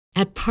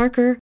At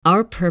Parker,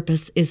 our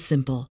purpose is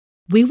simple.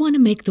 We want to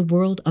make the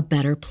world a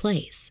better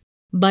place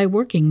by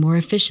working more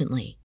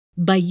efficiently,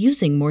 by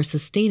using more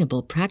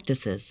sustainable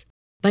practices,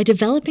 by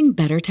developing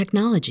better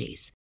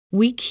technologies.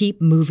 We keep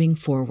moving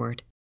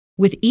forward.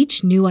 With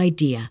each new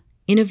idea,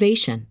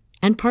 innovation,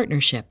 and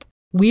partnership,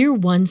 we're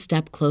one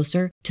step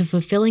closer to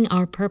fulfilling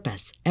our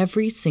purpose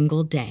every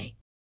single day.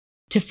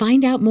 To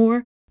find out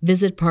more,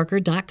 visit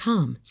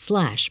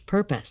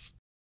parker.com/purpose.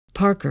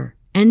 Parker,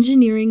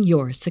 engineering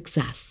your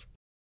success.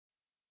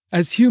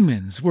 As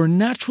humans, we're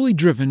naturally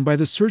driven by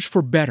the search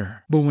for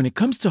better. But when it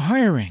comes to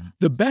hiring,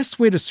 the best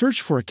way to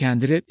search for a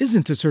candidate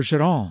isn't to search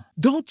at all.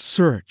 Don't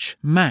search,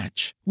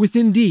 match with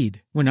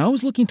Indeed. When I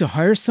was looking to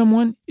hire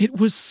someone, it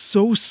was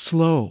so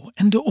slow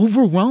and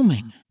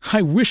overwhelming.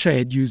 I wish I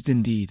had used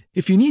Indeed.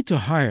 If you need to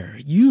hire,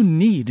 you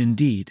need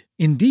Indeed.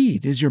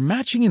 Indeed is your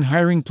matching and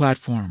hiring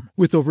platform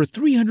with over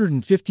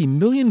 350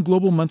 million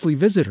global monthly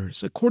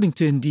visitors, according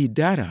to Indeed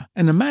data,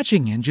 and a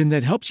matching engine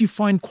that helps you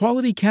find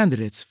quality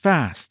candidates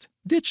fast.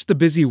 Ditch the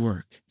busy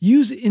work.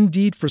 Use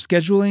Indeed for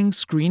scheduling,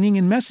 screening,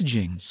 and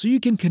messaging so you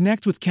can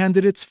connect with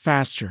candidates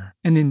faster.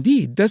 And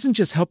Indeed doesn't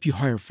just help you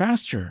hire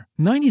faster.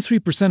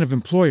 93% of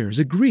employers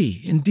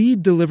agree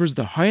Indeed delivers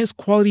the highest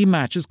quality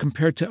matches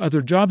compared to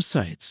other job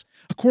sites,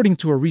 according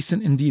to a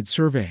recent Indeed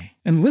survey.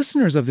 And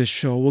listeners of this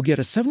show will get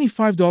a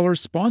 $75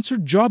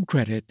 sponsored job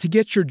credit to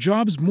get your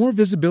jobs more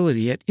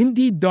visibility at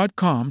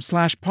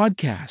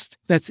Indeed.com/podcast.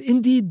 That's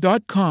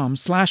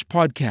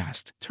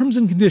Indeed.com/podcast. Terms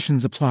and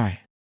conditions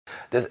apply.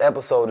 This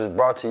episode is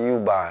brought to you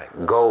by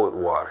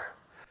Goldwater.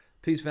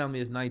 Peace family,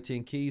 it's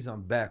 19 Keys.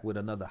 I'm back with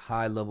another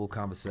high-level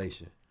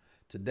conversation.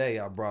 Today,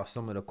 I brought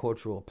some of the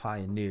cultural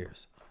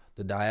pioneers,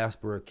 the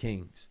diaspora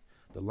kings,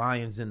 the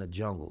lions in the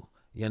jungle.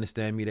 You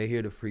understand me? They're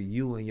here to free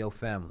you and your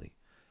family.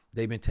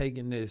 They've been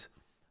taking this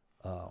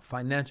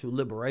financial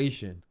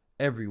liberation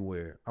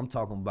everywhere. I'm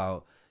talking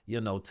about,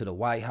 to the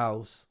White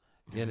House,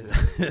 to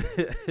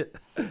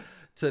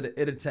the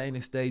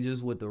entertaining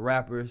stages with the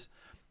rappers.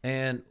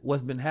 And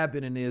what's been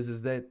happening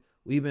is that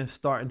we've been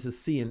starting to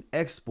see an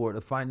export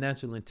of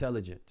financial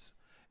intelligence.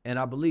 And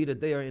I believe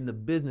that they are in the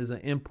business of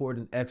import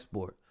and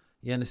export.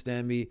 You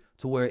understand me?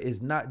 To where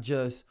it's not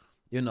just,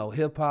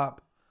 hip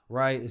hop,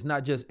 right? It's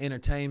not just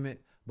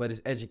entertainment, but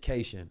it's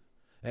education.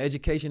 And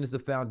education is the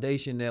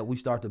foundation that we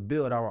start to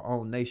build our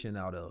own nation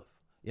out of.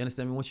 You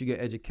understand me? Once you get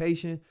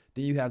education,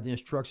 then you have the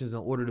instructions in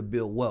order to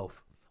build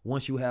wealth.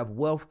 Once you have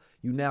wealth,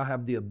 you now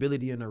have the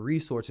ability and the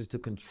resources to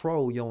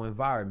control your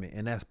environment,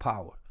 and that's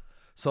power.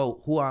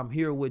 So who I'm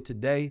here with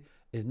today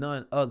is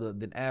none other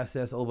than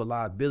assets over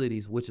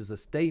liabilities, which is a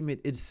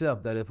statement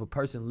itself that if a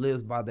person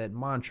lives by that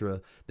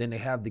mantra, then they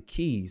have the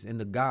keys and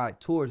the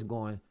guide towards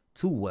going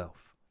to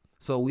wealth.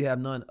 So we have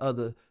none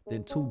other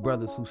than two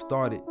brothers who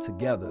started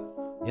together.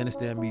 You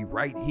understand me?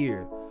 Right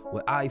here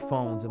with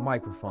iPhones and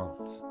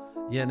microphones.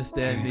 You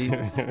understand me?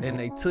 And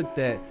they took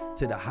that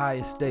to the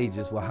highest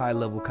stages with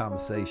high-level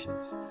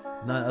conversations.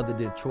 None other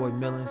than Troy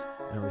Millens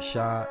and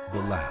Rashad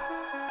Bilal.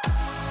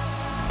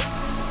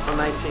 I'm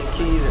 19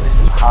 Keys, and this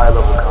is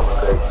high-level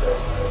conversation.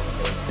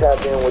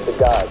 Tap in with the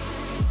guys.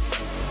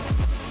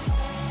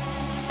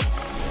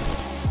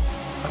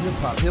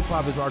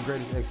 Hip-hop is our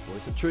greatest export.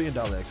 It's $1 trillion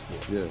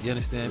export. Yeah. You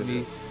understand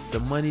me? The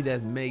money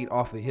that's made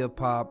off of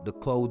hip-hop, the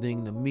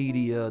clothing, the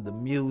media, the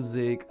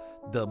music,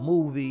 the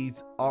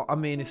movies.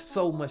 It's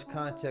so much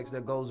context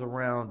that goes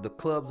around. The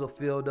clubs are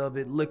filled of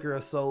it. Liquor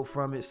is sold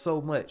from it.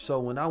 So much. So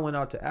when I went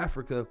out to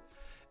Africa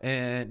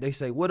and they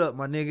say, "What up,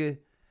 my nigga?"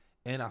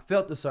 And I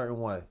felt a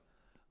certain way.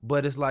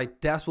 But it's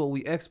like, that's what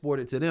we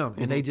exported to them.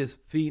 And they just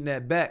feeding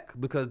that back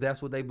because that's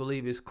what they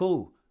believe is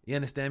cool. You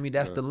understand me?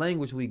 That's the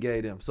language we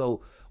gave them.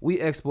 So we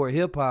export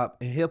hip hop,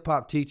 and hip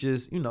hop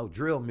teaches,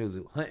 drill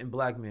music, hunting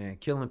black men,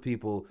 killing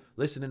people,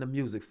 listening to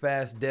music,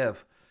 fast,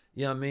 deaf,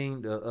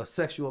 the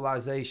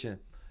sexualization,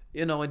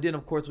 and then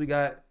of course we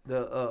got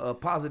the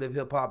positive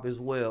hip hop as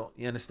well.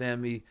 You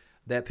understand me?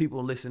 That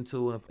people listen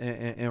to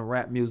and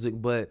rap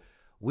music, but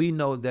we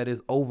know that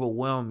it's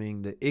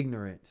overwhelming the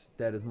ignorance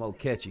that is more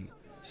catchy.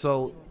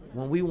 So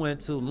when we went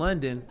to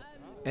London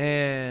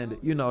and,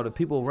 the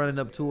people running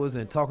up to us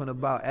and talking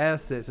about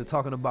assets and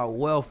talking about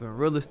wealth and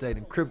real estate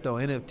and crypto,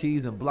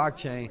 NFTs and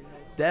blockchain,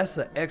 that's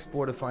an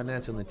export of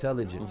financial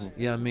intelligence.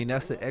 You know what I mean?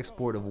 That's an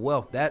export of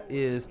wealth. That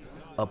is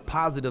a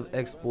positive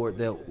export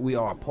that we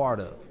are a part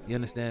of. You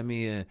understand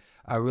me? And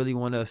I really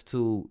want us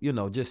to,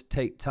 just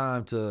take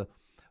time to,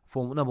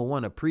 for number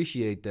one,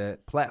 appreciate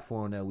that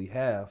platform that we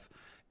have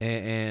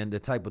and the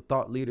type of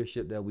thought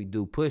leadership that we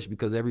do push,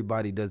 because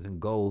everybody doesn't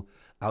go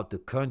out the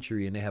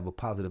country and they have a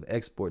positive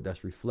export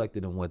that's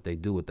reflected in what they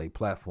do with their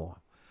platform.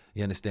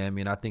 You understand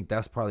me? And I think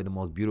that's probably the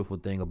most beautiful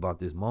thing about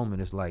this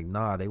moment. It's like,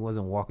 they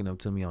wasn't walking up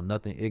to me on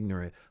nothing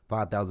ignorant.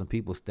 5,000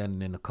 people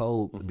standing in the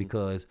cold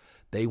because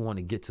they want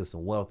to get to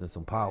some wealth and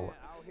some power.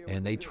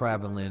 And they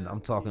traveling,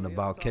 I'm talking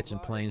about catching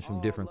planes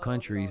from different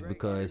countries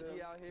because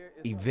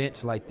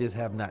events like this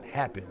have not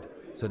happened.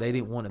 So they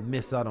didn't want to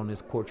miss out on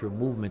this cultural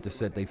movement to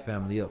set their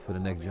family up for the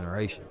next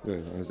generation. Yeah,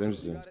 it's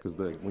interesting because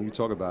when you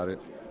talk about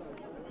it,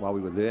 while we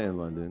were there in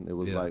London, it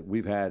was Yeah. like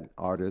we've had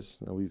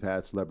artists and we've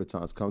had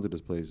celebrities come to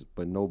this place,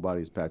 but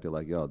nobody's packed it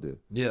like y'all did.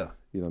 Yeah.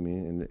 You know what I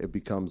mean? And it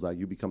becomes like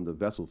you become the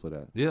vessel for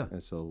that. Yeah.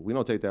 And so we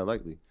don't take that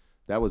lightly.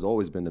 That was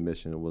always been the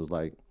mission. It was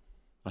like,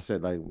 I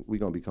said, like, we're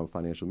going to become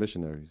financial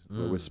missionaries.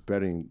 Where we're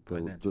spreading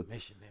Financial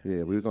missionaries.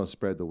 Yeah, we're going to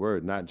spread the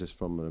word, not just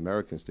from an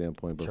American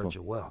standpoint, but Church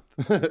of Wealth.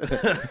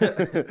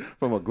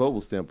 from a global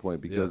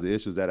standpoint, because the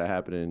issues that are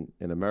happening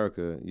in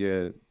America,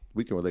 yeah,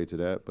 we can relate to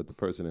that, but the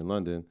person in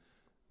London,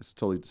 it's a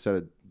totally set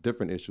of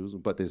different issues,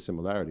 but there's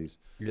similarities.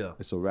 Yeah.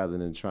 And so rather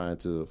than trying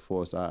to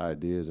force our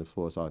ideas and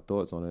force our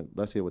thoughts on it,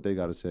 let's hear what they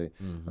got to say,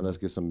 and let's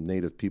get some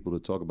native people to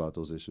talk about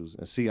those issues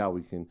and see how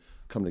we can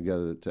come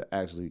together to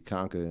actually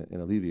conquer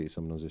and alleviate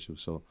some of those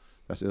issues. So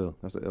that's ill.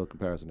 That's an ill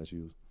comparison that you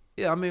use.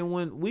 Yeah, I mean,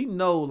 when we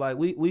know, like,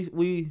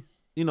 we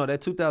you know,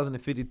 that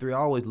 2053, I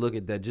always look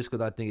at that just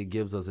because I think it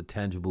gives us a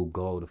tangible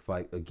goal to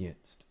fight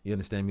against. You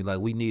understand me? Like,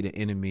 we need an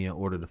enemy in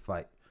order to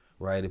fight,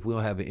 right? If we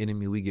don't have an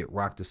enemy, we get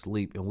rocked to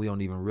sleep and we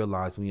don't even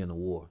realize we in a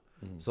war.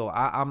 So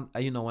I'm,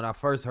 you know, when I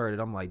first heard it,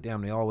 I'm like,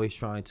 damn, they always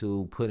trying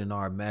to put in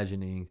our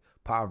imagining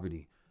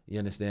poverty. You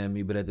understand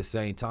me? But at the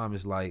same time,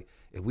 it's like,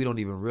 if we don't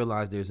even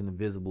realize there's an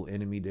invisible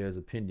enemy, there's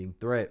a pending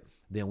threat,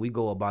 then we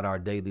go about our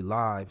daily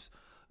lives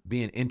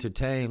being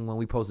entertained when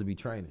we supposed to be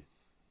training.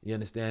 You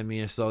understand me?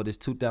 And so this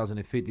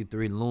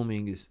 2053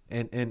 looming is,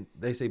 and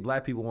they say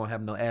black people won't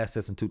have no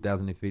assets in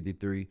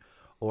 2053,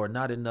 or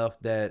not enough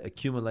that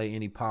accumulate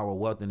any power or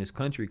wealth in this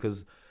country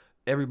because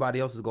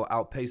everybody else is going to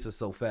outpace us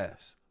so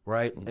fast,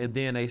 right? And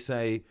then they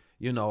say,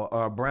 you know,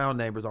 our brown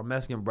neighbors, our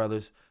Mexican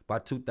brothers, by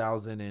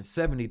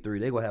 2073,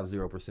 they going to have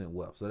 0%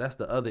 wealth. So that's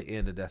the other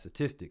end of that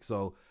statistic.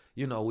 So,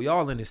 you know, we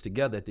all in this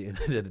together at the end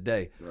of the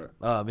day.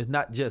 Right. It's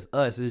not just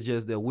us. It's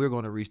just that we're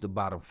going to reach the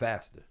bottom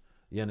faster.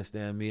 You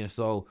understand me? And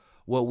so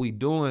what we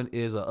doing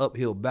is an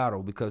uphill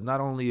battle because not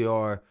only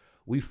are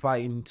we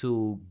fighting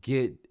to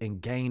get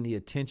and gain the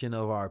attention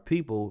of our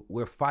people,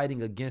 we're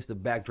fighting against the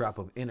backdrop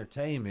of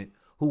entertainment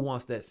who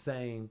wants that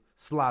same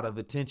slot of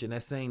attention,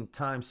 that same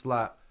time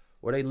slot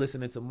where they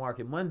listening to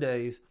Market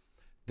Mondays.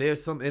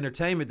 There's some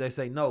entertainment they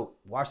say, no,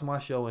 watch my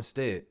show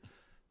instead.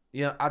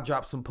 Yeah, I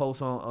dropped some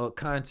posts on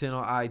content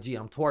on IG.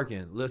 I'm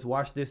twerking. Let's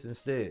watch this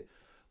instead.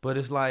 But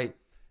it's like,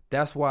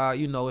 that's why,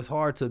 you know, it's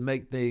hard to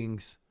make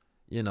things,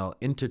 you know,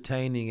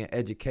 entertaining and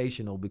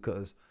educational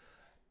because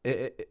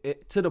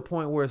it to the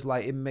point where it's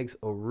like it makes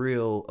a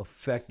real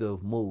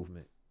effective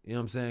movement. You know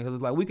what I'm saying? Because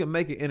it's like we can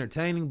make it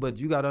entertaining, but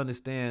you got to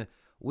understand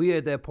we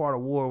at that part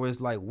of war where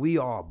it's like we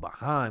are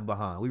behind.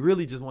 We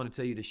really just want to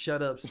tell you to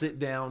shut up, sit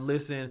down,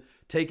 listen,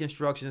 take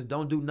instructions,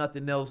 don't do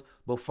nothing else,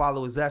 but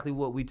follow exactly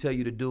what we tell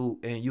you to do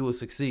and you will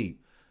succeed.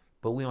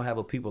 But we don't have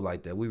a people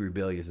like that. We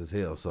rebellious as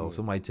hell. So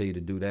somebody tell you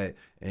to do that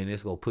and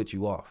it's going to put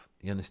you off.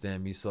 You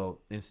understand me? So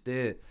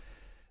instead,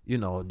 you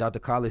know, Dr.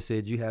 Collins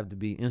said you have to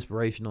be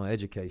inspirational and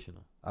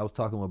educational. I was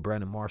talking with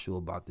Brandon Marshall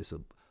about this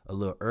a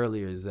little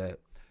earlier, is that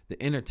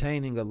the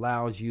entertaining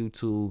allows you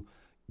to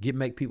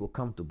make people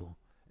comfortable.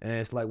 And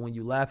it's like when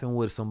you laughing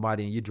with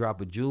somebody and you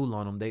drop a jewel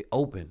on them, they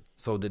open.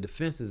 So the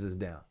defenses is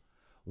down.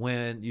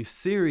 When you're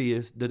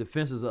serious, the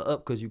defenses are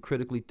up because you're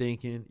critically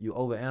thinking, you're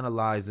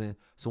overanalyzing.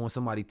 So when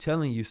somebody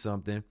telling you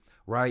something,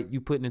 right,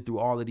 you putting it through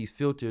all of these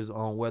filters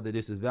on whether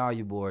this is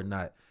valuable or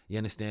not. You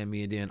understand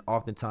me? And then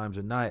oftentimes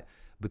or not,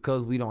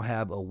 because we don't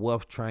have a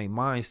wealth-trained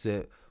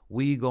mindset,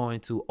 we going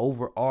to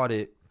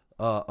over-audit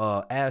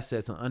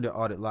assets and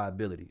under-audit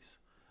liabilities.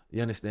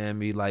 You understand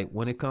me? Like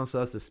when it comes to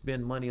us to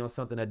spend money on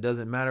something that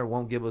doesn't matter,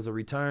 won't give us a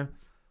return,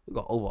 we're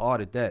going to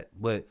over-audit that.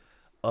 But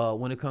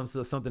when it comes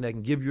to something that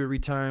can give you a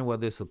return,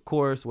 whether it's a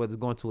course, whether it's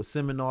going to a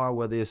seminar,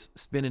 whether it's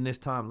spending this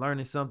time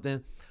learning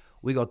something,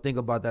 we're going to think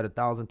about that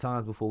 1,000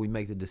 times before we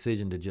make the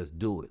decision to just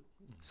do it.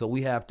 So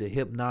we have to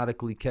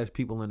hypnotically catch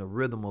people in a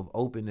rhythm of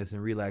openness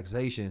and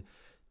relaxation.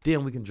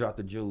 Then we can drop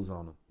the jewels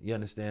on them. You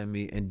understand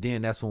me? And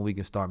then that's when we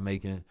can start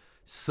making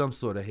some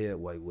sort of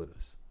headway with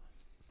us.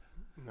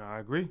 No, I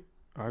agree.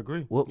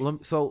 Well,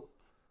 so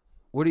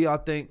what do y'all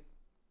think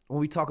when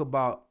we talk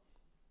about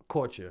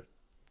culture?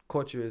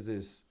 Culture is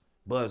this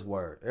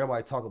buzzword.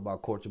 Everybody talk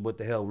about culture. What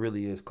the hell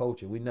really is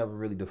culture? We never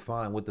really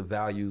define what the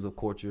values of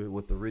culture,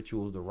 what the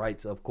rituals, the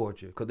rites of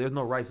culture, because there's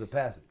no rites of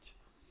passage.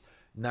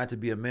 Not to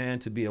be a man,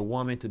 to be a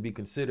woman, to be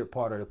considered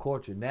part of the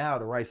culture. Now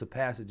the rites of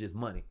passage is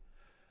money.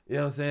 You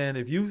know what I'm saying?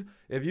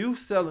 If you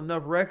sell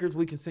enough records,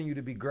 we consider you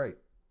to be great.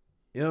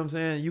 You know what I'm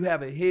saying? You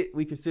have a hit,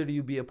 we consider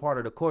you be a part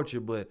of the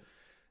culture. But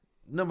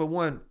number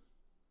one,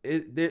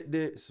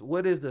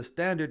 what is the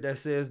standard that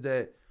says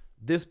that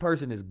this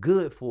person is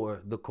good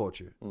for the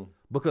culture?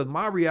 Because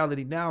my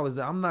reality now is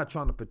that I'm not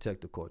trying to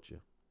protect the culture.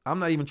 I'm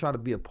not even trying to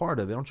be a part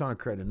of it. I'm trying to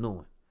create a new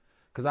one.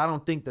 Because I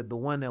don't think that the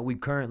one that we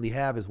currently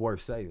have is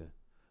worth saving.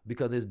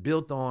 Because it's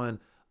built on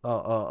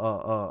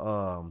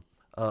a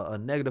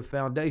negative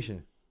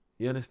foundation.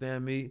 You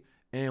understand me?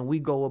 And we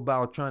go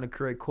about trying to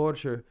create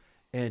culture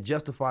and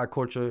justify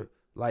culture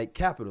like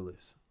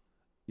capitalists.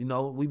 You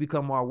know, we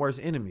become our worst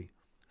enemy.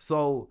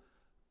 So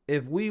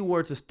if we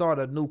were to start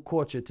a new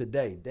culture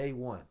today, day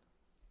one,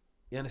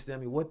 you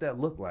understand me, what that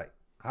look like?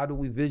 How do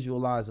we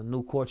visualize a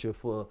new culture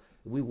for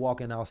we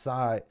walking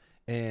outside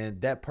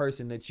and that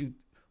person that you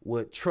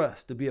would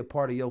trust to be a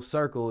part of your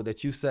circle,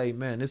 that you say,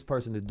 man, this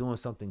person is doing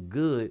something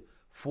good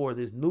for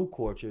this new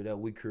culture that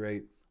we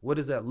create. What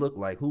does that look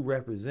like? Who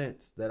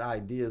represents that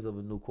ideas of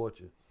a new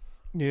culture?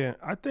 Yeah,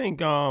 I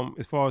think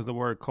as far as the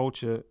word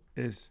culture,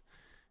 it's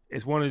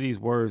one of these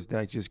words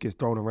that just gets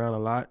thrown around a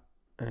lot.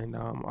 And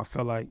I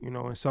feel like,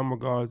 in some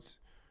regards,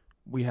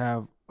 we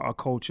have our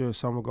culture. In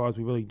some regards,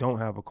 we really don't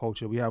have a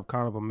culture. We have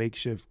kind of a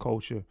makeshift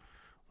culture.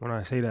 When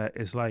I say that,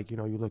 it's like, you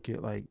look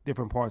at like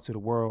different parts of the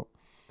world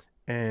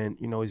and,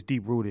 it's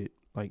deep rooted.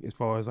 Like as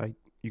far as like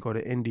you go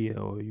to India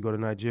or you go to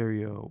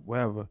Nigeria or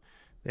wherever,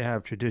 they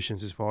have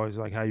traditions as far as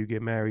like how you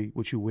get married,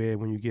 what you wear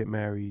when you get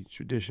married,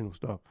 traditional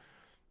stuff.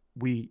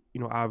 We,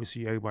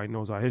 obviously everybody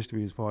knows our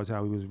history as far as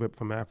how we was ripped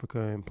from Africa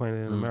and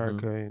planted in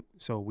America. And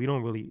so we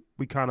don't really,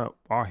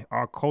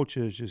 our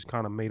culture is just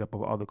kind of made up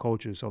of other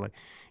cultures. So like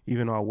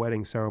even our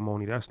wedding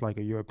ceremony, that's like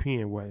a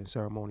European wedding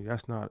ceremony.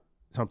 That's not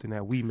something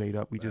that we made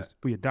up.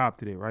 We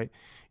adopted it, right?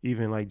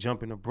 Even like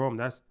jumping a broom,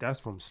 that's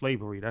from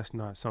slavery. That's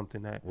not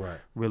something that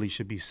really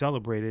should be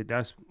celebrated.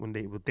 That's what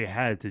they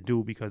had to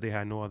do because they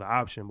had no other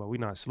option. But we're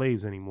not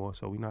slaves anymore,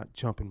 so we're not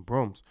jumping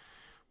brooms.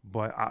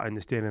 But I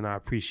understand and I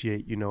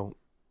appreciate,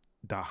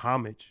 the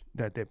homage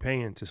that they're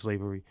paying to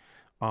slavery.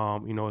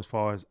 As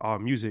far as our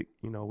music,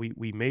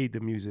 we made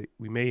the music,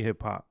 we made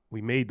hip hop,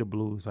 we made the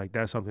blues. Like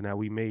that's something that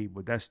we made,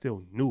 but that's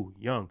still new,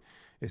 young.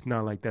 It's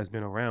not like that's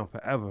been around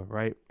forever,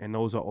 right? And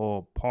those are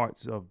all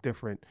parts of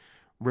different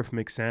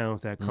rhythmic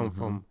sounds that come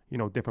from,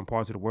 different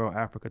parts of the world,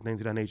 Africa, things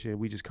of that nature. And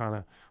we just kind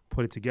of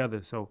put it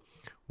together. So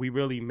we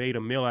really made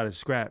a meal out of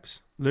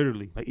scraps,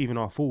 literally, like even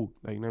our food,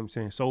 like, you know what I'm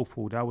saying? Soul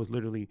food, that was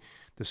literally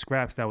the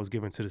scraps that was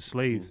given to the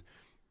slaves.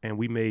 And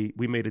we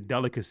made a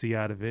delicacy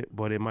out of it,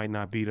 but it might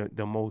not be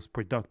the most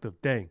productive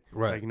thing.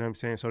 Right. Like, you know what I'm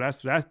saying? So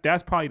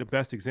that's probably the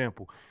best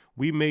example.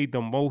 We made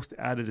the most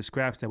out of the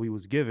scraps that we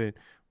was given,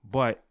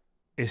 but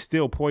it's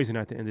still poison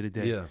at the end of the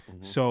day. Yeah.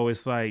 Mm-hmm. So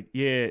it's like,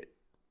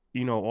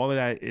 all of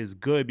that is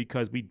good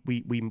because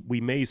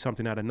we made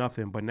something out of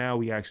nothing, but now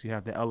we actually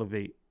have to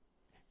elevate.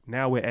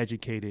 Now we're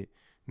educated.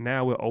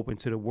 Now we're open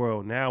to the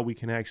world. Now we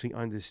can actually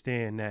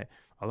understand that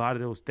a lot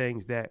of those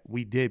things that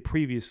we did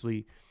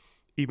previously,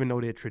 even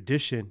though they're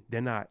tradition,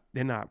 they're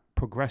not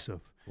progressive.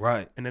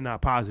 Right. And they're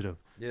not positive.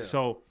 Yeah.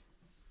 So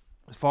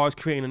as far as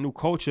creating a new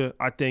culture,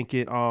 I think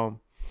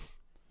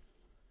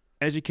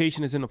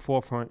education is in the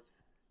forefront,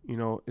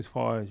 as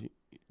far as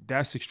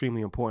that's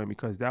extremely important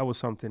because that was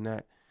something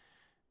that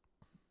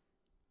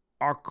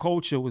our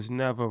culture was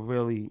never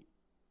really,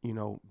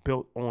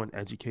 built on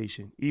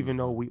education, even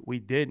though we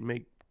did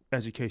make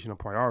education a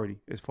priority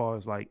as far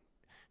as like,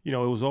 it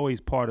was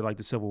always part of like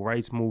the civil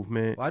rights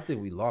movement. Well, I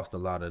think we lost a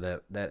lot of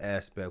that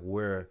aspect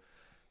where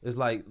it's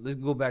like, let's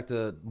go back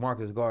to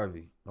Marcus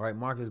Garvey. All right,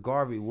 Marcus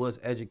Garvey was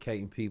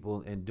educating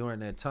people, and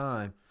during that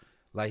time,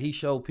 like he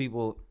showed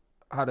people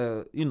how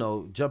to,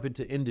 jump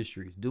into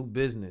industries, do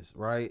business,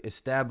 right?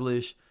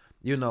 Establish,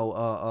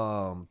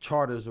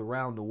 charters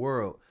around the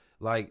world.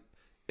 Like,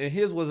 and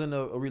his wasn't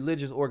a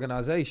religious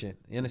organization.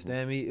 You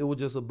understand me? It was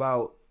just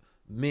about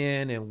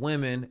men and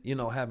women,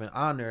 having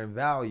honor and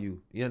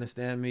value. You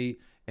understand me?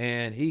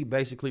 And he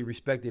basically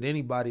respected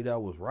anybody that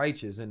was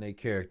righteous in their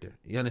character.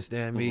 You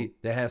understand me?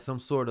 That had some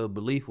sort of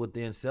belief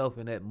within self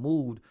and that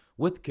moved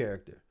with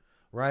character,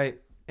 right?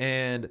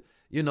 And,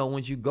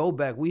 when you go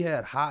back, we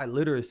had high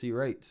literacy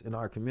rates in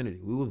our community.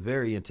 We were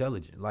very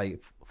intelligent.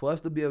 Like, for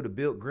us to be able to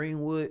build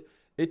Greenwood,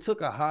 it took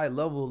a high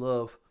level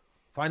of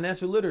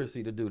financial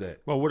literacy to do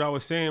that. Well, what I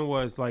was saying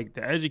was, like,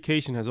 the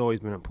education has always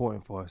been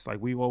important for us. Like,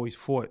 we've always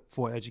fought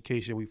for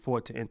education. We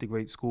fought to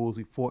integrate schools.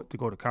 We fought to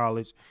go to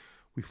college.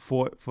 We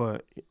fought for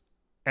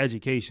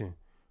education,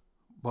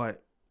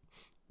 but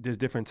there's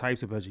different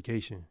types of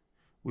education.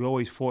 We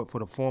always fought for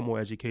the formal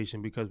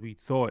education because we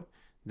thought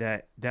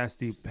that that's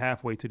the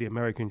pathway to the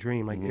American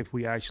dream. Like if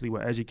we actually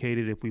were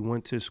educated, if we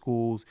went to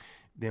schools,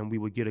 then we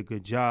would get a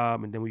good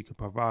job and then we could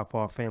provide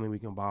for our family, we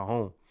can buy a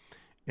home.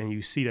 And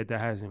you see that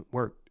hasn't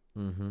worked.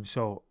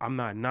 So I'm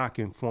not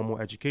knocking formal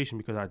education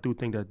because I do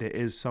think that there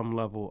is some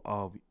level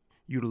of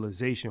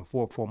utilization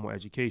for formal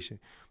education.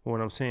 But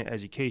when I'm saying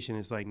education,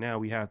 it's like now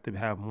we have to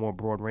have more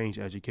broad range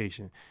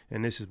education.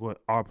 And this is what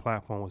our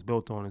platform was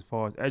built on as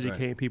far as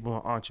educating people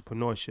on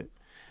entrepreneurship,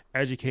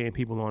 educating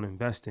people on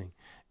investing,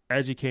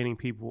 educating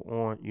people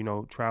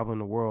on, traveling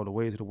the world, the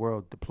ways of the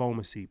world,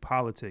 diplomacy,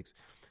 politics.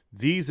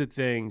 These are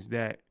things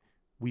that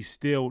we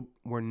still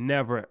were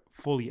never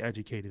fully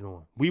educated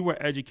on. We were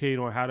educated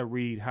on how to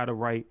read, how to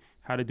write,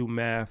 how to do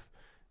math,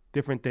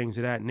 different things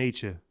of that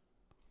nature.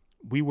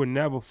 We were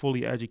never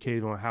fully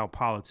educated on how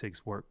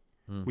politics work.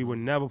 We were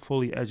never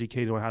fully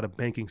educated on how the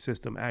banking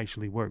system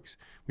actually works.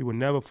 We were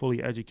never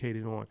fully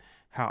educated on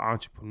how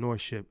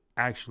entrepreneurship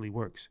actually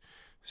works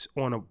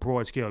on a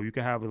broad scale. You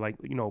could have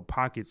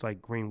pockets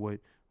like Greenwood,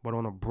 but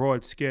on a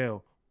broad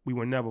scale, we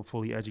were never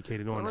fully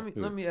educated on that.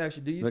 Let me ask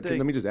you, do you think...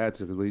 Let me just add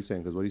to what he's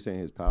saying, because what he's saying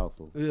is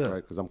powerful, right?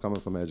 Because I'm coming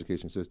from an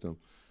education system.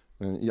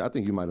 And I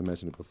think you might have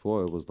mentioned it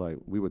before. It was like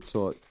we were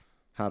taught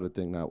how to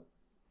think, not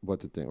what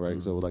to think, right?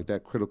 So like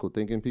that critical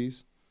thinking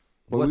piece,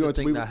 What we to weren't-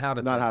 think, we- not how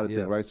to not think. how to Yeah.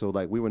 think, right? So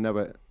like we were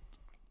never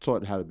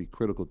taught how to be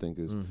critical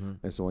thinkers,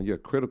 and so when you're a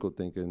critical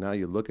thinker, now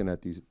you're looking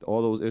at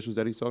all those issues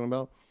that he's talking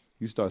about.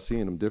 You start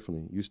seeing them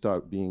differently. You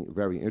start being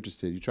very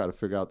interested. You try to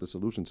figure out the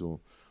solution to them.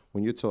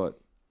 When you're taught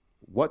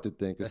what to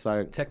think, it's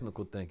like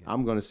Technical thinking.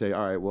 I'm going to say,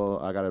 all right, well,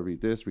 I got to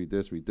read this,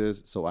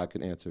 so I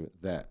can answer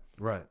that.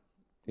 Right.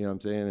 You know what I'm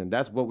saying? And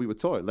that's what we were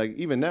taught. Like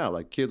even now,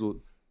 like kids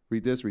will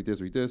read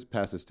this,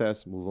 pass this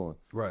test, move on.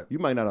 Right. You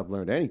might not have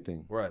learned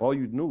anything. Right. All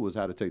you knew was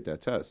how to take that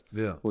test.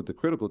 Yeah. With the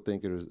critical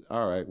thinker is,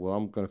 all right, well,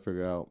 I'm going to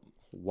figure out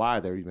why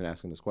they're even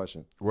asking this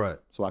question. Right.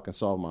 So I can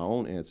solve my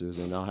own answers,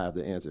 and I'll have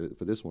the answer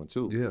for this one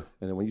too. Yeah.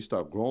 And then when you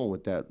start growing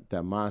with that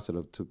mindset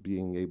of to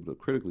being able to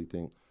critically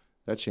think,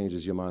 that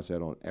changes your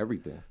mindset on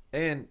everything.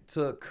 And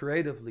to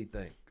creatively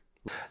think.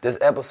 This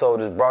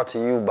episode is brought to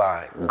you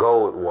by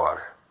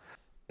Goldwater.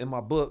 In my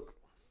book,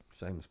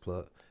 shameless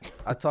plug,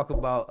 I talk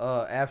about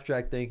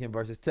abstract thinking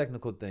versus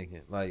technical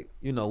thinking. Like,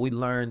 you know, we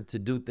learn to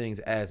do things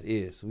as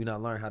is. We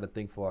not learn how to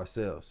think for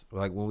ourselves.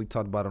 Like when we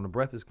talked about on the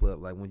Breakfast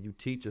Club, like when you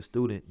teach a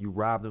student, you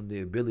rob them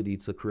the ability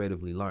to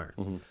creatively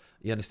learn.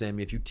 You understand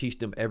me? If you teach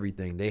them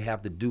everything, they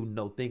have to do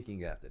no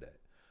thinking after that,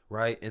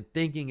 right? And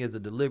thinking is a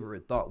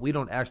deliberate thought. We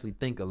don't actually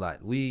think a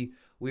lot. We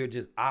are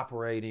just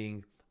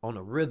operating on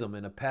a rhythm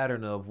and a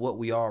pattern of what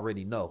we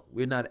already know.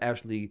 We're not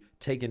actually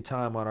taking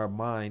time on our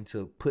mind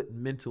to put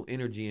mental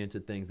energy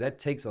into things. That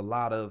takes a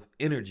lot of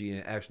energy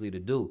and actually to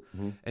do.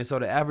 And so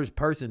the average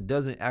person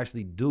doesn't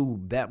actually do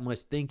that much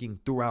thinking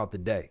throughout the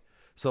day.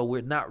 So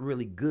we're not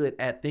really good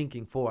at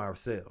thinking for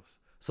ourselves.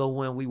 So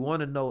when we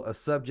want to know a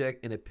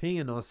subject and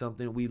opinion on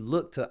something, we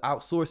look to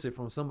outsource it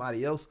from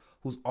somebody else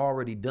who's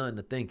already done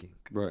the thinking.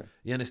 Right.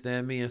 You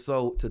understand me? And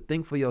so to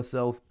think for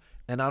yourself,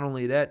 and not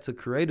only that, to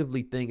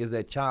creatively think is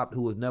that child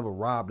who was never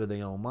robbed of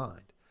their own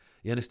mind.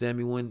 You understand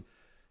me? When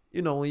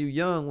you're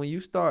young, when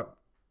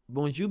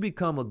you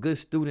become a good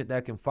student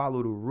that can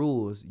follow the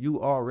rules,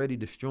 you already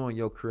destroying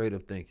your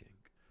creative thinking.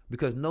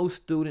 Because no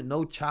student,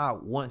 no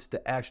child wants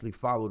to actually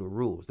follow the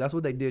rules. That's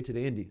what they did to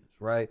the Indians,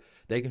 right?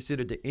 They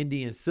considered the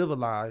Indians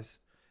civilized,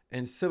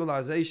 and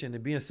civilization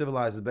and being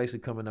civilized is basically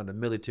coming under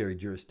military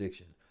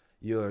jurisdiction.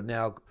 You're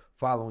now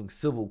following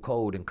civil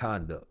code and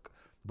conduct.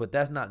 But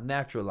that's not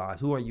naturalized.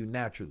 Who are you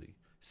naturally?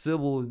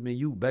 Civil mean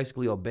you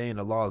basically obeying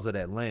the laws of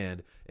that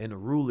land, and the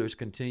rulers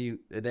continue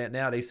that.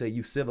 Now they say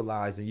you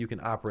civilized and you can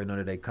operate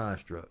under their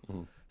construct.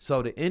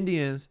 So the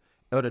Indians,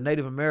 or the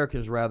Native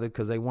Americans rather,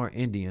 because they weren't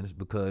Indians,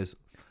 because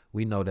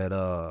we know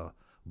that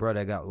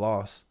brother got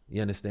lost, you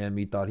understand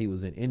me, thought he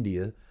was in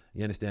India,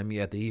 you understand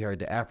me, after he heard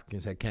the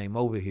Africans had came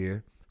over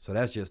here. So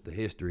that's just the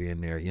history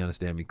in there. You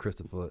understand me,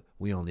 Christopher?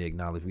 We only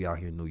acknowledge we out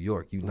here in New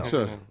York. You know,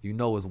 Sure. You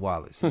know it's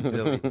Wallace. You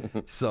feel me?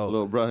 So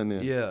Little brother in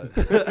there. yeah.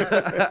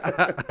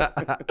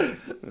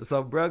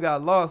 So bro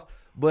got lost,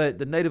 but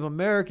the Native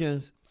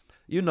Americans,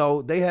 you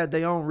know, they had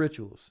their own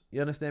rituals.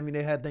 You understand me?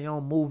 They had their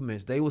own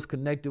movements. They was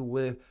connected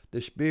with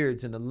the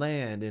spirits and the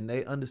land, and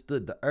they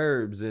understood the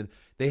herbs, and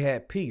they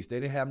had peace. They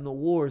didn't have no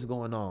wars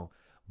going on,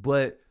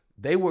 but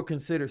they were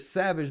considered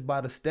savage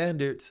by the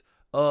standards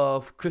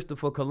of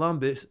Christopher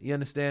Columbus, you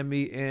understand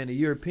me, and the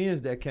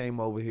Europeans that came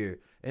over here.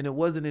 And it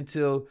wasn't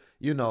until,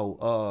 you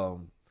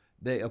know,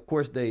 they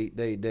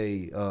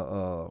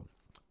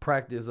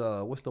practice,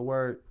 what's the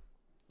word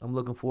I'm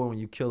looking for when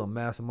you kill a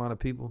mass amount of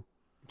people?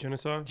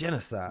 Genocide?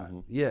 Genocide.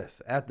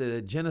 Yes. After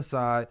the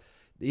genocide,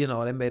 you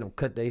know, they made them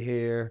cut their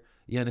hair,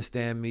 you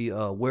understand me,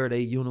 wear their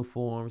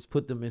uniforms,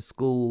 put them in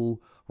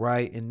school,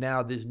 right? And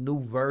now this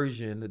new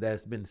version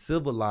that's been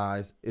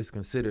civilized is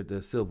considered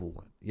the civil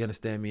one. You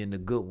understand me? And the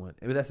good one.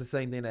 I mean, that's the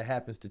same thing that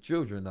happens to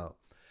children, though.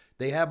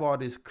 They have all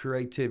this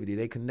creativity.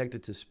 They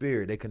connected to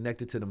spirit. They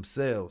connected to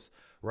themselves,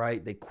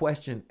 right? They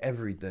question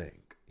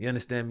everything. You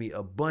understand me?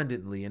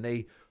 Abundantly. And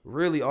they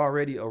really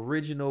already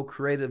original,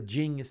 creative,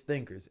 genius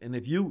thinkers. And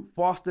if you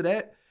foster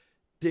that,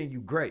 then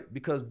you great.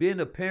 Because being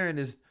a parent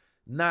is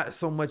not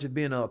so much of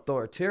being an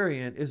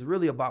authoritarian. It's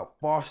really about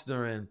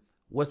fostering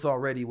what's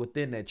already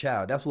within that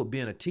child. That's what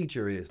being a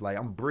teacher is. Like,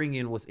 I'm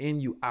bringing what's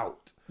in you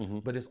out,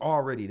 but it's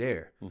already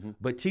there.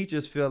 But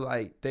teachers feel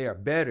like they are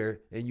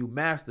better and you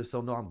master.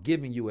 So no, I'm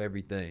giving you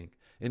everything.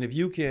 And if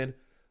you can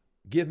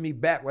give me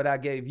back what I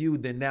gave you,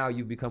 then now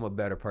you become a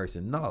better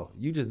person. No,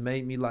 you just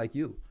made me like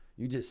you.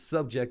 You just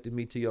subjected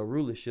me to your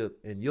rulership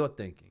and your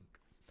thinking.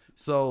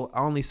 So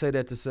I only say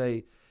that to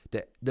say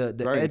that the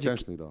Very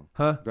intentionally though.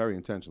 Huh? Very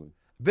intentionally.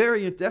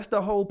 That's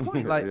the whole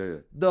point. Like Yeah.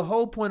 the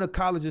whole point of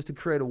college is to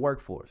create a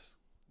workforce.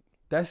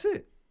 That's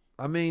it.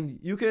 I mean,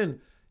 you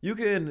can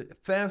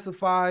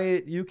fancify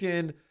it. You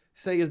can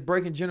say it's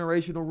breaking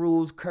generational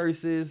rules,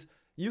 curses.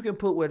 You can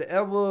put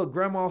whatever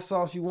grandma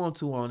sauce you want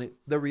to on it.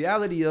 The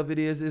reality of it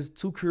is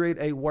to create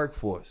a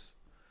workforce.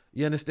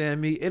 You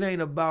understand me? It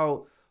ain't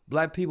about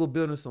black people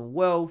building some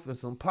wealth and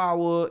some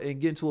power and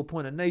getting to a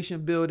point of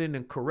nation building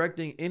and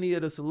correcting any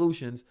of the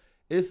solutions.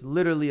 It's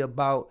literally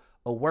about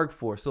a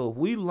workforce. So if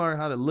we learn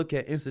how to look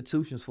at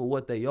institutions for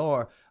what they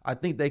are, I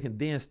think they can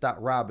then stop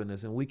robbing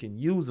us and we can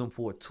use them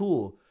for a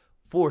tool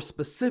for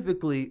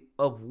specifically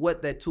of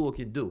what that tool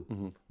can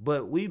do.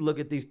 But we look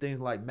at these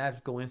things like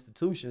magical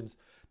institutions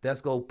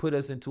that's going to put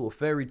us into a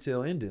fairy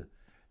tale ending.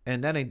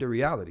 And that ain't the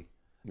reality.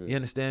 Yeah. You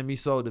understand me?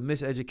 So the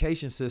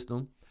miseducation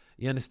system,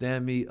 you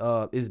understand me,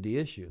 is the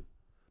issue.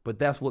 But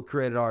that's what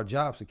created our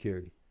job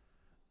security.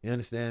 You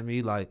understand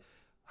me? Like,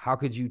 how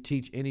could you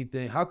teach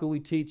anything? How could we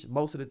teach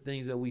most of the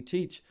things that we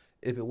teach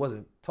if it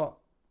wasn't taught?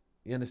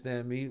 You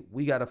understand me?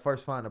 We got to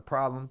first find a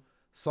problem,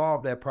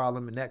 solve that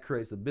problem, and that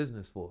creates a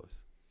business for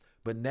us.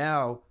 But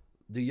now,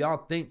 do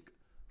y'all think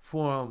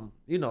from,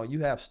 you know,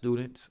 you have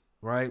students,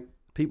 right?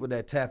 People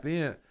that tap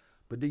in,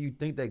 but do you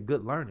think they're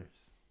good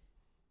learners?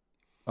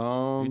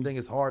 You think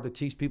it's hard to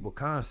teach people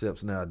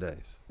concepts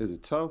nowadays? Is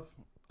it tough?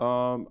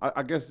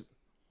 I guess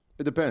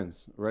it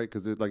depends, right?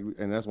 Because it's like,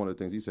 and that's one of the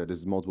things he said.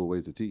 There's multiple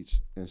ways to teach,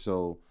 and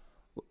so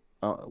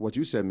what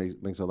you said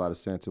makes a lot of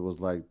sense. It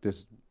was like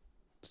this,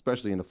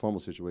 especially in a formal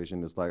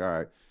situation. It's like, all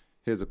right,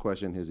 here's a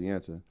question, here's the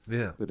answer.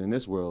 Yeah. But in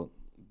this world,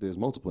 there's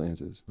multiple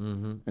answers,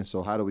 and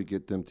so how do we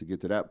get them to get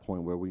to that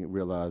point where we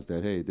realize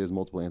that, hey, there's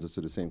multiple answers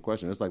to the same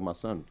question? It's like my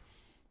son,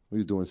 he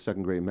was doing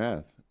second grade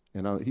math,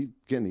 and he's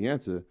getting the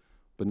answer,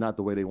 but not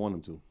the way they want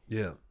him to.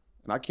 Yeah.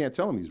 And I can't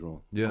tell him he's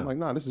wrong. Yeah. I'm like,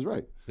 nah, this is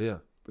right. Yeah.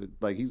 But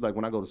like, he's like,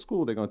 when I go to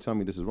school, they're gonna tell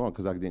me this is wrong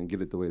because I didn't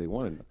get it the way they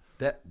wanted.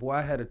 That boy,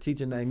 I had a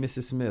teacher named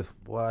Mrs. Smith.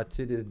 Boy,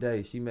 to this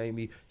day, she made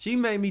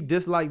me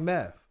dislike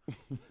math.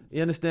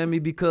 You understand me?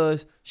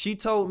 Because she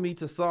told me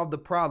to solve the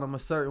problem a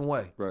certain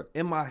way. Right.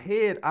 In my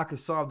head, I could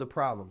solve the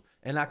problem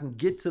and I can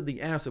get to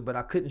the answer, but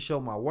I couldn't show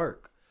my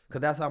work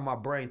because that's how my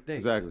brain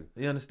thinks. Exactly.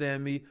 You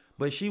understand me?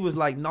 But she was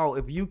like, no,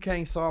 if you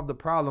can't solve the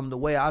problem the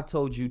way I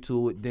told you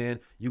to it, then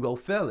you go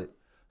fail it.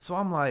 So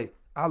I'm like,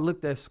 I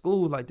looked at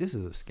school like, this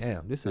is a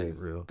scam. This ain't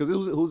real. Because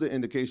who's the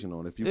indication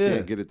on if you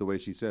can't get it the way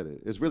she said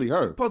it? It's really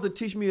her. Supposed to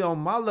teach me on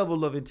my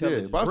level of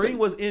intelligence. Bring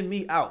what's in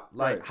me out.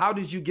 Like, how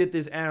did you get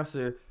this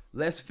answer?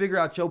 Let's figure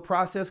out your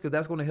process because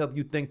that's going to help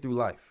you think through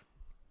life.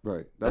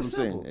 Right. That's what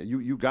I'm saying.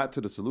 You got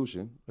to the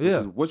solution,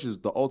 which is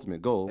the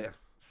ultimate goal. Yeah.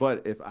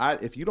 But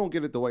if you don't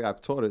get it the way I've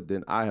taught it,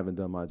 then I haven't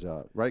done my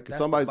job, right? Because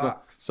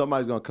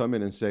somebody's gonna come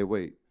in and say,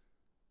 wait,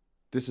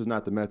 this is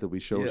not the method we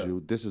showed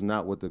you. This is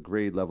not what the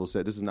grade level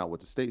said. This is not what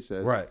the state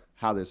says. Right.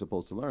 How they're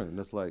supposed to learn. And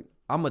it's like,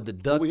 I'm a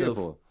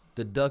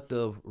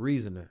deductive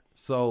reasoner.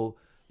 So,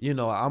 you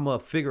know, I'm going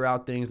to figure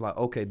out things like,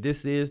 okay,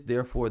 this is,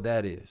 therefore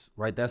that is,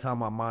 right? That's how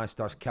my mind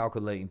starts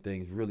calculating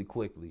things really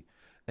quickly.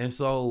 And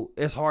so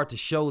it's hard to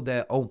show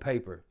that on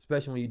paper,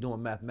 especially when you're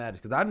doing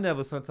mathematics, because I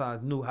never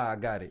sometimes knew how I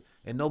got it.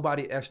 And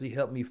nobody actually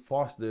helped me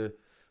foster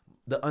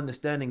the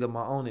understanding of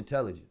my own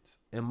intelligence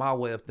and my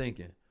way of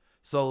thinking.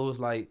 So it was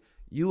like,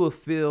 you will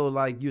feel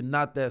like you're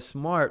not that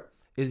smart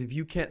is if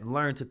you can't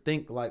learn to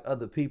think like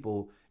other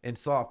people and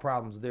solve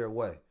problems their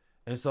way.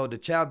 And so the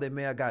child that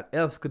may have got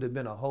F's could have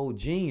been a whole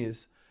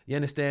genius. You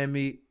understand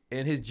me?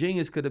 And his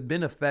genius could have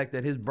been the fact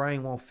that his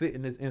brain won't fit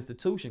in this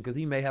institution because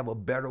he may have a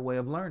better way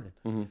of learning.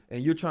 Mm-hmm.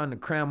 And you're trying to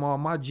cram all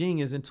my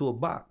genius into a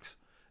box.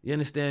 You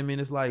understand me?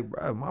 And it's like,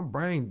 bro, my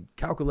brain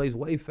calculates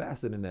way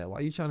faster than that. Why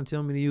are you trying to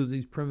tell me to use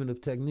these primitive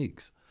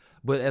techniques?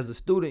 But as a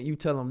student, you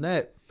tell him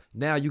that,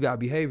 now you got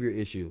behavior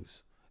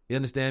issues. You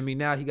understand me?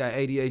 Now he got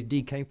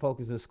ADHD, can't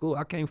focus in school.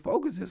 I can't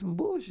focus in some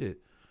bullshit.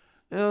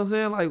 You know what I'm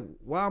saying? Like,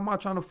 why am I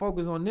trying to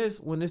focus on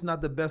this when it's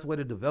not the best way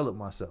to develop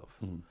myself?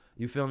 Mm-hmm.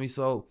 You feel me?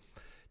 So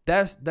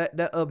that's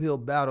that uphill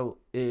battle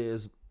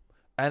is,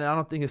 and I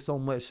don't think it's so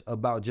much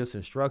about just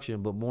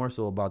instruction, but more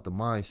so about the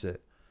mindset.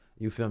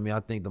 You feel me? I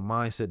think the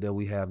mindset that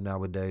we have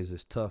nowadays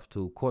is tough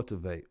to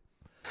cultivate.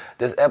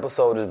 This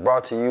episode is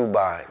brought to you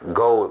by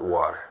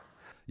Goldwater.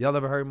 Y'all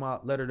ever heard my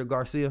letter to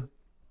Garcia?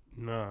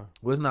 No.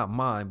 Well, it's not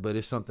mine, but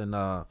it's something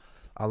I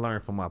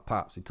learned from my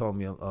pops. He told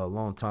me a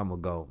long time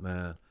ago,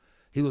 man.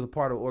 He was a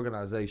part of an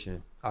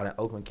organization out in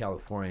Oakland,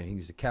 California. He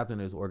was the captain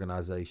of his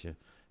organization.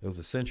 It was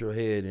a central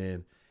head,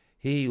 and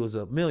he was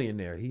a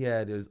millionaire. He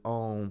had his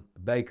own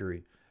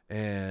bakery,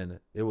 and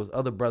it was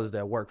other brothers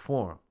that worked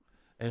for him.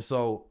 And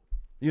so,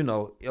 you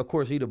know, of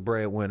course, he the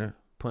breadwinner,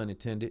 pun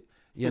intended.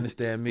 You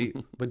understand me?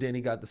 But then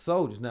he got the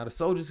soldiers. Now, the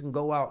soldiers can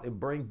go out and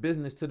bring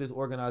business to this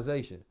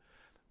organization.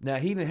 Now,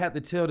 he didn't have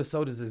to tell the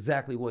soldiers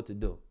exactly what to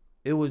do.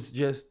 It was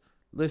just,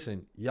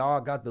 listen,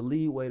 y'all got the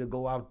leeway to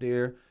go out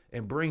there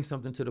and bring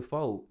something to the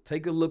fold.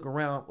 Take a look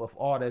around of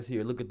all that's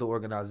here. Look at the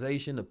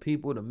organization, the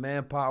people, the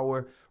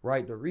manpower,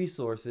 right, the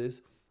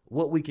resources,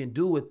 what we can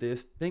do with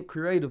this. Think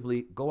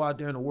creatively, go out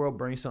there in the world,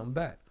 bring something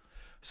back.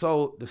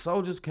 So the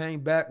soldiers came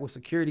back with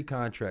security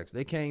contracts.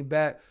 They came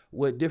back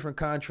with different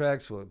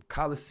contracts for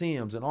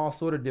coliseums and all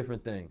sort of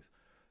different things.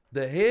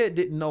 The head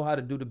didn't know how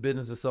to do the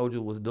business the soldier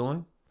was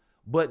doing,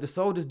 but the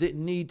soldiers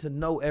didn't need to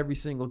know every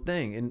single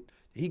thing. And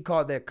he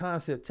called that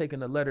concept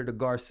taking a letter to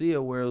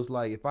Garcia, where it was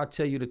like, if I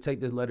tell you to take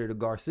this letter to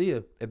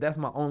Garcia, if that's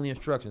my only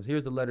instructions,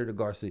 here's the letter to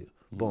Garcia.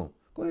 Mm-hmm. Boom.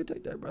 Go ahead,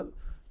 take that, brother.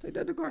 Take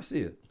that to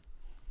Garcia.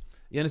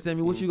 You understand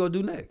me? What you gonna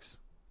do next?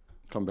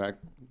 Come back,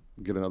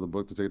 get another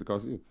book to take to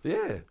Garcia.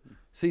 Yeah.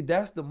 See,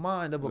 that's the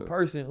mind of a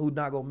person who's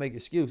not gonna make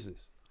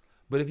excuses.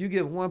 But if you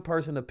give one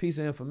person a piece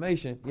of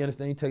information, you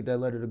understand, you take that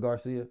letter to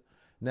Garcia,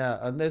 Now,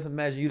 let's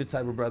imagine you the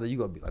type of brother, you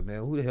gonna be like,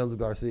 man, who the hell is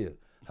Garcia?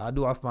 How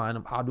do I find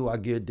him? How do I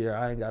get there?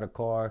 I ain't got a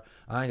car.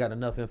 I ain't got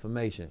enough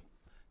information.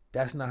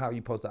 That's not how you're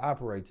supposed to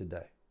operate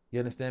today. You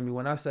understand me?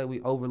 When I say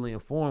we overly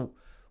informed,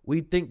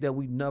 we think that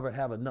we never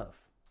have enough,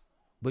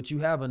 but you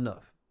have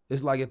enough.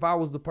 It's like if I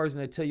was the person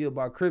that tell you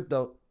about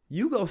crypto,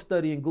 you go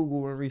study and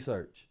Google and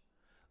research.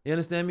 You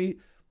understand me?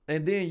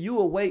 And then you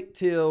will wait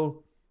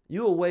till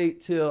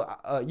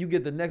you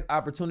get the next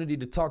opportunity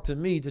to talk to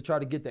me to try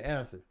to get the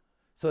answer.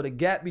 So the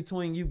gap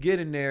between you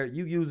getting there,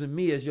 you using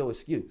me as your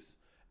excuse.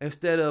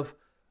 Instead of,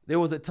 there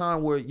was a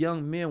time where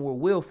young men were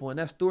willful, and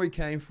that story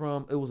came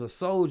from, it was a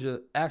soldier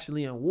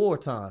actually in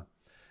wartime.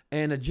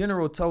 And the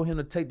general told him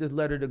to take this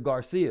letter to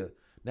Garcia.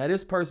 Now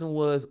this person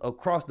was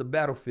across the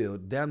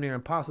battlefield, damn near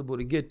impossible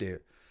to get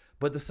there.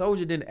 But the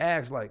soldier didn't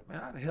ask like, man,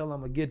 how the hell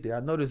I'm gonna get there? I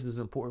know this is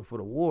important for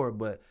the war,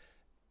 but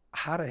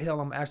how the hell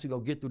I'm actually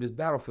gonna get through this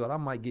battlefield? I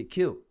might get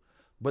killed.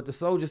 But the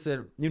soldier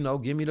said,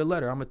 give me the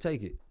letter, I'm gonna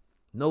take it.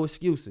 No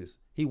excuses.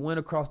 He went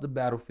across the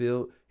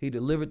battlefield. He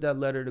delivered that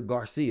letter to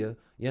Garcia.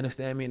 You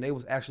understand me? And they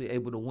was actually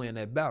able to win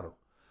that battle,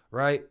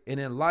 right? And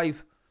in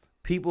life,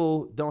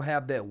 people don't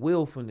have that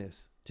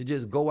willfulness to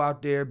just go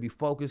out there, be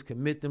focused,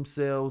 commit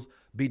themselves,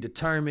 be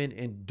determined,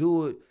 and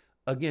do it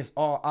against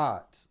all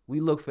odds. We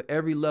look for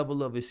every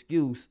level of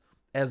excuse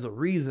as a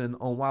reason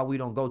on why we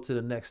don't go to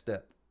the next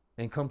step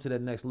and come to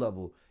that next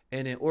level.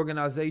 And in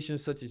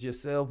organizations such as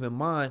yourself and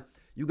mine,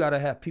 you got to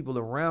have people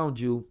around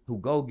you who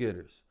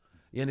go-getters.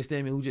 You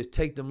understand me? Who just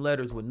take them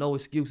letters with no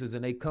excuses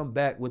and they come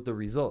back with the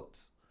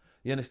results.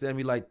 You understand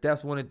me? Like,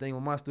 that's one of the things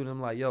with my students.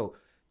 I'm like, yo,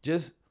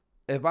 just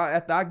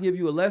after I give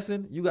you a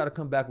lesson, you got to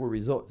come back with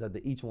results after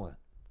each one.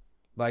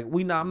 Like,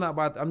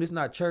 I'm just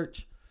not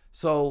church.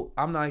 So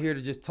I'm not here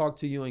to just talk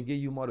to you and give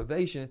you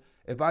motivation.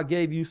 If I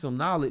gave you some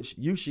knowledge,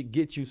 you should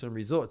get you some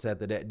results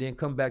after that. Then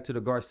come back to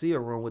the Garcia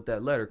room with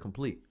that letter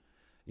complete.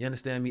 You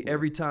understand me?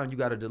 Every time you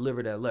got to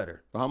deliver that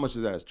letter. But how much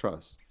of that is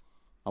trust?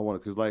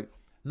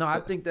 No, I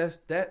think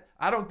that.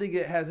 I don't think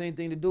it has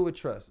anything to do with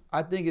trust.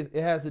 I think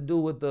it has to do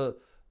with the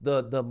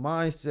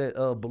mindset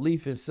of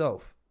belief in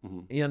self.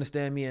 Mm-hmm. You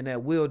understand me? And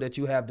that will that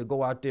you have to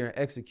go out there and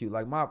execute.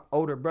 Like my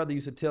older brother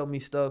used to tell me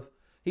stuff.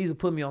 He used to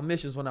put me on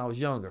missions when I was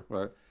younger.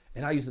 Right.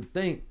 And I used to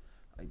think,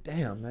 like,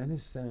 damn, man,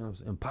 this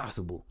sounds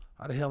impossible.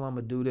 How the hell I'm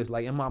gonna do this?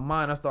 Like in my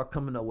mind, I start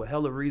coming up with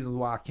hella reasons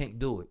why I can't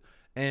do it.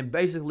 And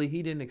basically,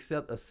 he didn't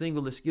accept a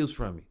single excuse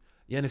from me.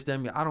 You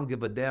understand me? I don't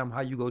give a damn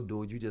how you go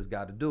do it. You just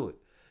got to do it.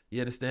 You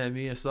understand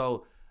me? And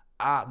so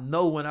I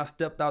know when I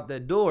stepped out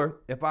that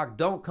door, if I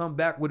don't come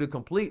back with it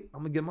complete,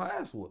 I'm going to get my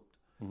ass whooped.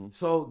 Mm-hmm.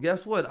 So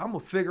guess what? I'm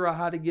going to figure out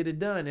how to get it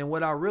done. And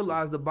what I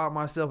realized about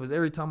myself is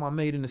every time I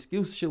made an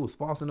excuse, shit was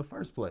false in the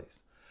first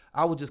place.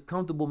 I was just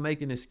comfortable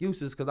making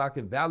excuses because I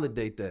can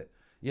validate that.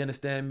 You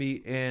understand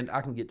me? And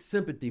I can get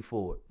sympathy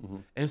for it. Mm-hmm.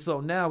 And so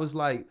now it's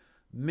like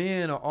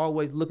men are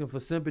always looking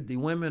for sympathy.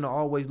 Women are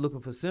always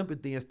looking for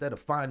sympathy instead of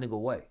finding a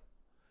way.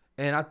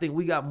 And I think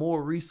we got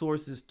more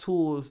resources,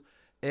 tools,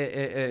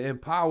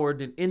 and power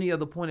than any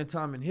other point in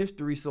time in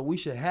history. So we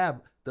should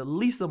have the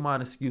least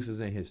amount of excuses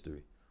in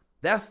history.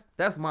 That's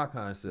my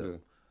concept. Yeah. You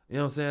know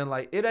what I'm saying?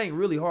 Like, it ain't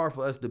really hard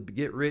for us to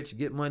get rich,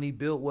 get money,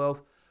 build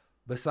wealth,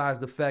 besides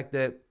the fact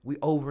that we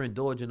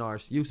overindulge in our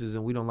excuses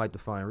and we don't like to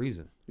find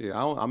reason. Yeah,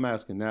 I'm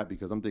asking that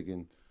because I'm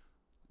thinking,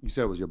 you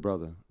said it was your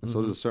brother. Mm-hmm.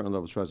 So there's a certain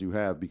level of trust you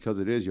have because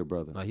it is your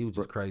brother. No, he was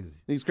just crazy.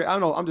 He's crazy. I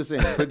don't know. I'm just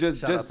saying. But just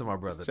shout out to my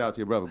brother. Shout out to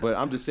your brother. But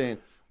I'm just saying,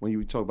 when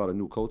you talk about a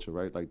new culture,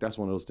 right? Like, that's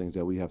one of those things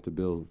that we have to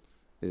build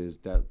is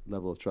that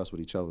level of trust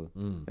with each other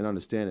and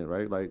understanding,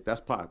 right? Like,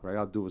 that's Pac, right?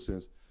 I'll do it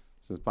since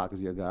Pac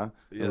is your guy.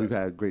 Yeah. And we've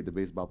had great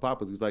debates about Pac,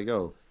 but he's like,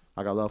 yo,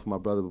 I got love for my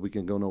brother, but we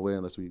can go nowhere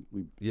unless we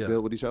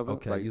build with each other.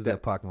 Okay, like use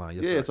that Pac line.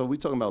 Yes, yeah, sir. so we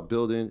talking about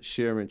building,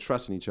 sharing,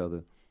 trusting each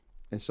other.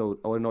 And so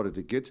in order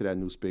to get to that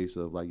new space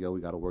of like, yo,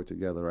 we got to work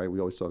together, right? We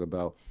always talk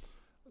about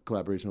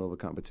collaboration over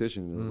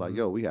competition. And it's like,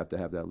 yo, we have to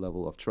have that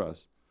level of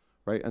trust,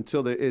 right?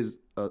 Until there is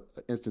an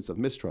instance of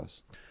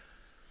mistrust.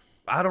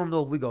 I don't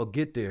know if we're going to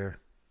get there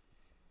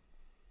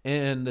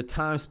in the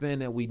time span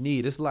that we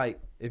need. It's like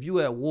if you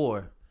at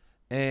war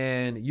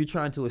and you're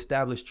trying to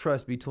establish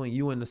trust between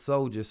you and the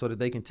soldiers so that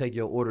they can take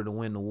your order to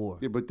win the war.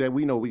 Yeah, but then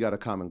we know we got a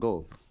common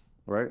goal,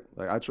 right?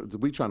 Like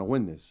we trying to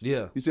win this.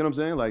 Yeah. You see what I'm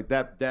saying? Like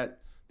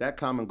that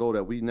common goal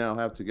that we now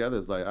have together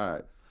is like, all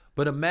right.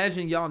 But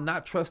imagine y'all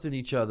not trusting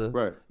each other.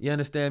 Right. You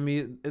understand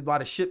me? While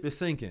the ship is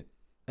sinking.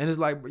 And it's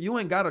like, you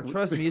ain't got to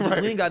trust me. It's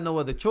just, we ain't got no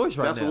other choice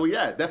right now. That's where we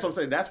at. That's what I'm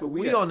saying. That's where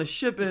we at. On the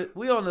ship.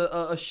 We on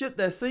a ship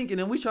that's sinking,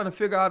 and we trying to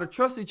figure out how to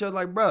trust each other.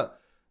 Like, bruh,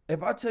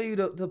 if I tell you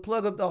to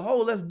plug up the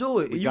hole, let's do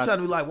it. And you trying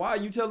to be like, why are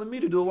you telling me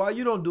to do it? Why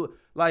you don't do it?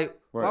 Like,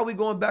 why are we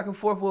going back and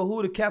forth with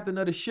who the captain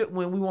of the ship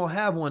when we won't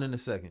have one in a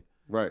second?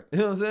 Right. You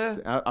know what I'm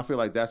saying? I feel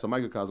like that's a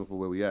microcosm for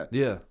where we at.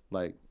 Yeah.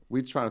 Like,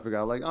 we trying to figure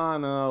out, like, oh,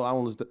 no, I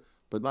won't listen.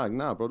 But like,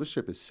 nah, bro, this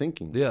ship is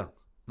sinking. Yeah.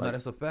 Like, no,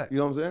 that's a fact. You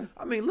know what I'm saying?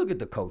 I mean, look at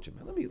the culture,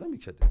 man. Let me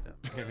shut that down.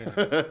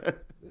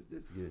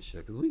 Let's get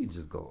shit, because we can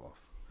just go off.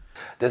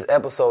 This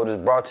episode is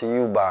brought to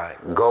you by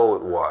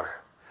Goldwater.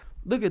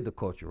 Look at the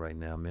culture right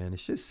now, man.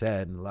 It's just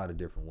sad in a lot of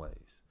different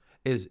ways.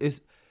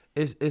 It's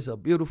it's a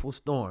beautiful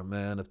storm,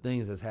 man, of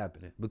things that's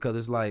happening, because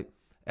it's like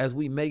as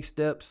we make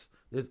steps,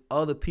 there's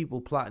other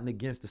people plotting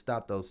against to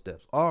stop those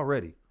steps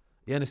already.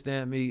 You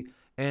understand me?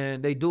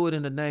 And they do it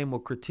in the name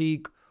of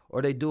critique,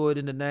 or they do it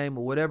in the name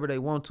of whatever they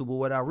want to. But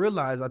what I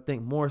realize, I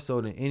think more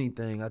so than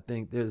anything, I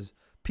think there's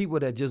people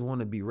that just want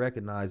to be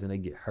recognized and they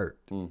get hurt.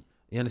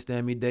 You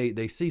understand me?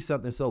 They see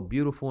something so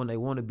beautiful and they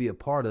want to be a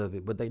part of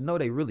it, but they know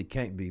they really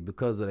can't be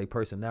because of their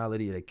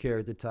personality, their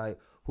character type,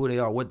 who they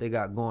are, what they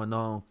got going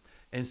on.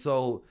 And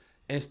so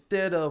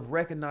instead of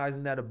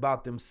recognizing that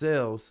about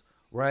themselves,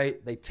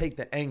 right, they take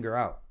the anger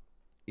out.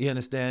 You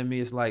understand me?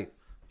 It's like,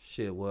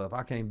 shit, well, if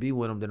I can't be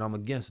with them, then I'm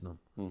against them.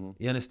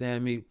 You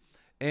understand me?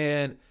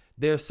 And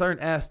there's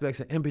certain aspects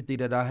of empathy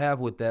that I have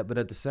with that, but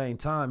at the same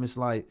time, it's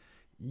like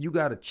you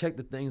got to check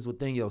the things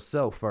within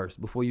yourself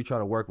first before you try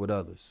to work with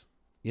others.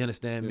 You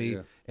understand me?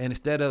 Yeah. And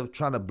instead of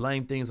trying to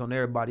blame things on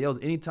everybody else,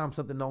 anytime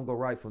something don't go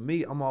right for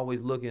me, I'm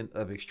always looking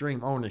of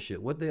extreme ownership.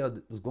 What the hell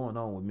is going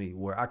on with me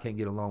where I can't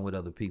get along with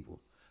other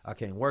people? I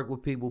can't work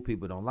with people.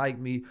 People don't like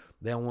me.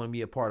 They don't want to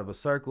be a part of a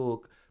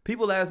circle.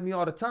 People ask me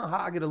all the time how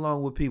I get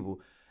along with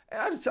people.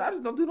 And I just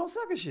don't do no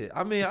sucker shit.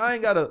 I mean, I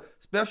ain't got a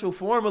special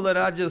formula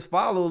that I just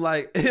follow.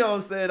 Like, you know what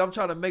I'm saying? I'm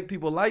trying to make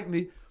people like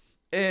me.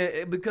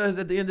 And because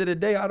at the end of the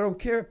day, I don't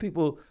care if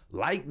people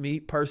like me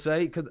per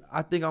se, because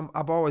I think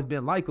I've always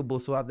been likable.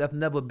 So that's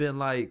never been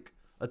like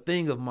a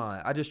thing of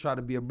mine. I just try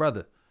to be a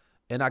brother.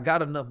 And I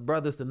got enough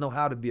brothers to know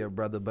how to be a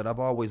brother, but I've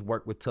always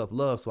worked with tough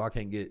love. So I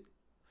can't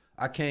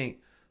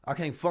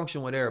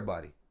function with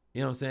everybody.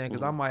 You know what I'm saying?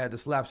 Because I might have to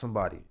slap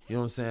somebody. You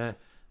know what I'm saying?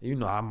 You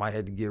know, I might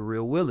have to get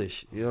real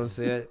Willish. You know what I'm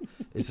saying?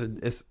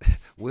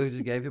 Will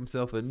just gave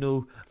himself a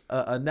new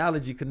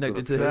analogy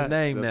connected to his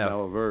name now. That's now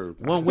a verb.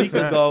 1 week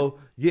ago,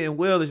 getting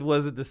Willish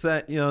wasn't the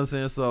same. You know what I'm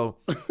saying? So,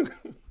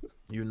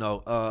 you know.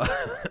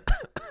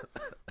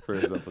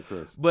 Prayers up for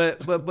Chris.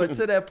 But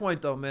to that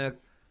point though, man.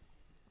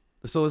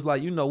 So it's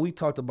like, you know, we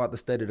talked about the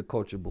state of the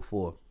culture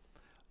before.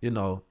 You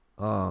know,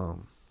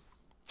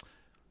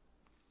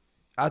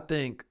 I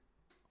think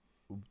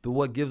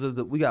what gives us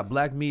we got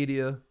black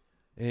media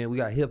and we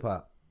got hip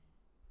hop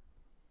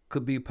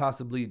could be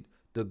possibly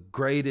the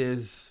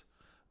greatest,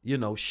 you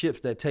know,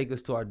 ships that take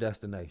us to our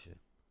destination.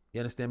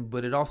 You understand me?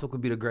 But it also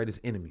could be the greatest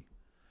enemy.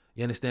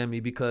 You understand me?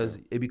 Because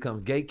it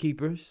becomes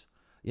gatekeepers.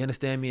 You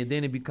understand me? And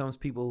then it becomes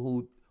people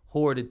who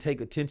hoard and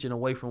take attention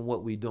away from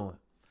what we doing.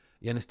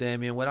 You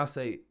understand me? And when I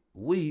say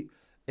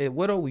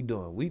what are we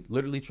doing? We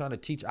literally trying to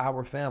teach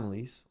our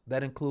families.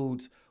 That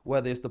includes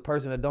whether it's the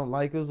person that don't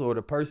like us or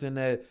the person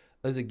that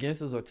is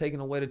against us or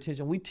taking away the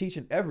attention. We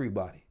teaching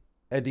everybody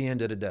at the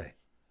end of the day.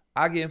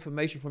 I get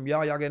information from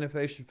y'all get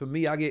information from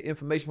me. I get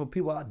information from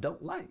people I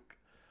don't like.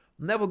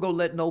 Never go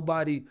let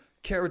nobody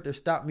character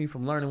stop me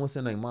from learning what's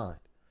in their mind.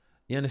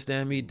 You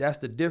understand me? That's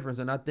the difference.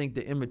 And I think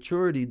the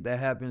immaturity that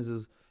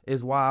happens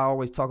is why I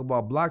always talk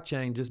about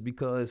blockchain, just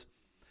because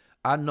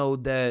I know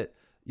that,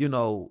 you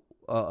know,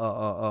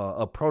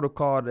 a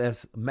protocol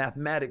that's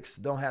mathematics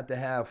don't have to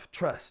have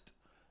trust.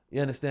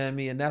 You understand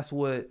me? And that's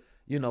what,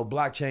 you know,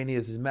 blockchain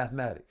is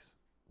mathematics.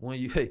 When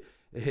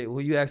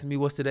you ask me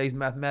what's today's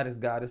mathematics,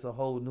 God, it's a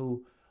whole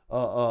new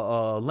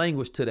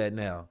language to that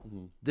now.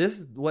 This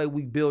is the way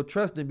we build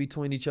trust in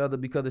between each other,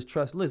 because it's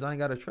trustless. I ain't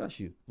got to trust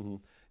you.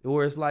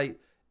 Where it's like,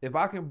 if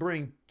I can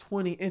bring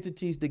 20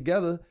 entities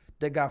together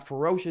that got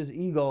ferocious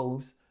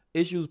egos,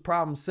 issues,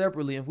 problems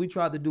separately, if we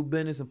tried to do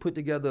business and put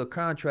together a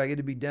contract,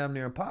 it'd be damn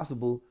near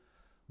impossible.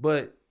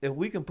 But if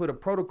we can put a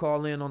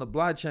protocol in on the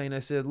blockchain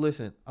that says,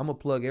 listen, I'm going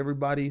to plug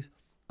everybody's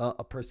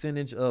a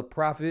percentage of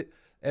profit,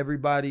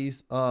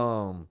 everybody's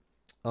a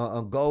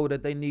goal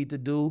that they need to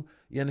do.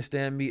 You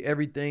understand me?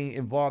 Everything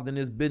involved in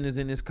this business,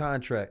 in this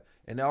contract.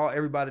 And all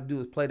everybody do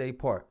is play their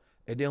part.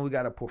 And then we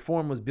got a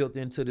performance built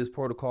into this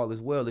protocol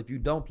as well. If you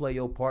don't play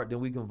your part, then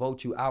we can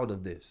vote you out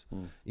of this.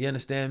 You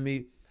understand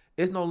me?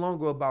 It's no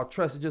longer about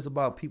trust. It's just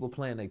about people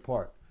playing their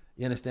part.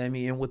 You understand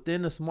me? And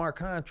within the smart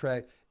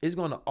contract, it's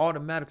going to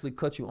automatically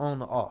cut you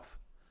on or off.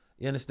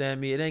 You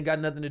understand me? It ain't got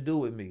nothing to do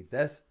with me.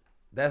 That's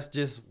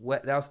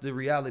the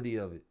reality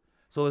of it.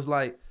 So it's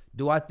like,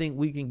 do I think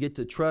we can get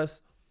to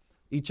trust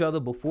each other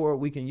before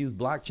we can use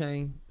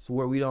blockchain, so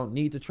where we don't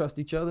need to trust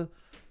each other?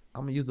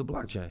 I'm going to use the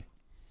blockchain.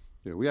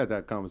 Yeah, we had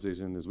that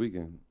conversation this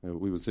weekend.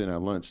 We were sitting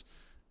at lunch,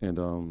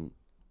 and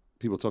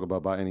people talk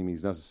about by any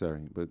means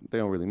necessary, but they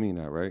don't really mean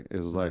that, right? It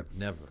was like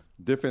never.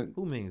 Different.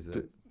 Who means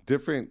that?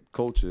 Different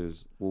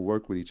cultures will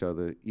work with each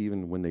other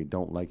even when they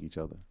don't like each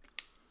other,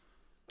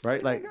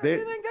 right? Like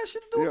they ain't got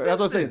shit to do with that's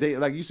what I'm saying. They,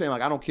 like you saying,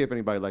 like I don't care if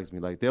anybody likes me.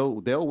 Like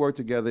they'll work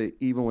together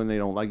even when they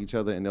don't like each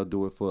other, and they'll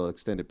do it for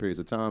extended periods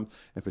of time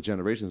and for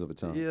generations of a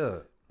time. Yeah.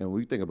 And when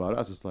you think about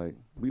us, it's like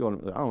I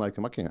don't like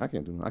him. I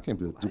can't do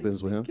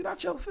business with him. Get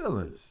out your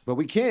feelings. But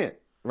we can't,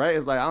 right?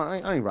 It's like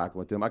I ain't rocking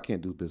with them. I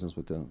can't do business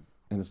with them.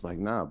 And it's like,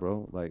 nah,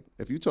 bro. Like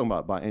if you're talking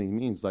about by any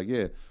means, like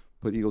yeah,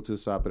 put ego to the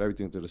side, put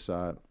everything to the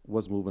side.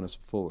 What's moving us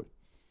forward?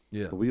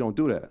 Yeah. But we don't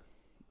do that. You know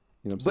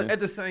what I'm saying? But at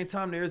the same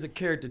time, there is a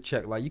character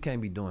check. Like you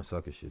can't be doing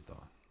sucker shit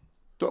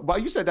though.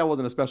 But you said that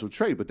wasn't a special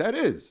trait, but that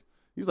is.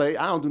 He's like,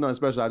 I don't do nothing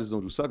special. I just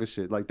don't do sucker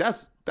shit. Like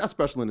that's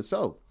special in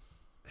itself.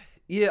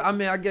 Yeah, I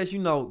mean, I guess,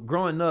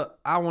 growing up,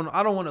 I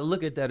don't want to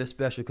look at that as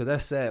special because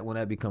that's sad when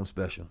that becomes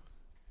special.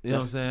 You know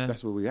what I'm saying?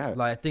 That's what we at.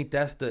 Like, I think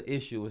that's the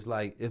issue. It's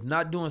like, if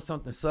not doing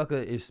something sucker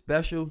is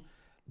special,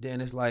 then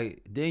it's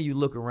like, then you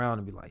look around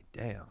and be like,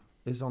 damn,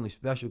 it's only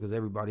special because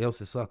everybody else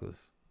is suckers.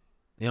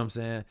 You know what I'm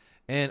saying?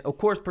 And of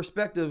course,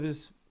 perspective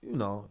is,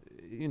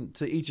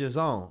 to each his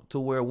own, to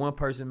where one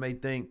person may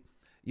think,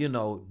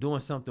 doing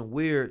something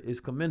weird is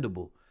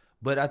commendable.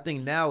 But I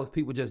think now if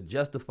people just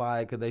justify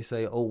it because they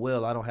say, oh,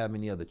 well, I don't have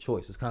any other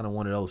choice. It's kind of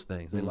one of those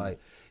things. They're like,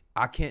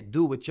 I can't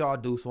do what y'all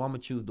do, so I'm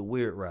going to choose the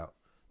weird route.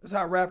 That's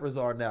how rappers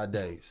are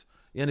nowadays.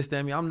 You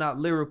understand me? I'm not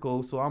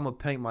lyrical, so I'm going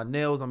to paint my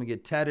nails. I'm going to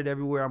get tatted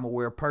everywhere. I'm going to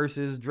wear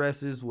purses,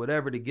 dresses,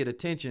 whatever to get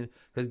attention.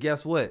 Because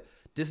guess what?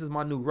 This is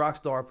my new rock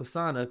star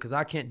persona because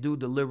I can't do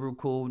the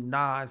lyrical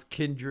Nas,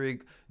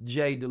 Kendrick,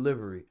 Jay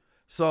delivery.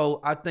 So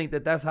I think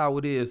that's how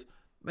it is.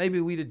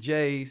 Maybe we the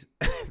Jays.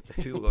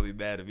 People gonna be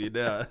mad at me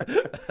now.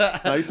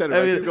 No, you said it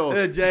right. Keep going.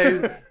 The Jays,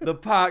 the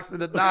Pacs,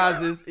 and the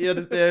Nases. You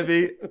understand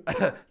me?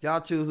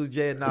 Y'all choose who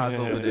Jay and Nas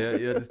over there.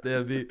 You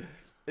understand me?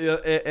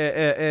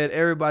 And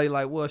everybody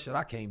like, well, shit,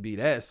 I can't be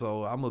that.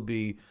 So I'm gonna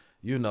be,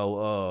 give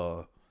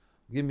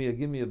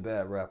me a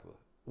bad rapper.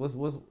 What's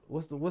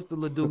the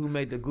little dude who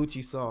made the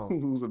Gucci song?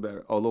 Who's a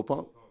bad? Oh, Lil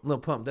Pump. Lil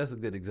Pump. That's a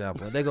good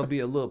example. They gonna be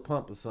a Lil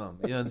Pump or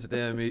something. You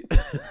understand me?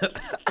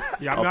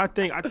 Yeah, I mean, I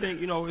think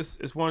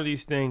it's one of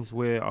these things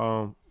where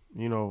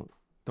the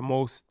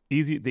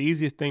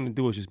easiest thing to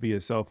do is just be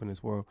yourself in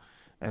this world,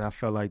 and I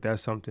feel like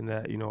that's something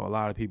that a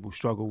lot of people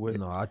struggle with.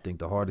 No, I think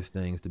the hardest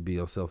thing is to be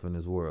yourself in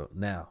this world.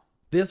 Now,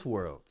 this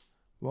world.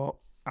 Well,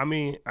 I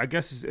mean, I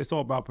guess it's all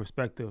about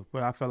perspective,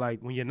 but I feel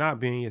like when you're not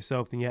being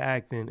yourself, then you're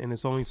acting, and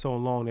it's only so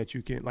long that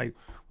you can, like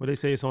what they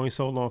say, it's only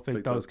so long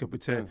fake thugs can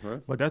pretend. Yeah,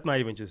 right? But that's not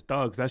even just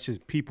thugs; that's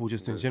just people,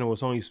 just in general.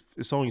 It's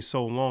only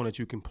so long that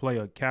you can play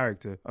a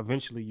character.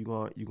 Eventually, you're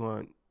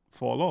going to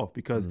fall off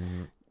because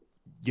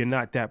you're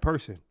not that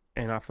person.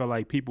 And I feel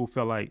like people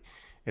feel like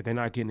if they're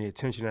not getting the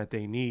attention that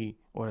they need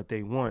or that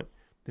they want,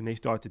 then they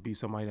start to be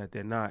somebody that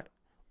they're not.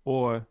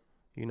 Or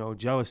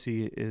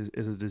jealousy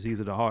is a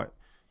disease of the heart.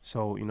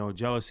 So,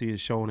 jealousy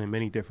is shown in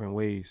many different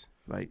ways.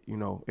 Like,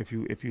 if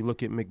you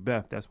look at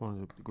Macbeth, that's one of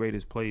the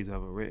greatest plays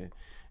ever written.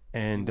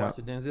 And you watched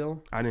it,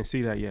 Denzel? I didn't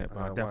see that yet,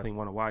 but I definitely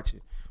want to watch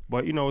it.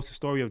 But, it's a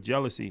story of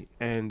jealousy.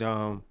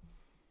 And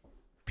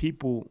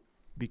people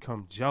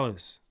become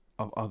jealous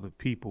of other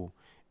people.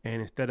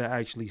 And instead of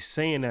actually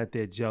saying that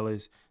they're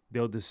jealous,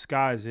 they'll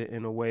disguise it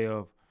in a way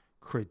of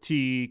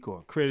critique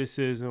or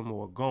criticism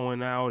or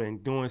going out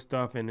and doing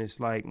stuff. And it's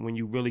like, when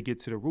you really get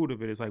to the root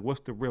of it, it's like,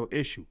 what's the real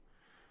issue?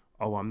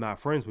 Oh, I'm not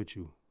friends with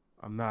you.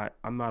 I'm not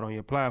on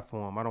your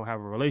platform. I don't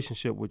have a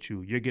relationship with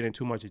you. You're getting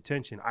too much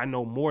attention. I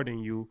know more than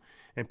you,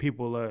 and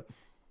people are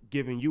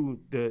giving you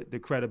the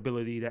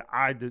credibility that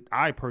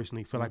I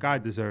personally feel like I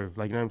deserve.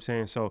 Like, you know what I'm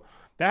saying? So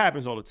that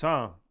happens all the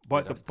time.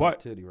 But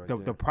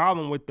the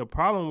problem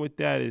with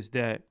that is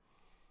that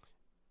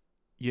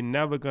you're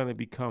never gonna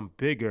become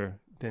bigger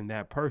than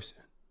that person.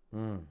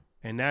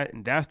 And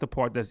that's the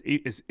part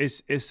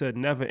it's a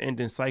never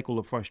ending cycle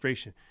of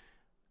frustration.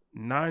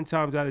 9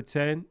 times out of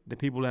 10, the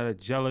people that are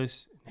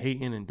jealous,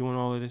 hating, and doing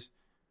all of this,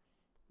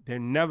 they're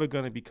never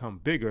gonna become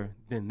bigger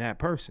than that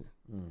person.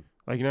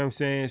 Like, you know what I'm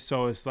saying?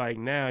 So it's like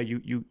now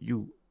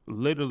you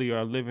literally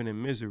are living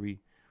in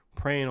misery,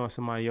 praying on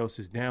somebody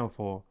else's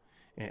downfall,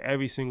 and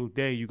every single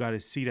day you got to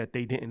see that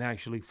they didn't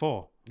actually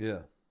fall.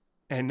 Yeah.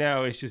 And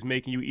now it's just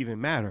making you even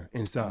madder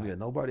inside. Yeah.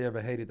 Nobody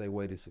ever hated their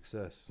way to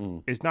success.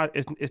 It's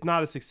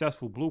not a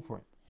successful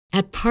blueprint.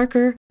 At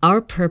Parker,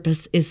 our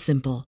purpose is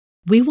simple.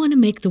 We want to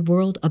make the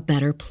world a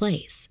better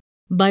place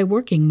by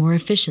working more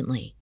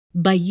efficiently,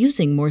 by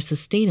using more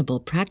sustainable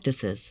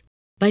practices,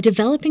 by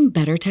developing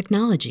better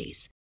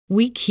technologies.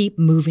 We keep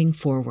moving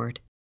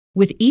forward.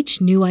 With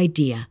each new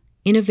idea,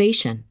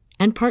 innovation,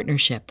 and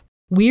partnership,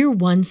 we're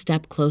one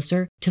step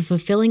closer to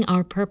fulfilling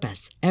our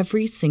purpose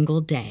every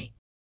single day.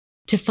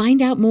 To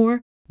find out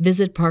more,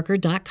 visit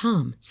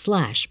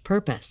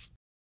parker.com/purpose.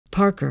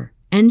 Parker,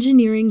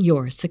 engineering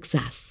your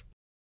success.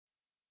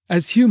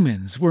 As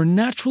humans, we're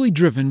naturally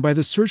driven by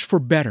the search for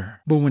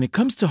better. But when it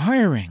comes to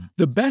hiring,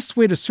 the best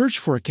way to search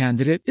for a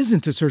candidate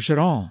isn't to search at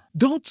all.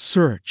 Don't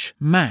search,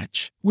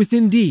 match with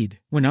Indeed.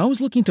 When I was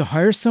looking to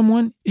hire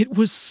someone, it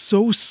was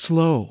so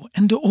slow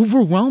and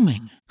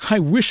overwhelming. I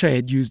wish I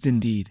had used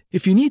Indeed.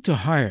 If you need to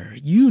hire,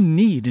 you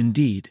need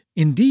Indeed.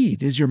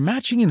 Indeed is your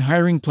matching and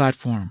hiring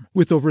platform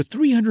with over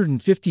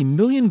 350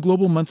 million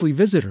global monthly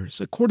visitors,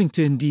 according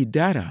to Indeed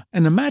data,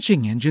 and a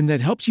matching engine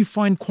that helps you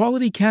find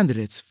quality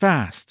candidates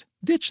fast.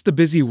 Ditch the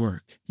busy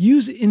work.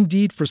 Use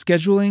Indeed for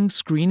scheduling,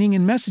 screening,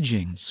 and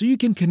messaging so you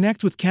can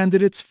connect with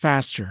candidates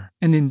faster.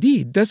 And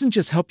Indeed doesn't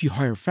just help you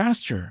hire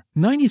faster.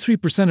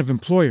 93% of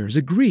employers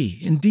agree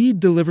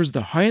Indeed delivers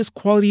the highest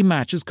quality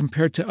matches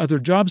compared to other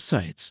job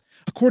sites.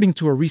 according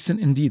to a recent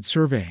Indeed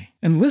survey.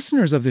 And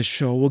listeners of this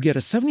show will get a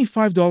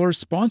 $75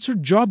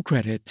 sponsored job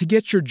credit to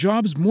get your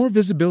jobs more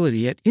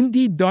visibility at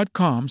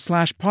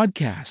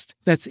Indeed.com/podcast.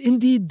 That's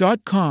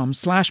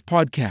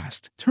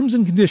Indeed.com/podcast. Terms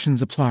and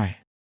conditions apply.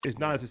 It's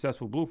not a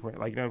successful blueprint,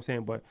 like, you know what I'm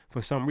saying? But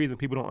for some reason,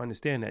 people don't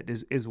understand that.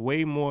 It's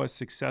way more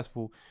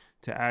successful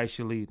to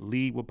actually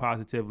lead with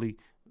positively,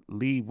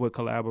 lead with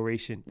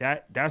collaboration.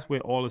 That's where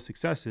all the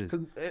success is.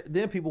 'Cause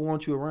then people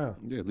want you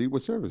around. Yeah, lead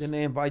with service. Then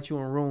they invite you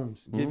in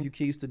rooms, give you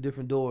keys to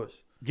different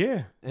doors.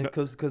 Yeah. And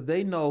because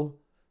they know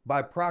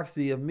by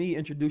proxy of me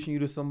introducing you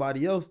to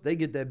somebody else, they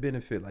get that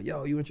benefit. Like,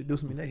 yo, you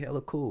introduced me, they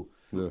hella cool.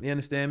 Yeah. You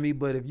understand me?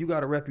 But if you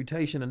got a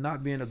reputation of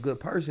not being a good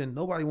person,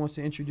 nobody wants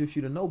to introduce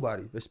you to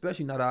nobody,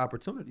 especially not an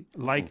opportunity.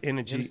 Like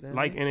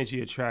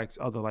energy attracts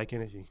other like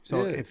energy.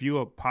 So if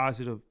you're a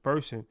positive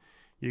person,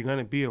 you're going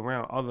to be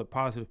around other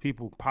positive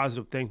people.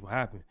 Positive things will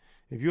happen.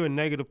 If you're a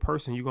negative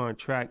person, you're going to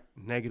attract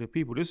negative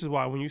people. This is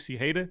why when you see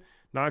hater,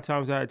 9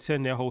 times out of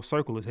 10, their whole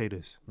circle is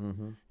haters.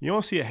 Mm-hmm. You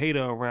don't see a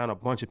hater around a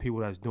bunch of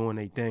people that's doing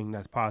their thing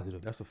that's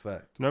positive. That's a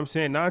fact. You know what I'm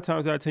saying? 9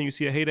 times out of 10, you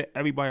see a hater,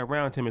 everybody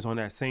around him is on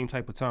that same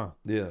type of time.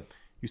 Yeah.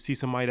 You see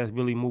somebody that's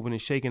really moving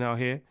and shaking out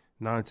here,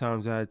 9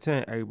 times out of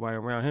 10, everybody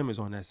around him is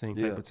on that same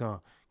type of time.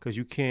 Because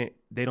you can't,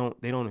 they don't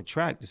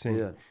attract the same.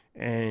 Yeah.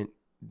 And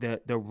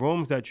the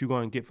rooms that you're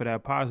going to get for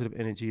that positive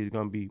energy is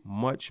going to be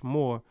much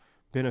more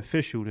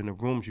beneficial than the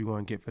rooms you're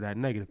going to get for that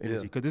negative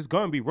energy. Because there's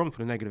going to be room for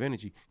the negative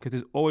energy, because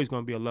there's always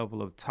going to be a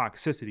level of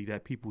toxicity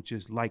that people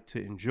just like to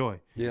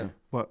enjoy. Yeah.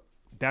 But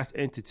that's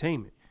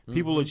entertainment.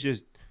 People will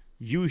just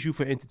use you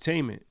for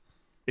entertainment.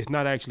 It's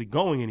not actually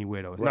going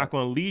anywhere, though. It's not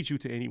going to lead you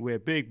to anywhere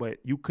big, but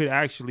you could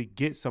actually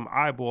get some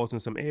eyeballs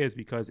and some ears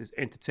because it's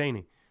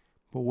entertaining.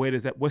 But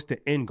what's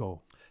the end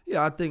goal?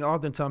 Yeah, I think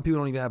oftentimes people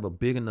don't even have a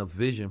big enough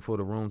vision for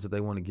the rooms that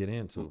they want to get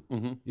into.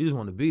 Mm-hmm. You just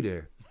want to be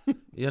there.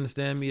 You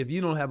understand me? If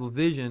you don't have a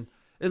vision,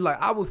 it's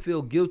like I would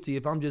feel guilty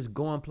if I'm just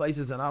going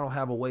places and I don't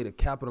have a way to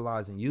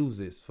capitalize and use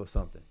this for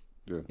something.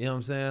 Yeah. You know what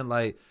I'm saying?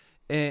 Like,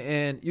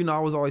 and you know, I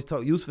was always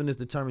taught usefulness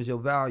determines your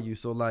value.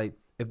 So like,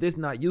 if this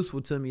not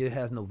useful to me, it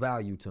has no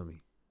value to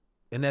me.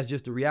 And that's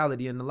just the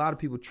reality. And a lot of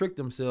people trick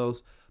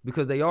themselves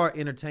because they are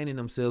entertaining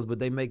themselves, but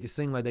they make it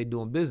seem like they're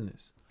doing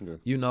business,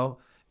 you know?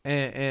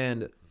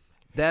 And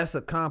that's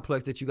a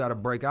complex that you got to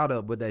break out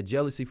of. But that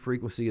jealousy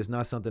frequency is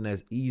not something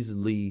that's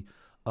easily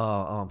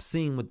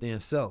seen within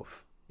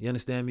self. You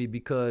understand me?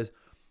 Because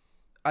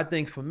I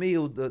think for me, it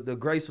was the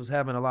grace was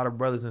having a lot of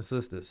brothers and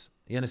sisters.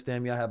 You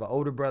understand me? I have an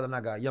older brother and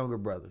I got younger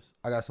brothers.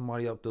 I got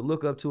somebody up to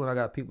look up to and I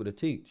got people to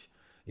teach.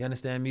 You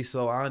understand me?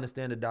 So I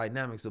understand the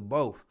dynamics of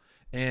both.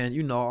 And,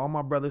 you know, all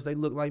my brothers, they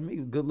look like me,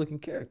 good-looking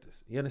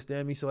characters. You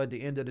understand me? So at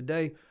the end of the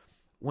day,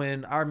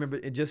 when I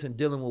remember just in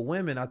dealing with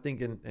women, I think,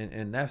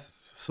 and that's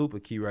super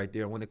key right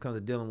there, when it comes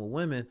to dealing with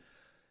women,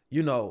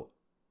 you know,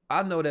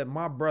 I know that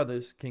my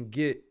brothers can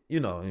get, you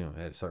know,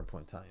 at a certain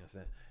point in time, you know what I'm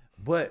saying?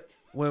 But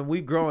when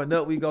we growing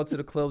up, we go to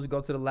the clubs, we go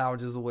to the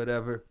lounges or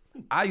whatever.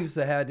 I used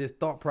to have this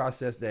thought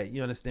process that,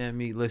 you understand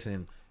me,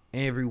 listen,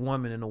 every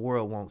woman in the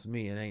world wants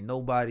me, and ain't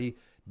nobody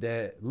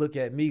that look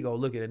at me go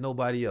looking at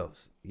nobody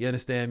else. You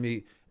understand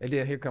me? And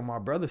then here come my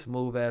brother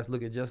smooth ass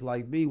looking just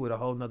like me with a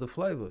whole nother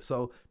flavor.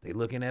 So they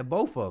looking at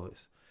both of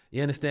us.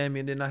 You understand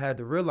me? And then I had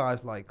to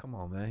realize, like, come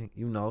on, man,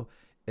 you know,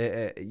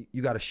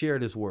 you got to share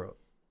this world.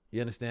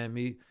 You understand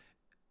me?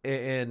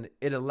 And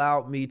it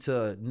allowed me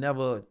to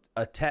never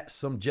attach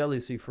some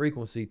jealousy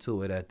frequency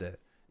to it at that.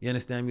 You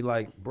understand me?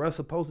 Like, bruh's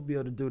supposed to be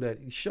able to do that.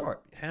 He's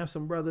sharp.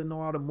 Handsome brother,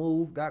 know how to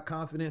move, got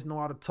confidence, know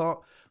how to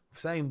talk,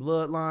 same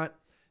bloodline.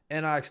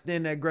 And I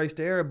extend that grace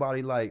to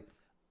everybody. Like,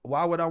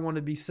 why would I want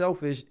to be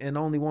selfish and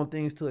only want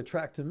things to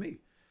attract to me?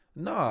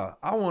 Nah,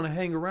 I want to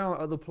hang around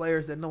other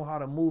players that know how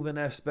to move in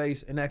that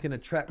space and that can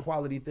attract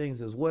quality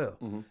things as well.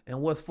 Mm-hmm.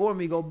 And what's for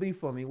me, go be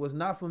for me. What's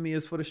not for me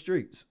is for the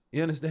streets.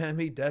 You understand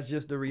me? That's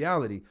just the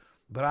reality.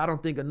 But I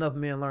don't think enough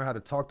men learn how to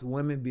talk to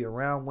women, be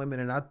around women.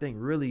 And I think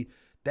really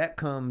that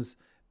comes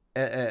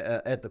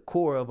at the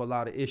core of a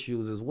lot of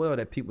issues as well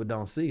that people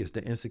don't see. It's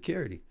the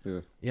insecurity.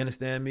 Yeah. You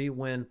understand me?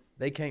 When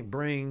they can't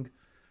bring...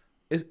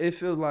 It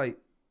feels like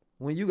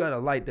when you got a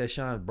light that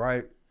shines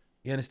bright,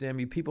 you understand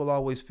me? People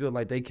always feel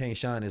like they can't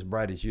shine as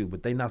bright as you,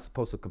 but they not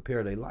supposed to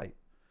compare their light.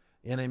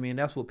 You know what I mean?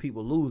 That's what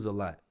people lose a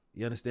lot.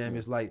 You understand me?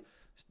 It's like,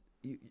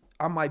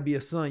 I might be a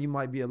sun, you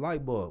might be a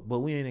light bulb, but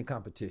we ain't in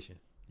competition.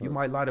 You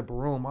might light up a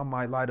room, I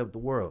might light up the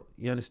world.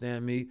 You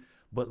understand me?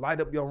 But light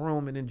up your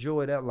room and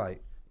enjoy that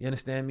light. You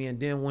understand me? And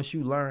then once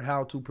you learn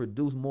how to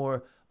produce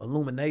more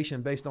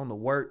illumination based on the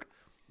work,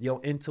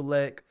 your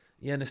intellect,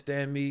 you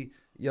understand me?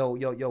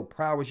 Your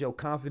prowess, your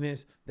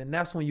confidence, then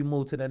that's when you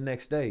move to that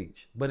next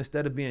stage. But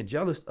instead of being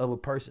jealous of a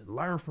person,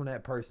 learn from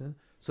that person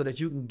so that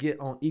you can get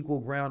on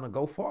equal ground and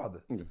go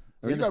farther. Yeah.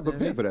 You got to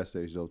prepare for that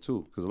stage though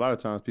too, because a lot of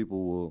times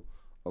people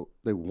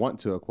they want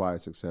to acquire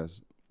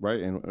success, right?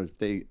 And if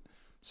they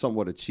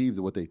somewhat achieved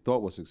what they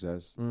thought was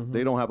success,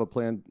 they don't have a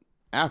plan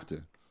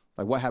after.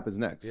 Like what happens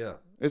next? Yeah,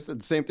 it's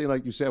the same thing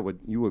like you said. What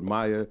you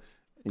admire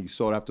and you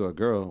sought after a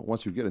girl.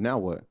 Once you get it, now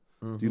what?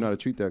 Do you know how to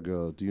treat that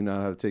girl? Do you know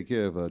how to take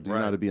care of her? Do you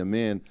know how to be a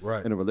man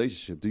in a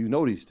relationship? Do you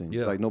know these things?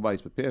 Yeah. Like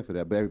nobody's prepared for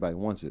that, but everybody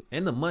wants it.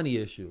 And the money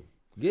issue.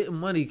 Getting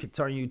money could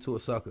turn you to a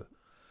sucker.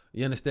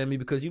 You understand me?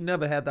 Because you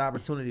never had the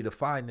opportunity to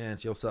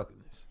finance your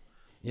suckerness.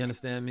 You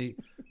understand me?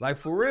 Like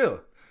for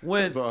real.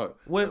 When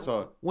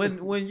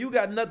you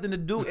got nothing to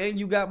do and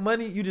you got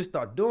money, you just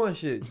start doing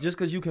shit just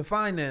because you can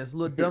finance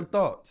little dumb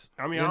thoughts.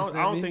 I mean, I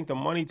don't think the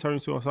money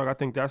turns you to a sucker. I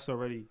think that's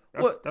already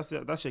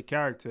that's your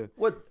character.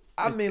 It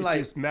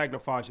just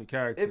magnifies your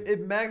character.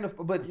 It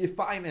magnifies, but it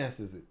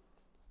finances it.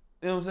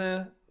 You know what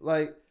I'm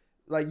saying?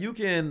 Like you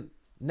can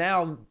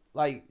now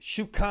like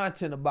shoot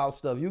content about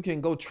stuff. You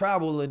can go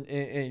travel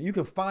and you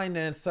can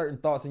finance certain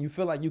thoughts and you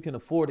feel like you can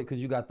afford it because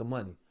you got the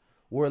money.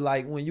 Where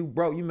like when you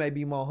broke, you may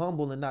be more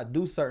humble and not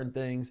do certain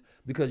things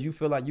because you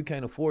feel like you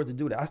can't afford to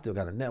do that. I still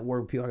got to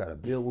network with people. I got to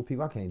build with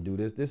people. I can't do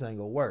this. This ain't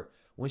gonna work.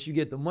 Once you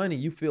get the money,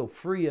 you feel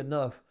free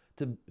enough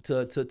to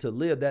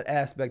live that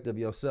aspect of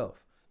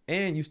yourself,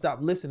 and you stop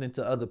listening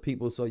to other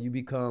people. So you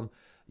become,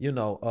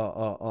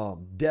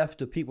 deaf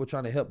to people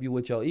trying to help you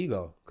with your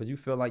ego because you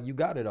feel like you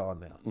got it all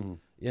now. Mm-hmm.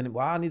 And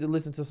I need to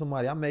listen to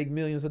somebody. I make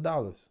millions of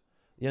dollars.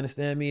 You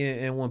understand me?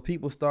 And when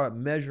people start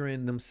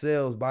measuring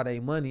themselves by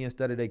their money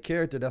instead of their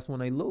character, that's when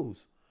they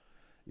lose.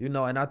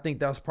 And I think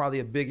that's probably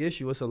a big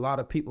issue. It's a lot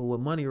of people with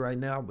money right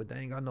now, but they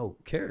ain't got no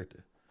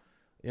character.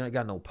 You ain't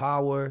got no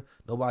power.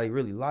 Nobody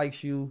really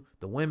likes you.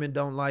 The women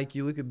don't like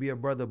you. It could be a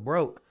brother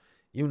broke,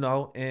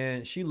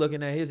 and she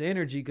looking at his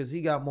energy because he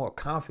got more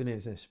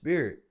confidence and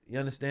spirit. You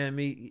understand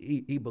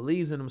me? He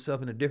believes in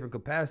himself in a different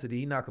capacity.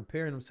 He not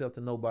comparing himself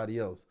to nobody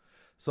else.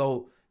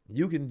 So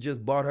you can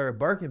just bought her a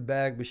Birkin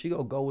bag, but she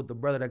gonna go with the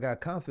brother that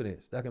got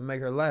confidence, that can make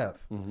her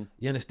laugh. Mm-hmm.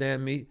 You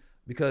understand me?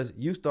 Because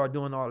you start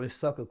doing all this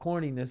sucker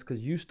corniness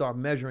because you start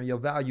measuring your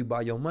value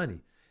by your money.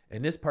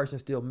 And this person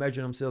still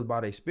measuring themselves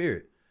by their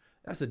spirit.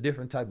 That's a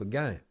different type of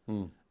game.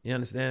 Mm. You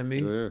understand me?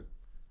 Yeah.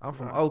 I'm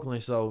from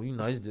Oakland, so,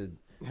 it's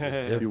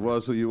just... You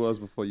was who you was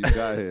before you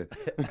got here.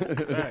 That's a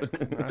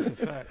fact. That's a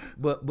fact.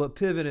 But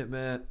pivoting,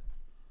 man.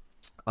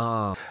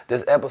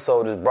 This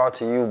episode is brought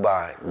to you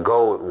by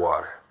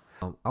Goldwater.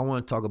 I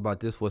want to talk about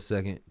this for a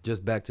second,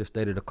 just back to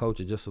State of the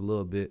Culture just a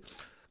little bit,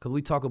 because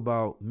we talk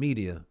about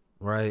media,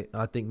 right?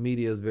 I think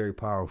media is very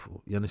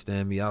powerful. You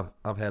understand me?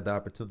 I've had the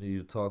opportunity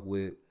to talk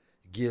with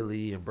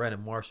Gilly and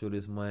Brandon Marshall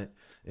this month,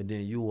 and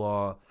then you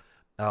all.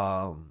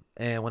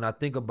 And when I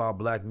think about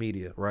black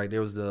media, right,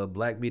 there was a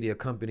black media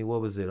company,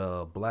 what was it?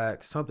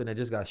 Black something that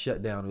just got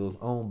shut down. It was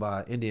owned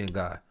by an Indian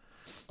guy.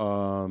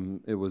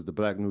 It was the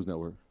Black News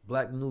Network.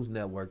 Black News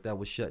Network that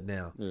was shut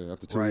down. Yeah,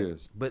 after 2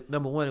 years. But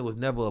number one, it was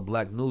never a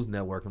Black News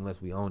Network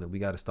unless we own it. We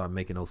got to start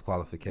making those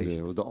qualifications. Yeah,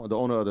 it was the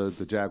owner of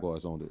the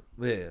Jaguars owned it.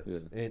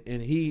 Yeah.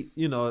 And he,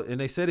 and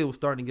they said it was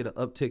starting to get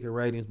an uptick in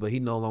ratings, but he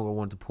no longer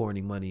wanted to pour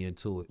any money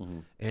into it. Mm-hmm.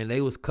 And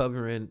they was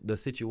covering the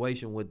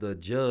situation with the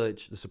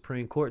judge, the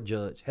Supreme Court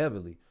judge,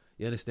 heavily.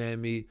 You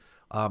understand me?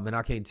 And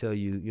I can't tell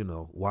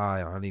you,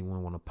 why. I don't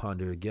even want to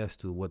ponder a guess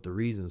to what the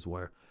reasons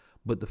were.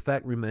 But the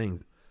fact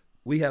remains,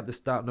 we have to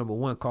stop, number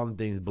one, calling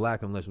things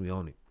black unless we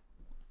own it.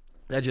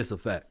 That's just a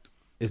fact.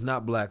 It's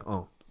not black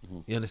owned. Mm-hmm.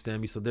 You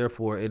understand me? So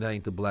therefore, it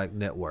ain't the black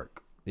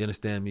network. You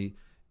understand me?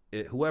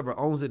 Whoever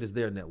owns it is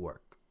their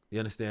network. You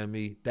understand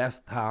me?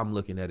 That's how I'm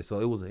looking at it. So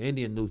it was an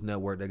Indian news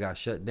network that got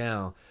shut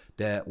down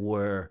that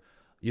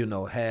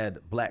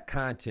had black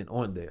content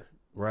on there,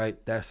 right?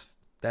 That's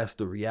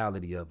the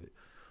reality of it.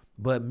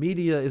 But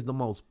media is the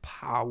most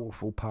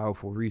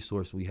powerful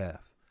resource we have.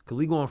 Because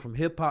we going from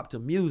hip hop to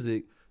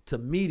music to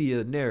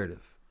media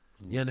narrative.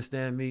 You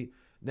understand me?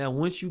 Now,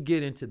 once you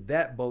get into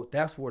that boat,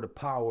 that's where the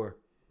power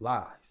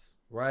lies,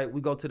 right?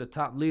 We go to the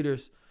top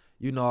leaders.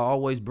 I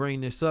always bring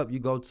this up. You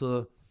go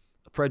to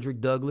Frederick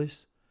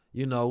Douglass,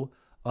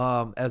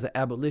 as an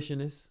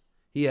abolitionist.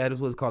 He had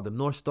what's called the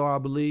North Star, I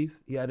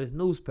believe. He had his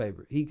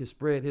newspaper. He could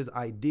spread his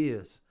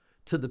ideas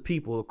to the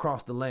people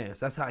across the lands.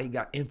 That's how he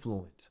got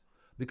influence.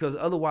 Because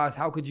otherwise,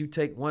 how could you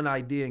take one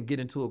idea and get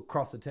into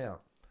across the town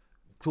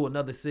to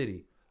another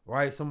city?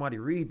 Right? Somebody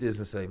read this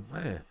and say,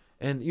 man.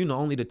 And,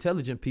 only the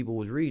intelligent people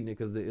was reading it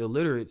because the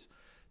illiterates,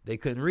 they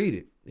couldn't read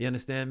it. You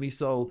understand me?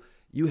 So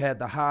you had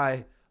the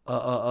high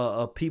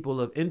people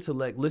of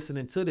intellect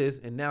listening to this,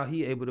 and now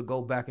he able to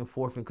go back and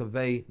forth and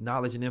convey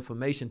knowledge and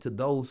information to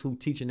those who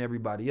teaching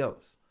everybody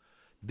else.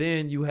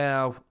 Then you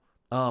have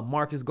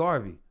Marcus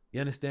Garvey, you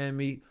understand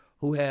me,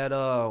 who had,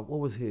 what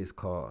was his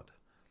called?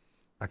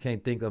 I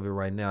can't think of it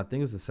right now. I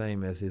think it's the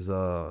same as his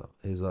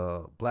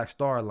Black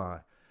Star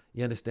Line.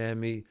 You understand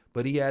me?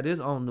 But he had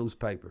his own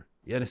newspaper.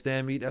 You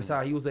understand me? That's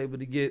how he was able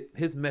to get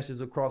his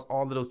message across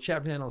all of those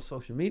chapters on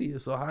social media.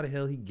 So how the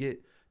hell he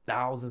get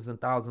thousands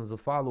and thousands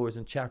of followers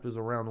and chapters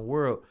around the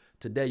world?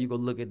 Today you go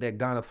look at that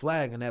Ghana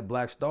flag and that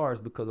Black Stars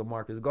because of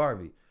Marcus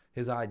Garvey.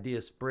 His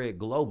ideas spread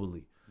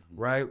globally,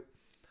 right?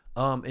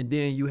 And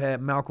then you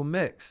had Malcolm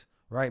X,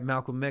 right?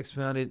 Malcolm X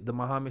founded the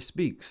Muhammad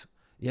Speaks.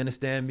 You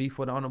understand me?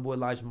 For the Honorable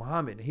Elijah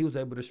Muhammad. And he was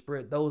able to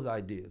spread those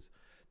ideas.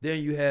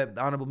 Then you have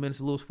the Honorable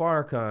Minister Louis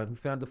Farrakhan, who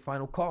founded the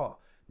Final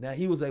Call. Now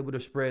he was able to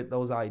spread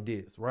those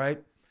ideas,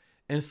 right?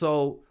 And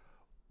so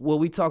when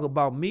we talk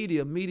about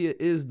media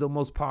is the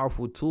most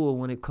powerful tool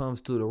when it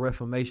comes to the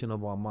reformation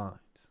of our minds.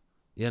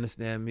 You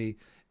understand me?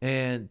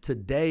 And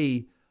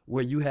today,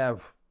 where you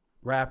have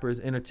rappers,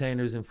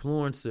 entertainers,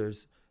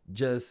 influencers,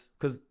 just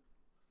because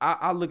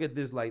I look at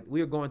this like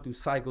we are going through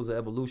cycles of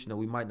evolution that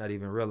we might not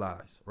even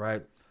realize,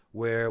 right?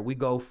 Where we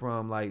go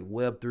from like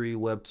Web 3,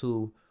 Web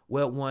 2,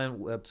 Web 1,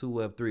 Web 2,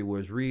 Web 3,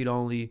 where it's read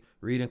only,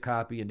 read and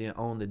copy, and then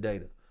own the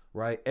data.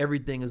 Right?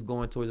 Everything is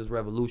going towards this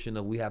revolution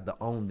of we have to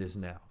own this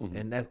now.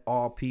 And that's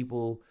all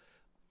people,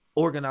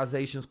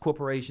 organizations,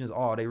 corporations,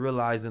 all they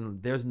realizing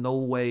there's no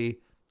way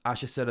I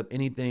should set up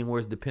anything where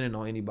it's dependent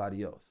on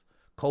anybody else.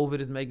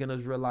 COVID is making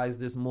us realize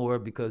this more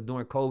because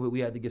during COVID,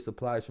 we had to get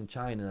supplies from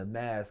China and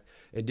masks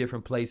at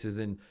different places.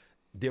 And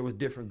there was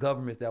different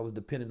governments that was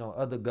dependent on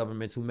other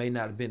governments who may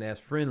not have been as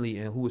friendly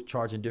and who was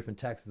charging different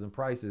taxes and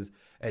prices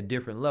at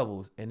different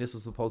levels. And this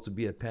was supposed to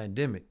be a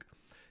pandemic.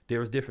 There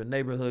was different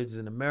neighborhoods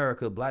in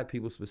America, black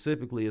people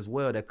specifically as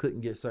well, that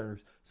couldn't get certain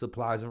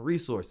supplies and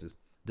resources,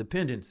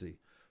 dependency,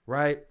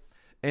 right?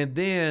 And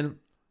then,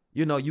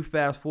 you know, you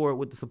fast forward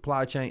with the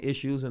supply chain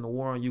issues and the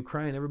war in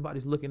Ukraine,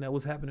 everybody's looking at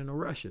what's happening in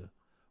Russia,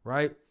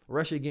 right?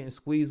 Russia getting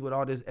squeezed with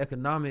all this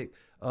economic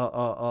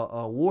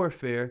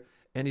warfare,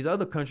 and these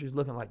other countries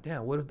looking like,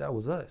 damn, what if that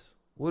was us?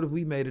 What if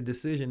we made a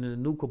decision and the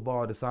nuclear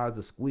cabal decides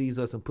to squeeze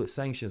us and put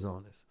sanctions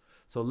on us?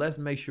 So let's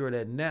make sure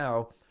that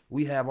now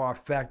we have our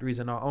factories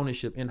and our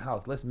ownership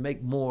in-house. Let's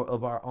make more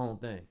of our own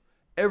thing.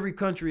 Every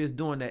country is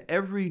doing that.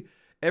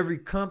 Every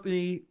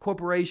company,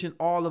 corporation,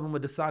 all of them are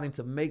deciding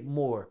to make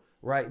more,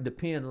 right?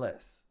 Depend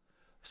less.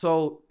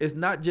 So it's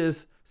not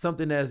just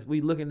something that's we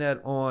looking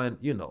at on,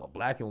 you know, a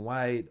black and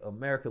white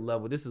America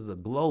level. This is a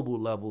global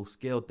level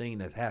scale thing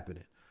that's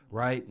happening,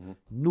 right?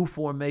 New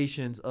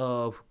formations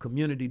of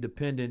community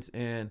dependence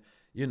and,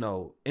 you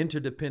know,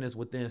 interdependence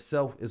within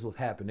self is what's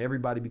happening.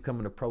 Everybody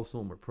becoming a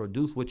prosumer.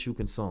 Produce what you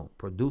consume.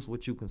 Produce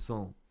what you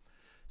consume.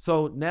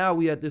 So now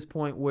we at this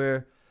point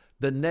where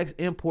the next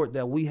import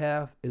that we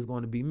have is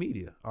going to be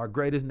media. Our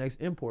greatest next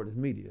import is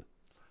media.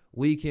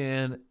 We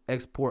can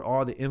export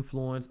all the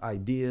influence,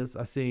 ideas.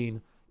 I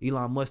seen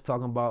Elon Musk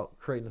talking about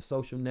creating a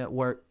social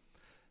network.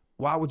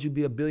 Why would you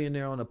be a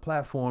billionaire on a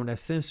platform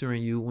that's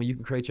censoring you when you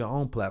can create your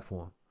own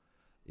platform?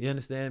 You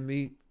understand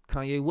me?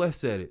 Kanye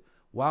West said it.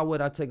 Why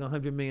would I take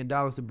 $100 million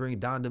to bring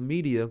Donda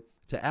Media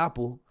to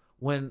Apple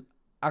when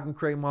I can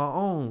create my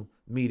own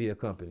media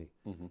company?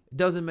 It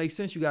doesn't make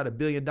sense. You got $1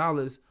 billion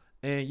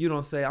and you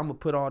don't say, I'm going to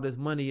put all this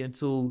money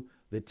into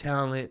the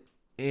talent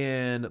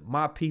and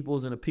my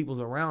peoples and the peoples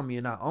around me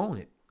and I own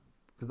it.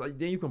 Because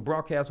then you can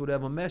broadcast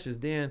whatever message.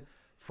 Then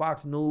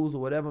Fox News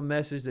or whatever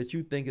message that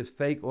you think is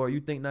fake or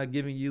you think not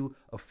giving you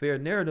a fair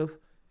narrative,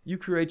 you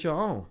create your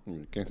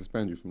own. Can't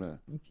suspend you from that.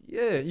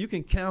 Yeah, you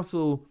can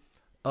cancel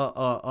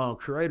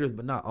creators,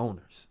 but not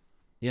owners.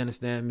 You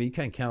understand me? You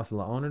can't cancel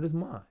an owner, that's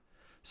mine.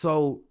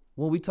 So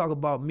when we talk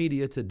about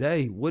media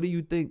today, what do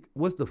you think,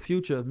 what's the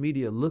future of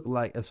media look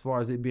like as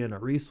far as it being a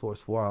resource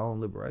for our own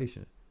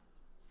liberation?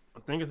 I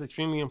think it's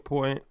extremely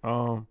important.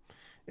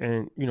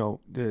 And you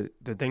know, the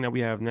thing that we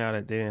have now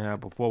that they didn't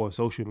have before was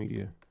social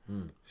media.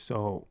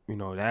 So, you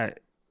know, that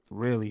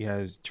really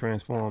has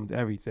transformed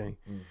everything.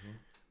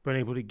 Been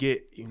able to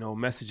get, you know,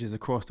 messages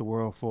across the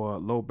world for a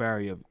low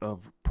barrier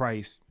of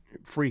price,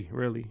 free,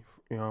 really.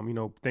 You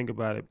know, think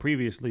about it.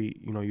 Previously,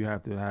 you know, you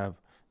have to have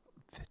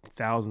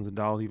thousands of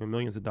dollars, even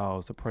millions of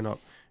dollars to print up,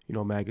 you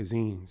know,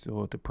 magazines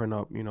or to print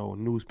up, you know,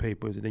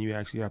 newspapers. And then you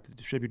actually have to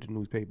distribute the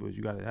newspapers.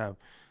 You got to have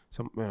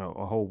some, you know,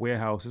 a whole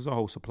warehouse. There's a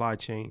whole supply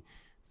chain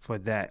for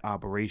that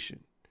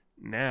operation.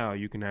 Now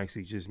you can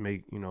actually just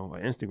make, you know,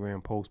 an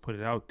Instagram post, put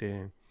it out there,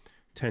 and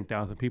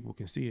 10,000 people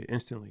can see it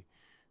instantly.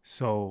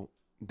 So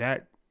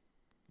that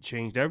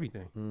changed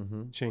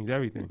everything. Changed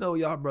everything. You know,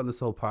 y'all brothers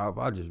so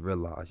powerful. I just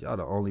realized y'all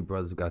the only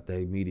brothers got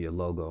their media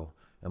logo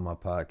in my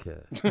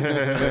podcast.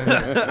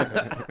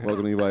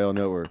 Welcome to EYL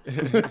Network.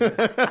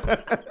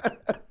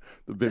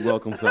 The big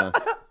welcome sign.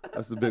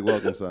 That's the big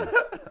welcome sign.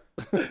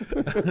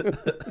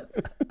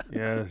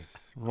 Yes,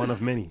 one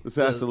of many. This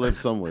has to live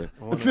somewhere.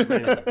 One of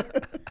many.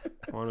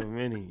 One of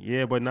many.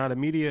 Yeah, but now the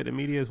media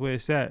is where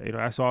it's at. You know,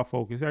 that's our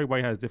focus.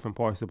 Everybody has different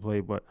parts to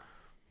play, but,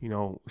 you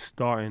know,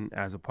 starting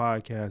as a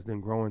podcast,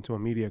 then growing to a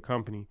media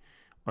company,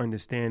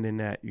 understanding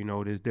that, you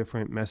know, there's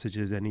different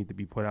messages that need to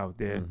be put out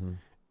there.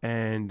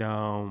 And,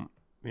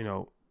 you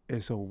know,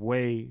 it's a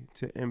way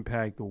to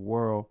impact the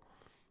world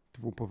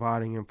through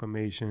providing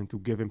information, through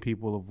giving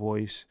people a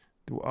voice,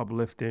 through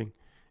uplifting.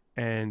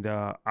 And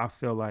I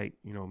feel like,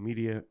 you know,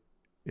 media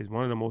is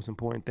one of the most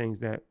important things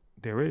that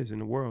there is in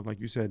the world. Like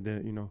you said,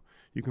 that, you know,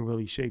 you can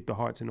really shape the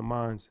hearts and the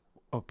minds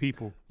of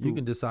people. You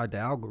can decide the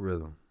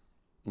algorithm.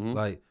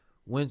 Like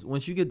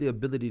once you get the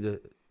ability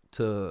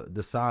to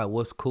decide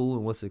what's cool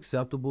and what's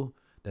acceptable,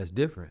 that's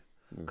different.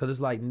 Because it's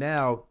like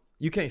now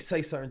you can't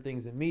say certain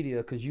things in media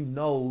because you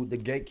know the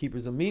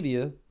gatekeepers of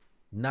media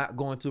not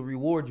going to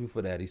reward you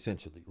for that,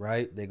 essentially,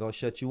 right? They're going to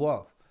shut you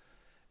off.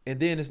 And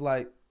then it's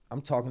like,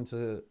 I'm talking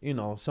to, you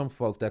know, some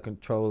folks that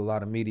control a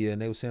lot of media,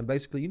 and they were saying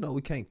basically, you know,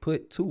 we can't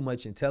put too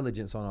much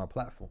intelligence on our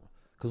platform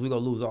because we're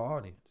going to lose our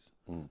audience.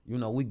 You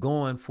know, we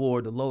going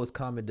for the lowest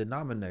common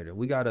denominator.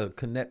 We got to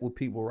connect with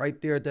people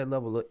right there at that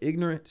level of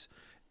ignorance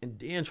and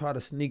then try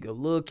to sneak a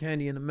little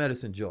candy in the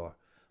medicine jar.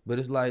 But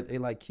it's like, they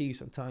like, Keith,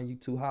 sometimes you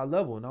too high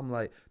level. And I'm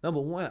like,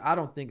 number one, I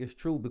don't think it's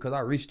true because I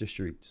reached the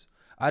streets.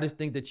 I just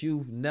think that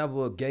you've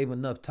never gave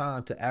enough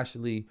time to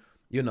actually,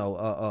 you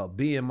know,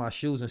 be in my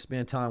shoes and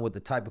spend time with the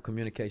type of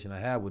communication I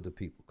have with the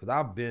people. Because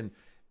I've been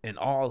in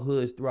all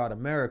hoods throughout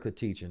America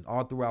teaching,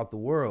 all throughout the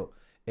world,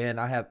 and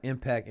I have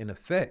impact and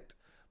effect.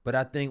 But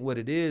I think what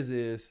it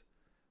is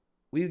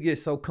we get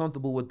so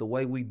comfortable with the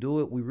way we do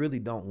it, we really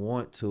don't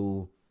want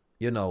to,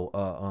 you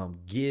know,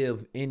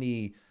 give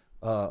any,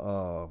 what's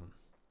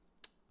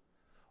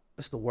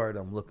the word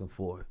I'm looking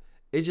for?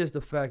 It's just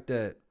the fact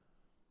that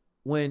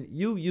when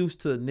you used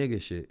to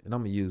nigga shit, and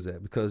I'm gonna use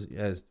that because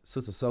as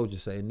Sister Soldier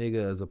say,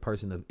 nigga is a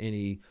person of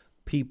any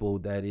people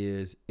that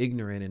is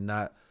ignorant and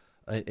not,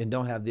 and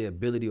don't have the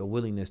ability or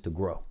willingness to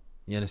grow.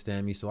 You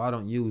understand me? So I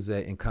don't use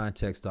that in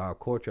context to our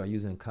culture. I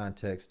use it in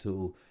context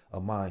to a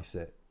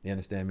mindset. You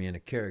understand me? And a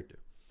character.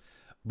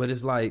 But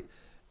it's like,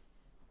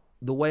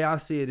 the way I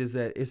see it is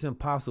that it's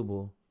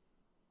impossible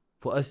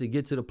for us to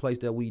get to the place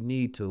that we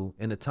need to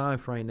in the time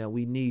frame that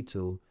we need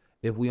to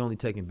if we only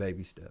taking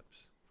baby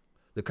steps.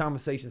 The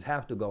conversations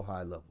have to go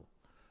high level.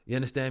 You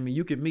understand me?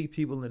 You can meet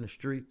people in the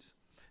streets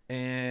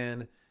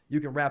and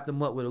you can wrap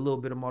them up with a little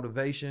bit of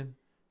motivation,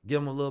 give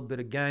them a little bit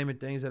of game and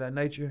things of that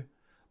nature.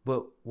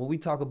 But when we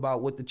talk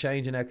about what the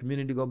change in that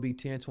community gonna be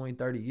 10, 20,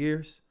 30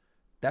 years,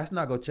 that's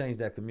not gonna change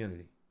that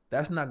community.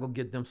 That's not gonna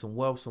get them some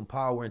wealth, some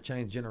power, and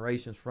change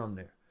generations from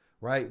there,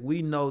 right?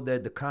 We know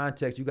that the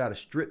context, you gotta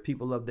strip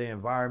people of their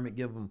environment,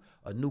 give them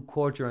a new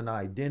culture and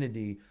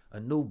identity, a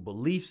new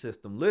belief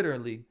system,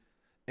 literally,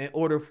 in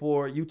order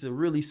for you to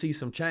really see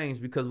some change,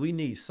 because we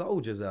need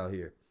soldiers out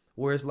here.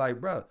 Where it's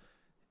like, bro,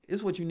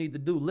 it's what you need to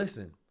do,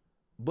 listen.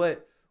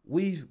 But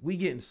we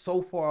getting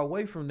so far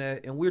away from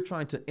that, and we're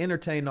trying to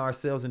entertain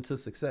ourselves into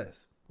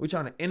success. We're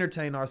trying to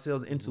entertain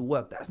ourselves into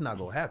wealth. That's not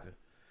gonna happen.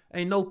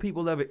 Ain't no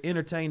people ever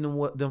entertain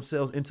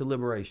themselves into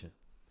liberation.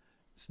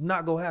 It's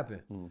not gonna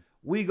happen.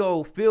 We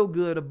go feel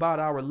good about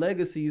our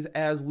legacies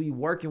as we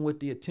working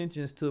with the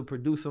intentions to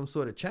produce some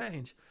sort of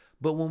change.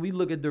 But when we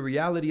look at the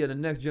reality of the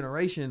next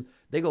generation,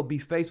 they gonna be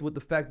faced with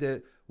the fact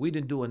that we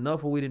didn't do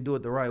enough or we didn't do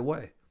it the right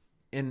way.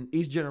 And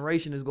each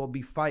generation is gonna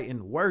be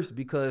fighting worse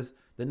because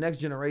the next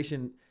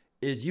generation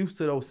is used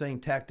to those same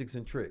tactics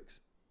and tricks.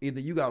 Either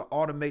you gotta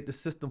automate the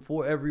system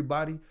for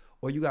everybody,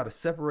 or you gotta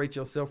separate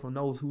yourself from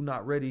those who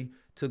not ready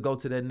to go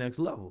to that next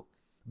level.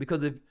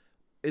 Because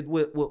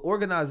with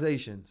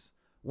organizations,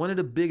 one of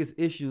the biggest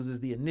issues is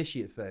the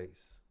initiate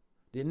phase.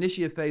 The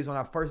initiate phase, when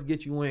I first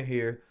get you in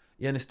here,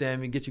 you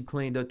understand me, get you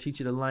cleaned up, teach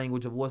you the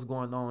language of what's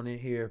going on in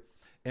here.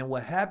 And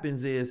what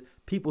happens is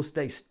people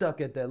stay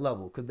stuck at that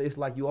level because it's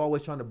like you're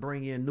always trying to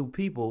bring in new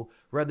people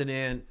rather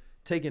than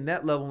taking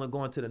that level and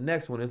going to the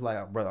next one. It's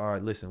like, brother, all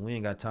right, listen, we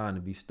ain't got time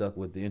to be stuck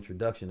with the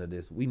introduction of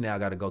this. We now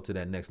got to go to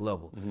that next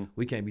level.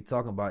 We can't be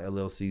talking about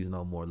LLCs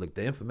no more. Look,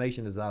 the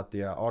information is out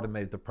there. I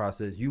automated the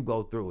process. You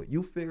go through it.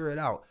 You figure it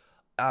out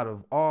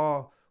of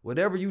all,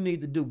 whatever you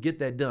need to do, get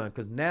that done.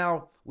 Because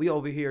now we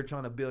over here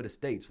trying to build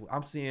estates.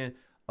 I'm seeing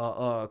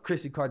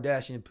Chrissy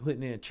Kardashian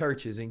putting in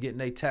churches and getting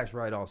their tax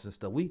write-offs and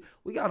stuff. We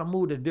got to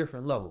move to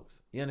different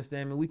levels. You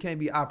understand me? We can't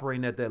be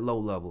operating at that low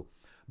level.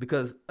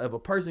 Because if a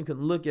person can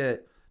look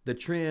at the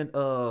trend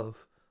of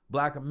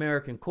Black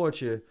American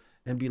culture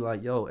and be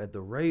like, yo, at the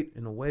rate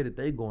and the way that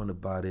they going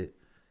about it,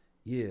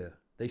 yeah,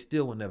 they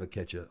still will never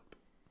catch up.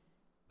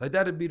 Like,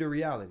 that'd be the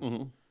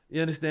reality.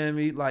 You understand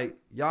me? Like,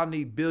 y'all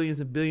need billions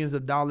and billions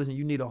of dollars and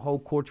you need a whole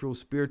cultural,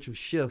 spiritual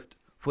shift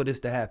for this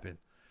to happen.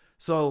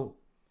 So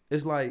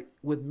it's like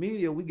with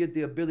media, we get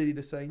the ability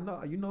to say,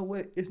 no, you know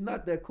what? It's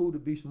not that cool to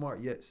be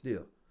smart yet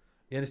still.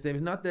 You understand?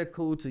 It's not that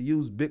cool to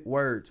use big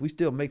words. We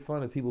still make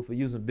fun of people for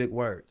using big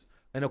words.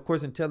 And of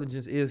course,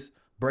 intelligence is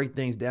break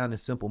things down in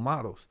simple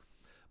models.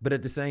 But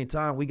at the same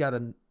time, we got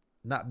to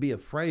not be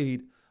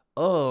afraid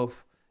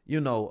of,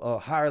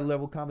 higher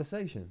level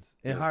conversations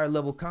and higher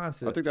level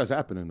concepts. I think that's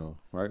happening though,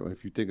 right?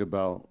 If you think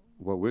about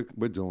what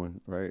we're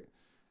doing, right?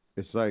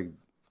 It's like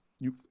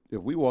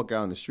if we walk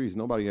out in the streets,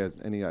 nobody has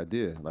any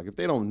idea. Like if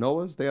they don't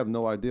know us, they have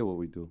no idea what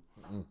we do,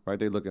 right?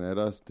 They looking at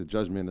us. The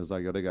judgment is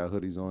like, yo, they got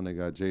hoodies on, they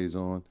got J's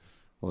on,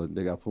 or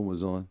they got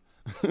Pumas on,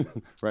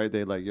 right?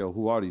 They like, yo,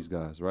 who are these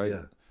guys, right?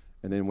 Yeah.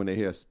 And then when they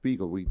hear us speak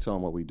or we tell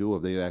them what we do,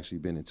 if they've actually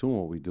been in tune with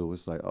what we do,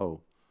 it's like,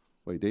 oh,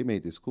 wait, they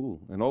made this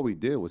cool. And all we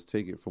did was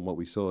take it from what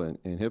we saw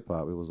in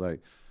hip-hop. It was like,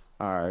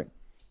 all right,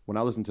 when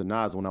I listened to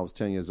Nas when I was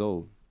 10 years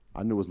old,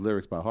 I knew his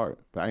lyrics by heart,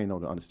 but I didn't know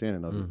the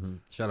understanding of it.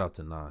 Shout out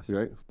to Nas.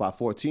 Right? By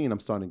 14, I'm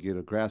starting to get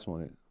a grasp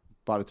on it.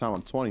 By the time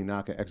I'm 20, now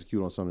I can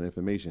execute on some of the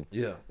information.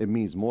 Yeah. It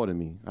means more to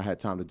me. I had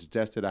time to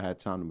digest it. I had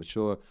time to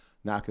mature.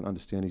 Now I can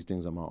understand these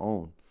things on my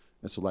own.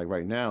 And so like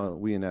right now,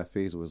 we in that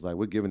phase where it's like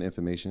we're giving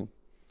information,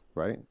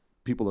 right?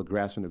 People are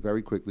grasping it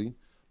very quickly,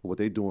 but what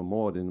they're doing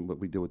more than what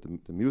we did with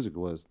the music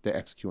was they're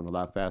executing a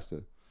lot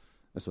faster.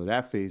 And so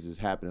that phase is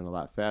happening a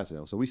lot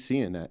faster. So we're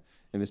seeing that,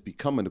 and it's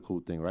becoming the cool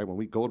thing, right? When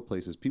we go to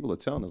places, people are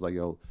telling us like,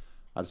 yo,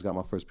 I just got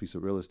my first piece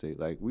of real estate.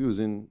 Like, we was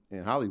in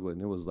Hollywood,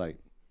 and it was like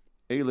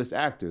A-list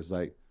actors.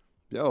 Like,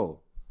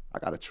 yo, I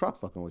got a truck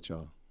fucking with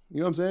y'all. You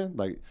know what I'm saying?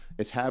 Like,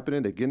 it's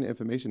happening. They're getting the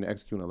information. They're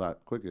executing a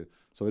lot quicker.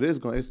 So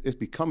it's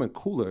becoming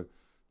cooler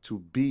to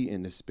be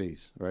in this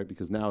space, right?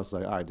 Because now it's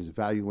like, all right, there's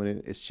value in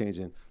it. It's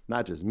changing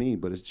not just me,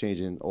 but it's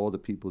changing all the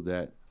people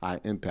that I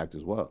impact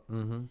as well.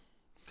 Mm-hmm.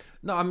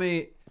 No, I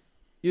mean,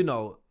 you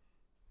know,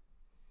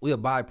 we're a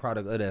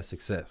byproduct of that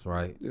success,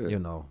 right? Yeah. You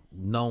know,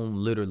 known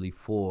literally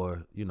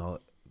for, you know,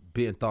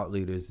 being thought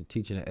leaders and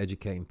teaching and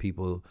educating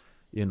people,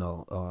 you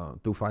know,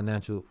 through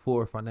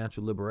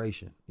financial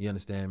liberation. You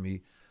understand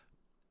me?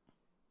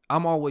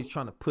 I'm always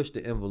trying to push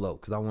the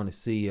envelope because I want to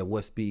see at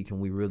what speed can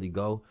we really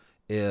go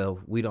if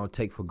we don't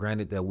take for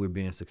granted that we're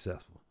being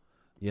successful.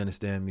 You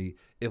understand me?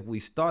 If we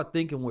start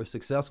thinking we're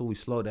successful, we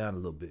slow down a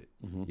little bit.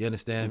 Mm-hmm. You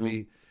understand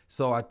me?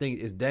 So I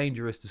think it's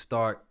dangerous to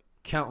start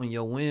counting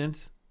your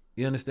wins.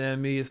 You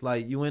understand me? It's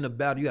like you in a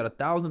battle, you got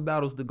 1,000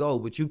 battles to go,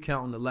 but you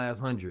counting the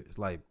last 100. It's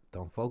like,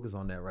 don't focus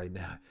on that right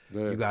now.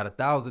 Yeah. You got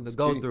 1,000 to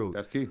go through.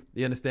 That's key.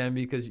 You understand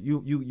me? Because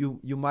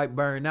you might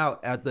burn out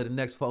after the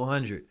next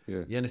 400.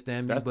 Yeah. You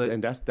understand me?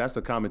 And that's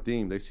a common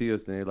theme. They see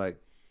us and they're like,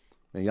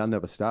 man, y'all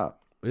never stop.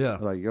 Yeah.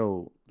 Like,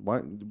 yo,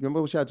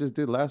 remember what y'all just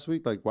did last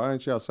week? Like, why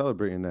aren't y'all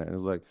celebrating that? And it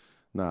was like,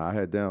 nah, I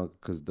had down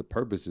because the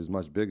purpose is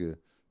much bigger.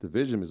 The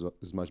vision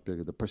is much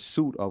bigger. The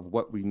pursuit of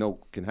what we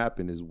know can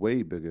happen is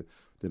way bigger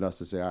than us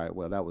to say, all right,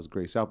 well, that was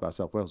great. South by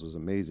Southwest was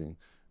amazing.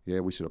 Yeah,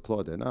 we should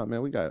applaud that. Nah,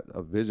 man, we got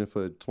a vision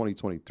for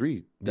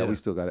 2023 that we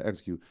still got to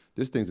execute.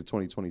 This thing's a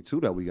 2022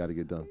 that we got to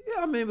get done.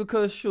 Yeah, I mean,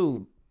 because,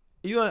 shoot,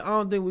 I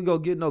don't think we go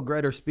get no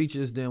greater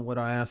speeches than what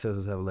our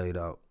ancestors have laid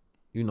out.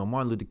 You know,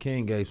 Martin Luther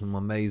King gave some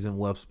amazing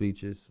wealth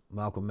speeches.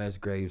 Malcolm X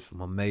gave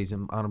some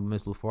amazing. Honorable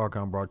Mr.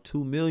 Farrakhan brought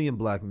 2 million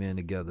black men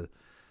together.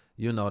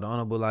 You know, the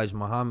Honorable Elijah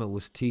Muhammad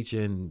was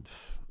teaching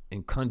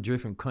in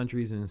different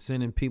countries and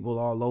sending people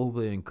all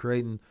over and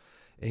creating.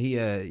 And he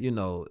had, you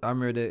know, I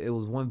remember that it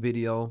was one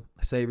video,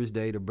 Savior's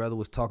Day, the brother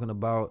was talking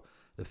about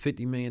the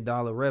 $50 million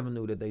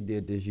revenue that they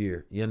did this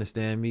year. You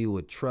understand me?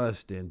 With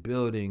trust and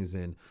buildings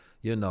and,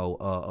 you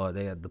know,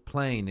 they had the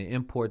plane, the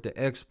import, the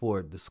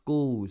export, the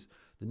schools,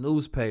 the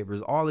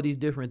newspapers, all of these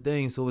different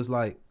things. So it's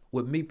like,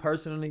 with me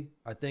personally,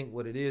 I think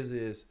what it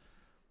is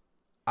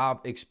I've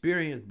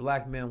experienced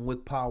black men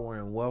with power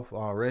and wealth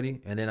already,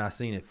 and then I've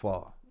seen it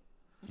fall.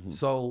 Mm-hmm.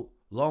 So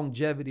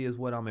longevity is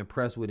what I'm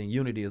impressed with, and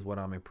unity is what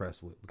I'm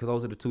impressed with, because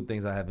those are the two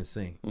things I haven't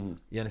seen. Mm-hmm.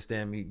 You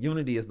understand me?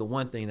 Unity is the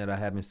one thing that I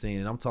haven't seen,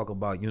 and I'm talking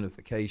about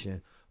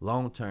unification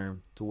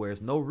long-term to where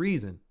there's no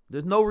reason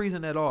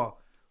at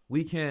all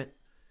we can't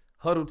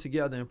huddle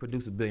together and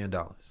produce $1 billion.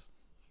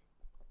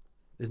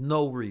 There's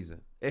no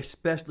reason,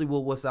 especially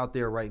with what's out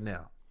there right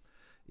now.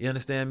 You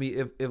understand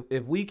me?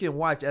 If we can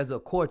watch as a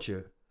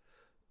culture,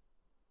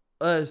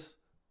 guys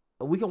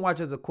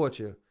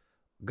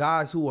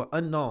who are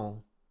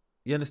unknown,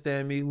 you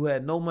understand me, who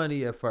had no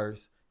money at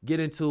first, get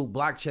into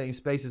blockchain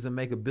spaces and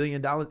make $1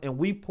 billion, and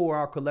we pour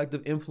our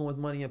collective influence,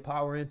 money, and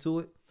power into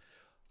it.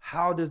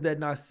 How does that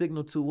not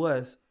signal to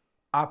us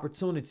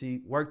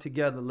opportunity, work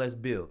together, let's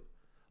build?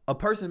 A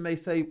person may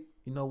say,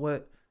 you know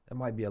what, that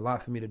might be a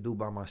lot for me to do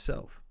by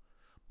myself.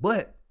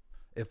 But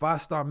if I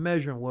start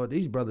measuring, well,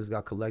 these brothers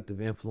got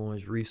collective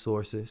influence,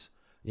 resources,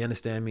 you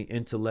understand me,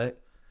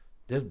 intellect.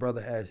 This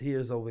brother has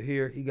his over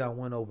here, he got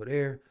one over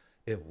there.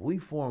 If we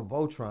form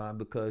Voltron,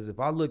 because if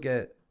I look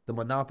at the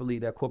monopoly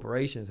that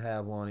corporations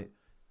have on it,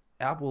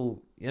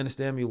 Apple, you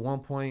understand me,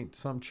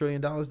 $1.some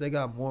trillion, they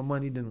got more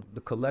money than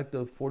the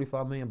collective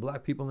 45 million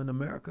black people in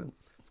America.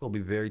 It's going to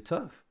be very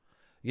tough.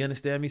 You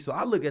understand me? So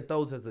I look at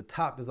those as the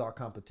top as our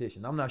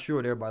competition. I'm not sure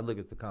what everybody look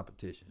at the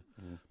competition,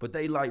 but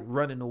they like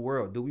running the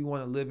world. Do we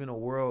want to live in a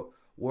world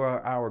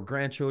where our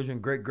grandchildren,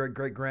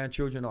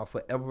 great-great-great-grandchildren are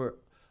forever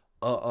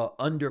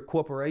under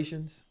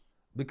corporations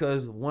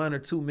because 1 or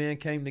 2 men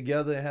came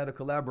together and had a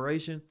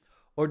collaboration?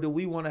 Or do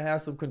we want to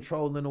have some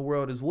control in the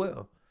world as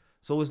well?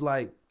 So it's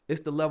like,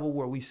 it's the level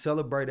where we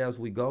celebrate as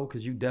we go,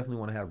 because you definitely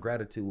want to have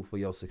gratitude for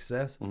your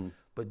success.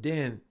 But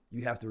then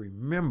you have to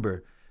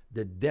remember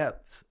the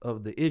depths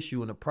of the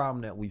issue and the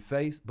problem that we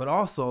face, but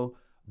also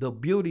the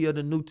beauty of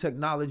the new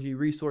technology,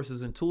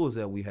 resources, and tools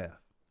that we have.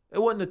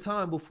 It wasn't a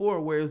time before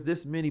where there's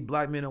this many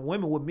black men and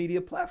women with media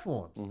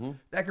platforms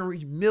that can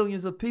reach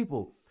millions of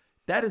people.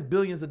 That is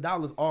billions of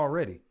dollars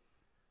already.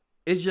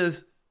 It's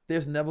just,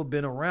 there's never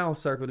been a round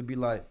circle to be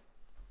like,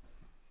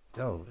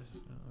 yo,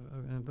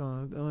 you know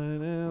what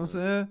I'm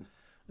saying?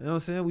 You know what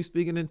I'm saying? We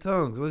speaking in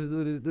tongues. Let's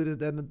do this,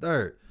 that, and the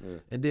third. Yeah.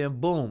 And then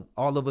boom,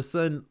 all of a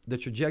sudden the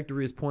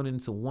trajectory is pointing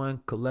to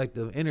one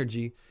collective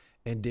energy.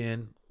 And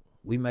then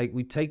we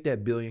take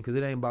that billion, because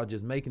it ain't about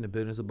just making the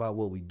billion, it's about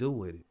what we do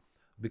with it.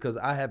 Because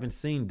I haven't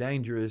seen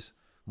dangerous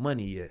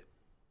money yet.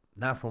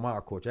 Not from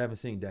our culture. I haven't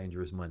seen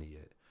dangerous money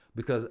yet.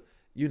 Because,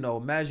 you know,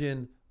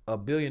 imagine a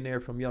billionaire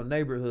from your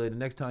neighborhood. The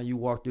next time you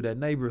walk through that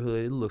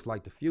neighborhood, it looks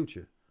like the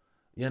future.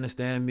 You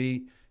understand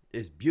me?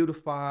 It's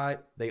beautified.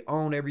 They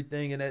own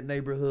everything in that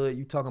neighborhood.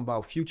 You talking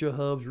about future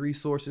hubs,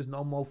 resources,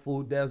 no more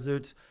food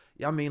deserts.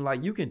 I mean,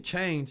 like, you can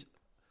change.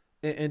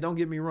 And don't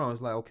get me wrong.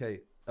 It's like, okay,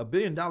 $1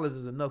 billion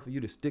is enough for you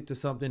to stick to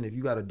something if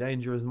you got a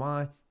dangerous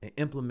mind and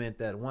implement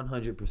that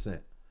 100%.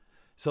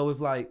 So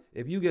it's like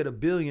if you get $1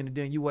 billion and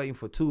then you waiting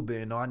for $2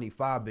 billion, no, I need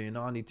 $5 billion,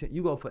 no, I need 10.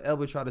 You go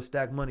forever try to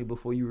stack money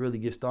before you really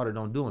get started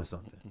on doing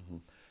something. Mm-hmm.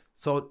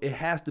 So it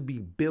has to be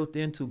built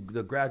into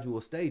the gradual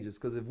stages.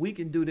 Because if we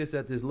can do this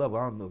at this level,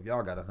 I don't know if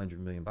y'all got 100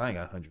 million, but I ain't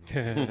got 100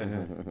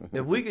 million.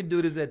 If we can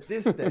do this at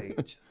this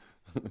stage,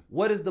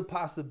 what is the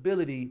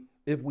possibility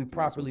if we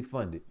properly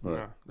fund it?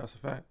 Yeah, that's a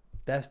fact.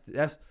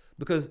 That's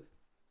because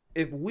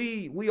if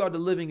we are the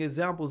living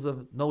examples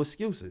of no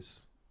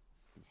excuses.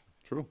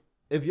 True.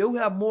 If you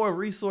have more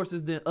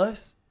resources than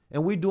us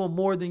and we doing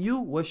more than you,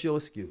 what's your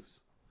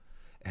excuse?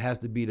 It has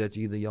to be that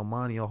either your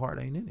mind or your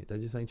heart ain't in it.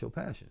 That just ain't your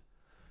passion.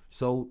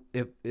 So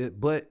if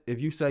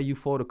you say you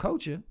for the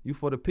coaching, you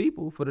for the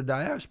people, for the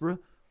diaspora,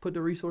 put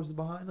the resources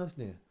behind us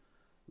then.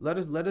 Let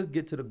us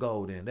get to the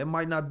goal then. That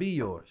might not be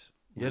yours.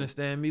 You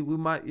understand me? We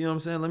might, you know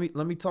what I'm saying?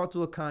 Let me talk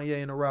to a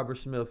Kanye and a Robert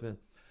Smith, and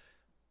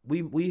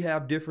we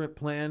have different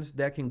plans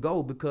that can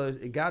go, because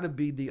it gotta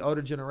be the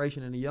older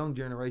generation and the young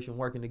generation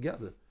working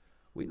together.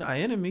 We not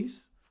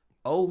enemies.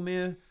 Old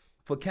men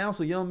for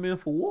counsel, young men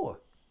for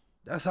war.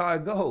 That's how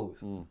it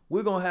goes.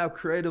 We're going to have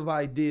creative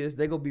ideas.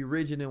 They're going to be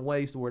rigid in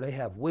ways to where they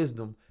have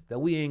wisdom that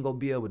we ain't going to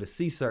be able to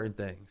see certain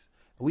things.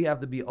 We have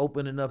to be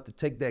open enough to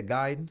take that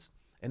guidance,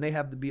 and they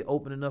have to be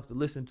open enough to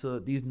listen to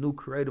these new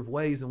creative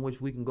ways in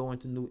which we can go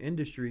into new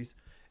industries,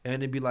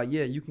 and it'd be like,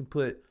 yeah, you can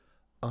put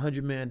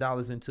 $100 million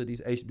into these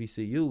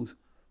HBCUs,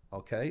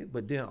 okay?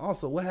 But then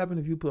also, what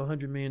happens if you put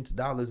 $100 million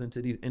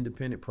into these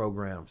independent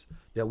programs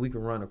that we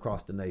can run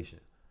across the nation?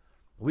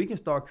 We can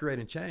start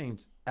creating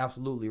change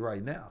absolutely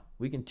right now.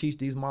 We can teach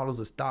these models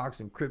of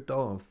stocks and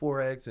crypto and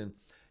Forex and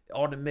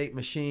automate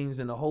machines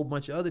and a whole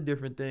bunch of other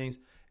different things,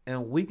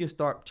 and we can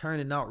start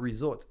turning out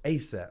results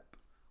ASAP.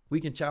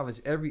 We can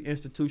challenge every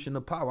institution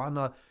of power. I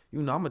know,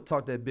 I'm going to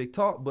talk that big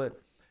talk,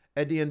 but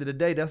at the end of the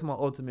day, that's my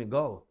ultimate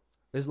goal.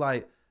 It's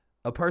like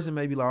a person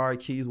may be like, all right,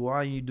 Keys,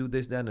 why don't you do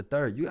this, that, and the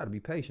third? You got to be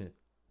patient.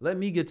 Let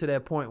me get to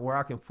that point where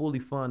I can fully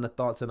fund the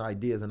thoughts and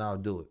ideas, and I'll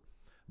do it.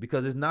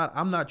 Because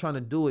I'm not trying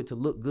to do it to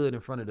look good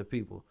in front of the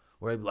people.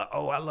 Where they be like,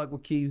 oh, I like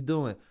what Key's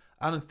doing.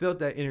 I done felt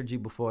that energy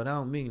before, and I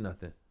don't mean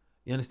nothing.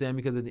 You understand?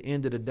 Because at the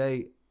end of the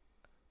day,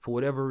 for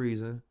whatever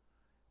reason,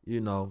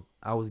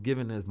 I was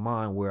given this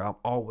mind where I'm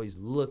always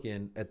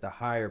looking at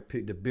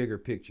the bigger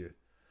picture.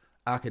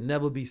 I could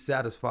never be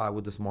satisfied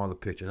with the smaller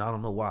picture. And I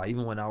don't know why.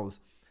 Even when I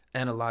was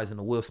analyzing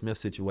the Will Smith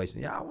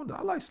situation,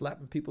 I like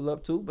slapping people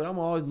up too, but I'm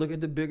always looking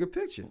at the bigger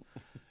picture.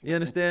 You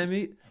understand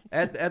me?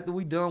 After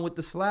we done with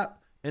the slap,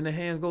 and the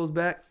hand goes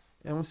back,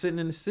 and I'm sitting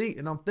in the seat,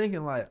 and I'm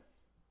thinking like,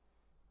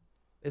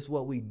 it's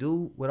what we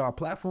do with our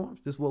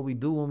platforms. This is what we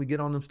do when we get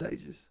on them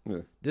stages. Yeah.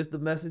 This the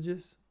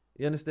messages.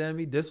 You understand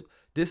me? This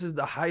is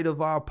the height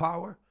of our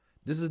power.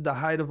 This is the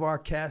height of our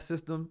caste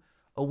system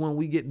of when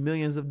we get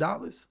millions of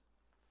dollars.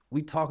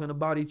 We talking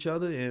about each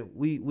other, and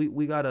we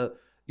gotta,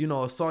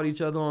 assault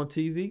each other on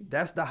TV.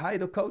 That's the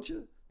height of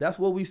culture. That's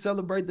what we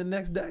celebrate the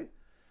next day.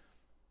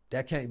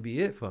 That can't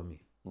be it for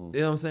me. You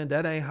know what I'm saying?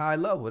 That ain't high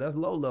level. That's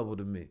low level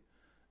to me.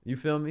 You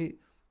feel me?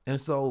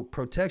 And so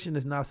protection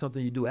is not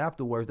something you do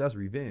afterwards. That's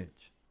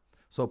revenge.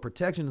 So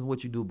protection is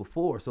what you do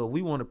before. So if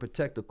we want to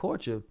protect the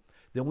culture,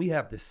 then we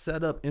have to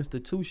set up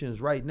institutions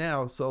right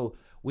now, so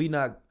we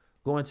not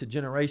going to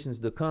generations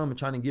to come and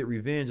trying to get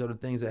revenge on the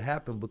things that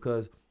happen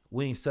because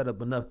we ain't set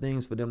up enough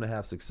things for them to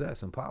have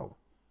success and power.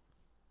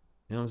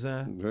 You know what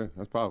I'm saying? Yeah,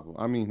 that's powerful.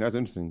 I mean, that's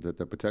interesting,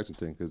 that protection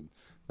thing, because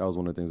that was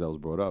one of the things that was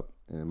brought up.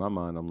 And in my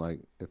mind, I'm like,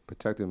 if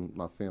protecting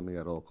my family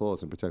at all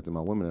costs and protecting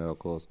my women at all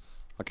costs,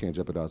 I can't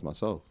jeopardize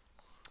myself.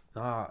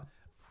 Here's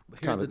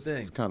the thing.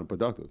 It's kind of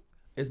productive.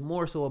 It's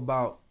more so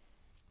about,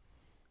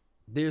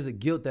 there's a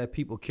guilt that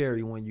people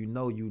carry when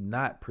you're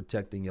not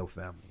protecting your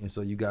family. And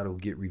so you got to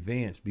get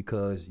revenge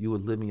because you were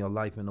living your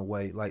life in a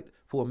way. Like,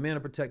 for a man to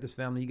protect his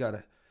family, you got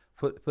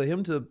to, for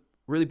him to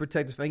really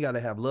protect his family, you got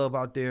to have love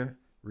out there,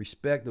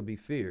 respect, or be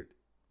feared.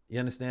 You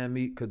understand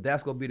me? Because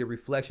that's going to be the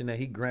reflection that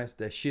he grants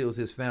that shields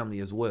his family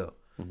as well.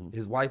 Mm-hmm.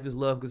 His wife is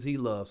loved because he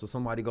loves, so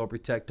somebody go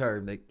protect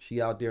her. She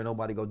out there,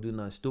 nobody go do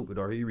nothing stupid,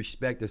 or he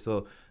respected,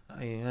 so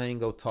I ain't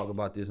go talk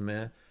about this,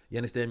 man. You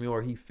understand me?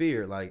 Or he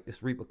feared, like,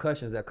 it's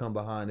repercussions that come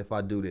behind if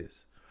I do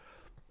this.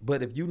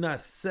 But if you're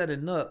not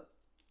setting up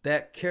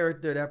that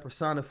character, that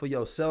persona for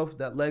yourself,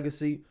 that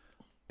legacy,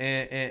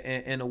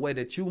 and the way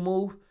that you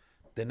move,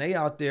 then they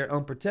out there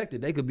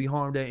unprotected. They could be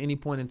harmed at any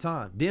point in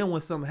time. Then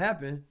when something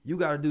happens, you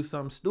got to do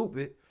something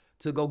stupid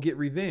to go get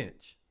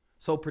revenge.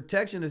 So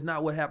protection is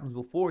not what happens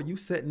before. You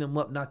setting them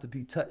up not to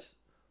be touched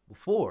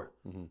before.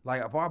 Mm-hmm.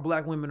 Like, if our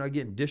black women are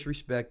getting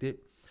disrespected,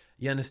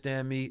 you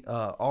understand me,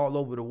 all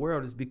over the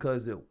world, is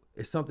because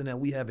it's something that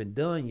we haven't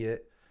done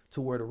yet,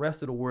 to where the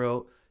rest of the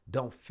world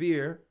don't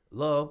fear,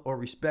 love, or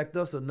respect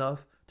us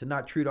enough to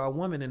not treat our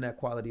women in that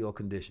quality or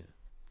condition.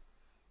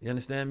 You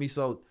understand me?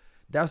 So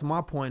that's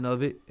my point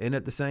of it. And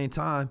at the same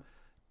time,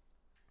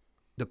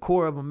 the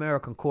core of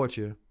American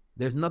culture,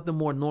 there's nothing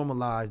more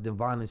normalized than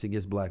violence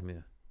against black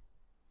men.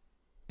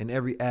 In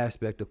every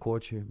aspect of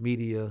culture,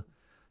 media,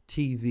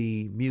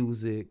 TV,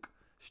 music,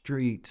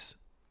 streets,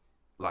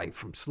 like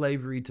from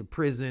slavery to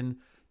prison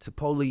to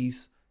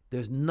police.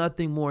 There's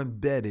nothing more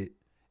embedded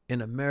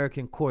in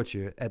American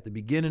culture at the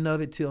beginning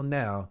of it till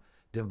now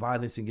than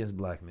violence against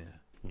black men.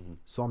 Mm-hmm.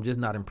 So I'm just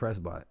not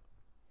impressed by it.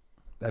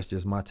 That's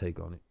just my take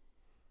on it.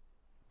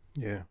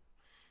 Yeah.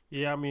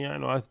 Yeah, I mean, I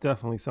know that's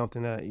definitely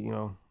something that,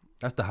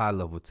 That's the high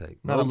level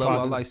take. Not Low a level, I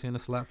positive. like seeing a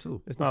slap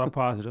too. It's not a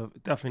positive.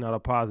 It's definitely not a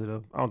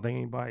positive. I don't think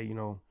anybody,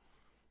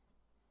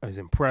 is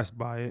impressed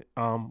by it.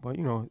 But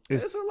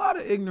it's a lot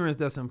of ignorance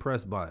that's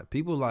impressed by it.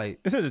 People like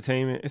it's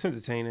entertainment. It's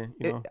entertaining.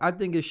 I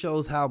think it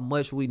shows how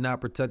much we not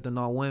protecting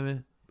our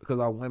women because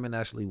our women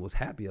actually was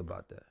happy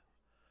about that.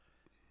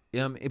 You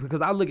know what I mean?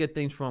 Because I look at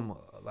things from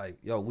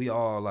we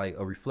all like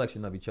a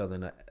reflection of each other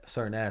in a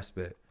certain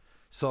aspect.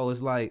 So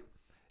it's like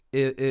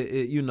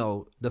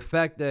the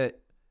fact that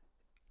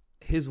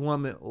his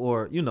woman,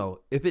 or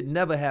if it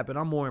never happened,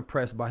 I'm more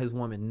impressed by his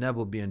woman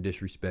never being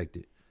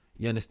disrespected.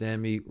 You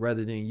understand me?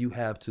 Rather than you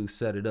have to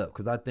set it up.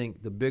 Because I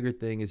think the bigger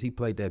thing is he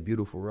played that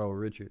beautiful role,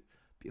 Richard.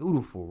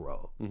 Beautiful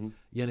role. Mm-hmm.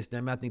 You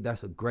understand me? I think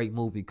that's a great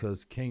movie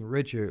because King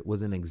Richard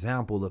was an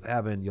example of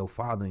having your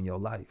father in your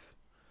life.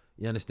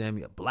 You understand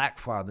me? A black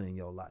father in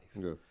your life.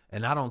 Yeah.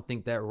 And I don't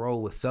think that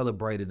role was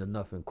celebrated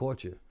enough in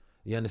culture.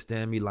 You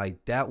understand me?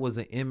 Like, that was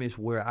an image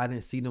where I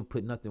didn't see them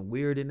put nothing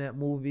weird in that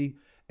movie.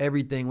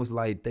 Everything was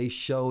like they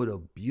showed a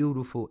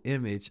beautiful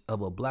image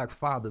of a black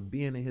father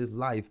being in his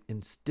life,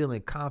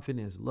 instilling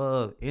confidence,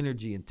 love,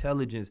 energy,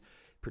 intelligence,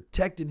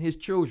 protecting his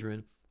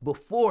children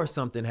before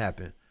something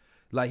happened.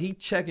 Like, he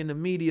checking the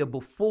media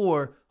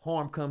before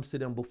harm comes to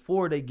them,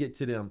 before they get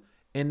to them,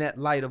 in that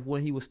light of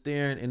when he was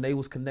staring and they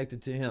was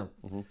connected to him.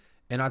 Mm-hmm.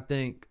 And I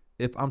think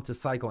if I'm to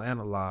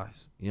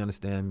psychoanalyze, you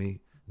understand me?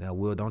 Now,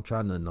 Will, don't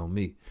try nothing on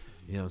me.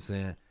 You know what I'm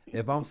saying?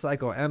 If I'm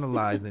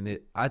psychoanalyzing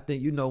it, I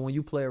think, when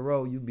you play a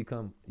role, you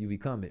become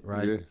it,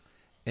 right? Yeah.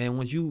 And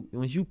when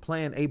you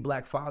playing a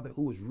black father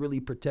who is really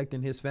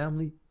protecting his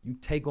family, you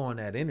take on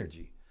that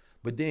energy.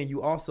 But then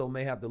you also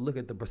may have to look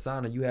at the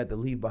persona you had to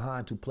leave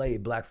behind to play a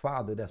black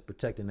father that's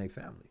protecting their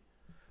family.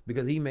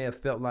 Because he may have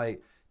felt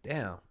like,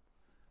 damn,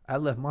 I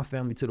left my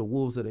family to the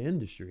wolves of the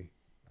industry.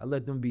 I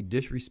let them be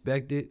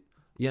disrespected.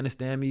 You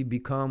understand me?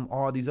 Become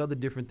all these other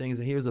different things.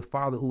 And here's a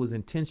father who was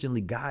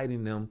intentionally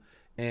guiding them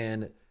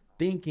and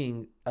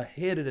thinking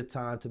ahead of the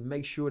time to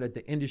make sure that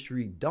the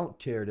industry don't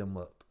tear them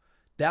up.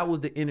 That was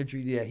the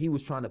energy that he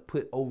was trying to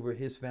put over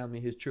his family,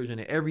 his children.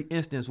 In every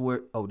instance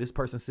where, this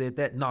person said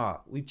that, nah,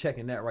 we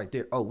checking that right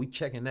there. Oh, we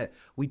checking that.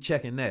 We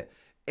checking that.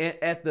 And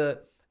at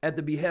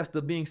the behest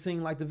of being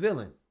seen like the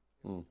villain.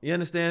 You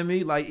understand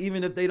me? Like,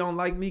 even if they don't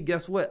like me,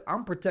 guess what?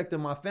 I'm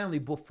protecting my family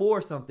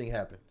before something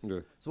happens. Yeah.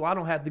 So I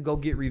don't have to go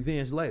get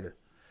revenge later.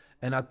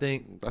 And I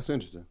think that's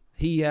interesting.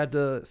 He had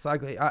to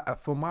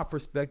from my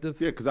perspective.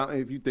 Yeah, because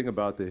if you think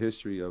about the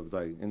history of,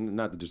 like, and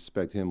not to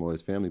disrespect him or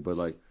his family, but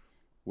like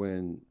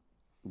when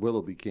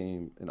Willow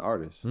became an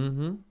artist,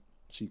 mm-hmm.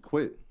 she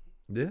quit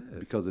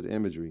because of the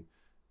imagery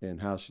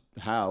and how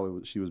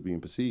she was being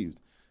perceived.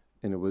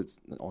 And it was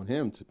on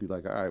him to be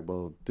like, all right,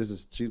 well,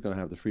 she's going to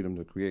have the freedom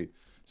to create.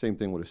 Same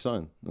thing with his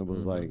son. It was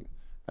mm-hmm. like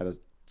at a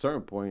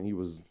certain point he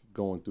was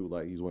going through,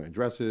 like, he's wearing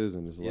dresses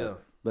and it's like,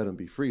 let him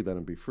be free.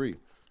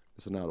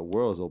 So now the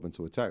world is open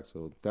to attack.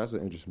 So that's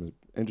an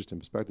interesting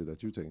perspective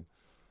that you're taking.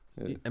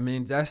 Yeah. I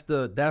mean, that's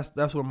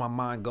where my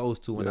mind goes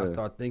to when I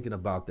start thinking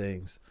about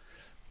things.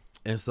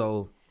 And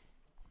so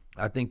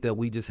I think that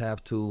we just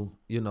have to,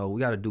 we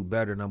got to do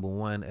better, number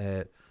one,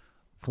 at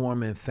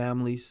forming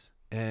families.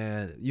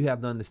 And you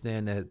have to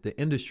understand that the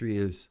industry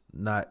is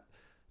not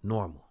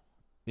normal.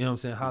 You know what I'm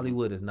saying?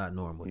 Hollywood is not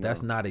normal. No.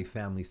 That's not a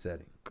family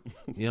setting.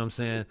 You know what I'm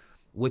saying?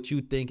 What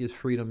you think is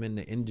freedom in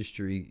the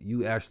industry,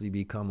 you actually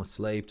become a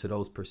slave to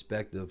those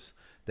perspectives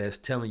that's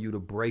telling you to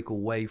break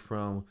away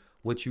from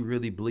what you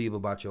really believe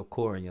about your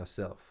core and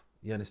yourself.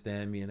 You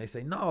understand me? And they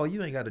say, no,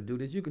 you ain't got to do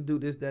this. You can do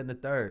this, that, and the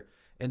third.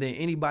 And then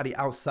anybody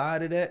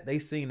outside of that, they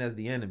seen as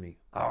the enemy.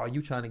 Oh,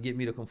 you trying to get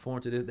me to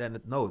conform to this, that, and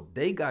the... No,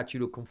 they got you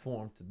to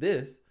conform to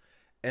this.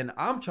 And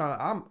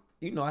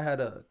I had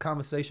a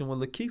conversation with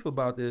Lakeith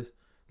about this,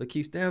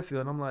 Lakeith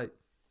Stanfield, and I'm like,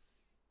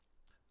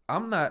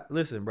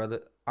 listen,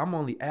 brother, I'm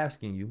only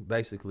asking you,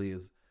 basically,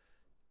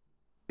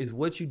 is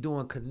what you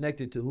doing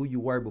connected to who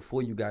you were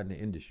before you got in the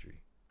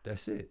industry?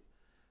 That's it.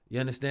 You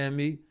understand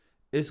me?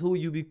 It's who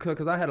you become.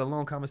 Because I had a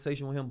long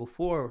conversation with him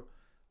before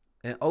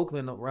in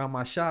Oakland around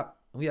my shop.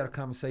 We had a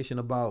conversation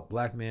about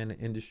black men in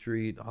the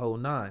industry, the whole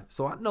nine.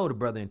 So I know the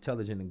brother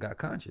intelligent and got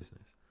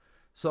consciousness.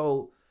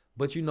 So,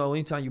 but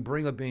anytime you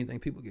bring up anything,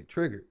 people get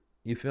triggered.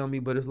 You feel me?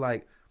 But it's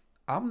like,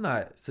 I'm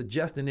not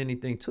suggesting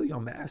anything to you.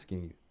 I'm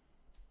asking you.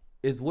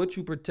 Is what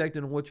you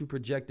protecting and what you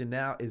projecting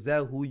now, is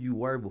that who you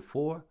were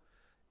before?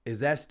 Is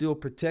that still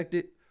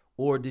protected?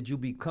 Or did you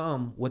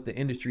become what the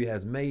industry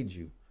has made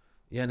you?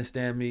 You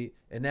understand me?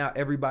 And now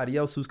everybody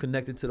else who's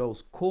connected to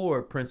those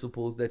core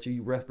principles that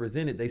you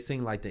represented, they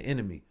seem like the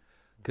enemy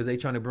because they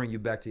trying to bring you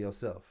back to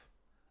yourself.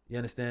 You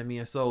understand me?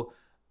 And so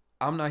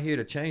I'm not here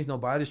to change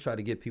nobody. I just try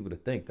to get people to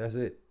think. That's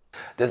it.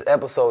 This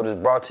episode is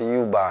brought to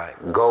you by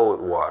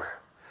Goldwater.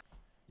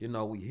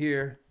 We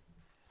here.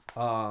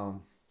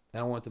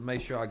 And I want to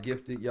make sure I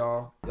gifted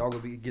y'all. Y'all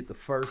gonna get the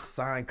first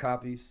signed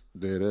copies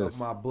There it is. of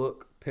my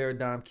book,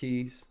 Paradigm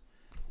Keys.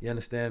 You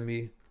understand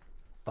me?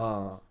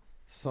 Some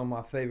of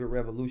my favorite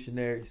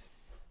revolutionaries.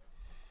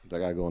 That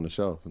gotta go on the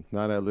shelf.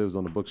 Now that lives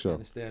on the You bookshelf.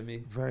 understand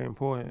me? Very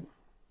important.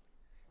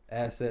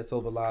 Assets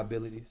over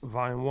liabilities.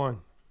 Volume 1.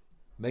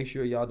 Make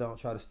sure y'all don't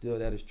try to steal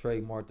that as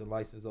trademark and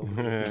license over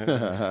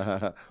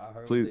here. I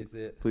heard what they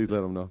said. Please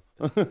let them know.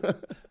 That's just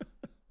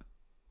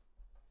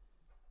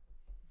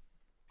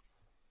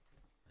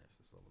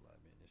over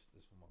liability.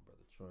 This for my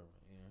brother Troy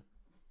right here.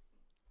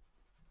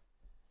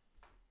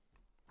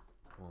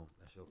 Boom.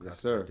 That's your Yes, copy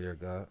sir. right there,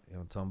 God. You know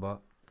what I'm talking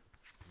about?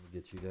 Let me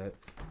get you that.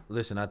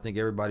 Listen, I think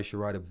everybody should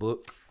write a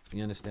book.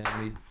 You understand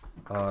me?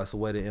 It's a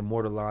way to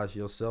immortalize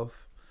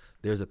yourself.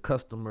 There's a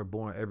customer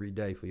born every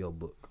day for your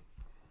book.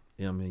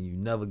 You know what I mean? You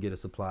never get a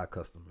supply of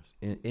customers.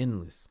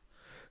 Endless.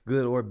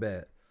 Good or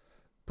bad.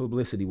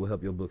 Publicity will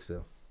help your book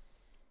sell.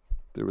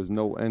 There is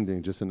no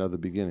ending, just another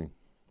beginning.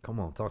 Come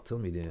on, talk to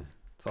me then.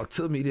 Talk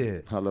to me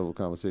then. High level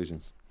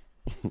conversations.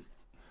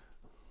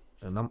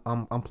 And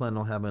I'm planning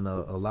on having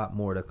a lot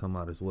more that come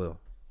out as well.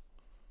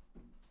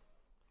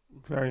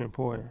 Very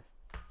important.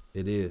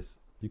 It is.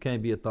 You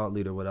can't be a thought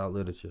leader without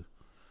literature.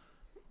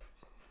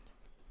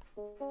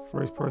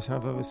 First person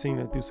I've ever seen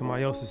that do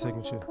somebody else's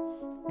signature.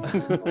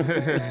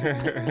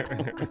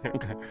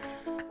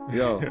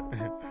 Yo,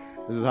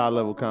 this is High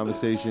Level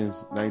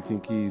Conversations.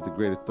 19 Keys, the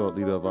greatest thought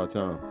leader of our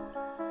time.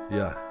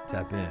 Yeah,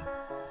 tap in.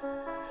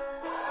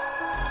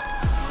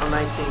 I'm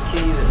 19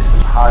 Keys, and this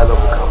is High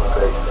Level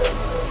Conversation.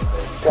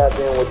 Tap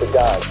in with the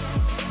guys.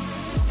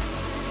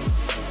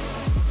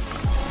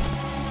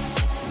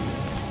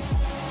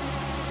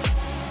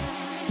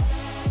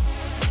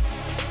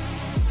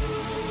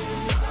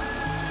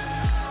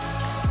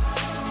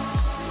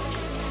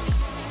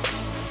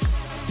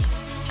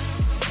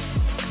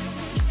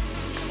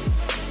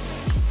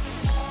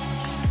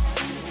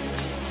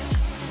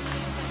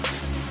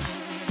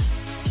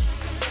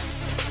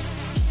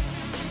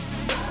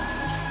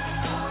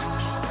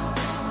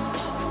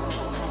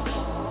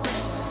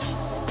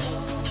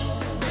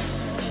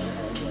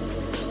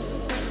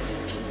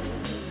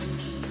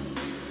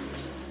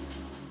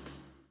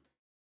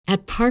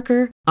 At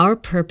Parker, our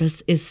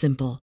purpose is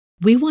simple.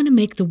 We want to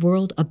make the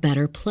world a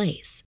better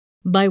place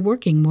by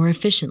working more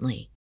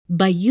efficiently,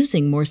 by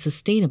using more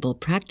sustainable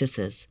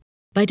practices,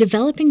 by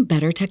developing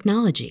better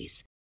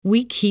technologies.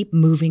 We keep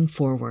moving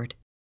forward.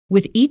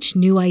 With each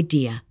new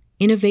idea,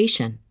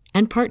 innovation,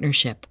 and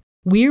partnership,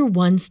 we're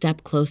one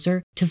step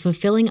closer to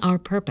fulfilling our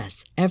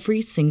purpose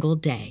every single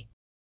day.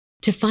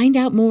 To find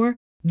out more,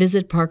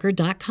 visit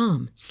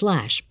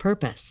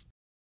parker.com/purpose.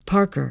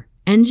 Parker,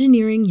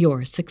 engineering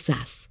your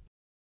success.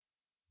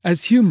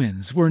 As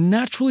humans, we're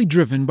naturally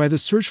driven by the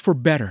search for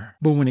better.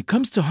 But when it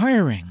comes to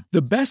hiring,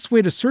 the best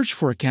way to search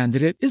for a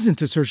candidate isn't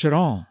to search at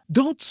all.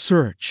 Don't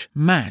search,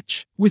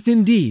 match with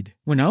Indeed.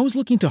 When I was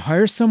looking to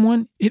hire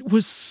someone, it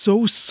was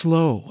so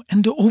slow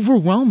and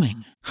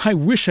overwhelming. I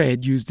wish I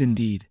had used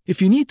Indeed.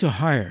 If you need to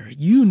hire,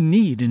 you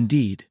need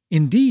Indeed.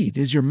 Indeed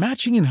is your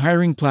matching and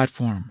hiring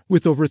platform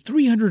with over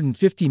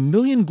 350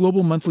 million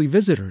global monthly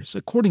visitors,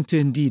 according to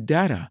Indeed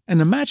data,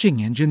 and a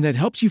matching engine that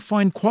helps you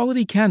find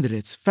quality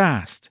candidates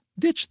fast.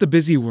 Ditch the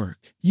busy work.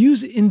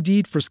 Use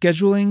Indeed for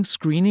scheduling,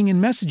 screening,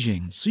 and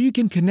messaging so you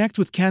can connect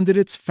with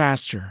candidates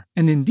faster.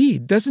 And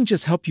Indeed doesn't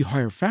just help you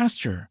hire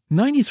faster.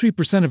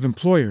 93% of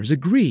employers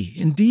agree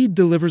Indeed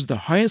delivers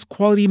the highest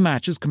quality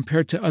matches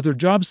compared to other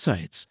job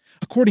sites,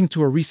 according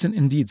to a recent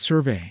Indeed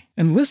survey.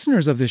 And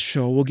listeners of this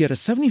show will get a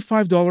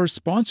 $75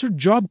 sponsored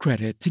job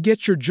credit to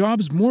get your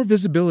jobs more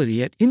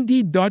visibility at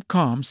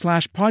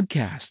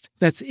Indeed.com/podcast.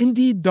 That's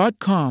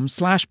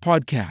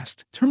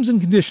Indeed.com/podcast. Terms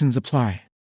and conditions apply.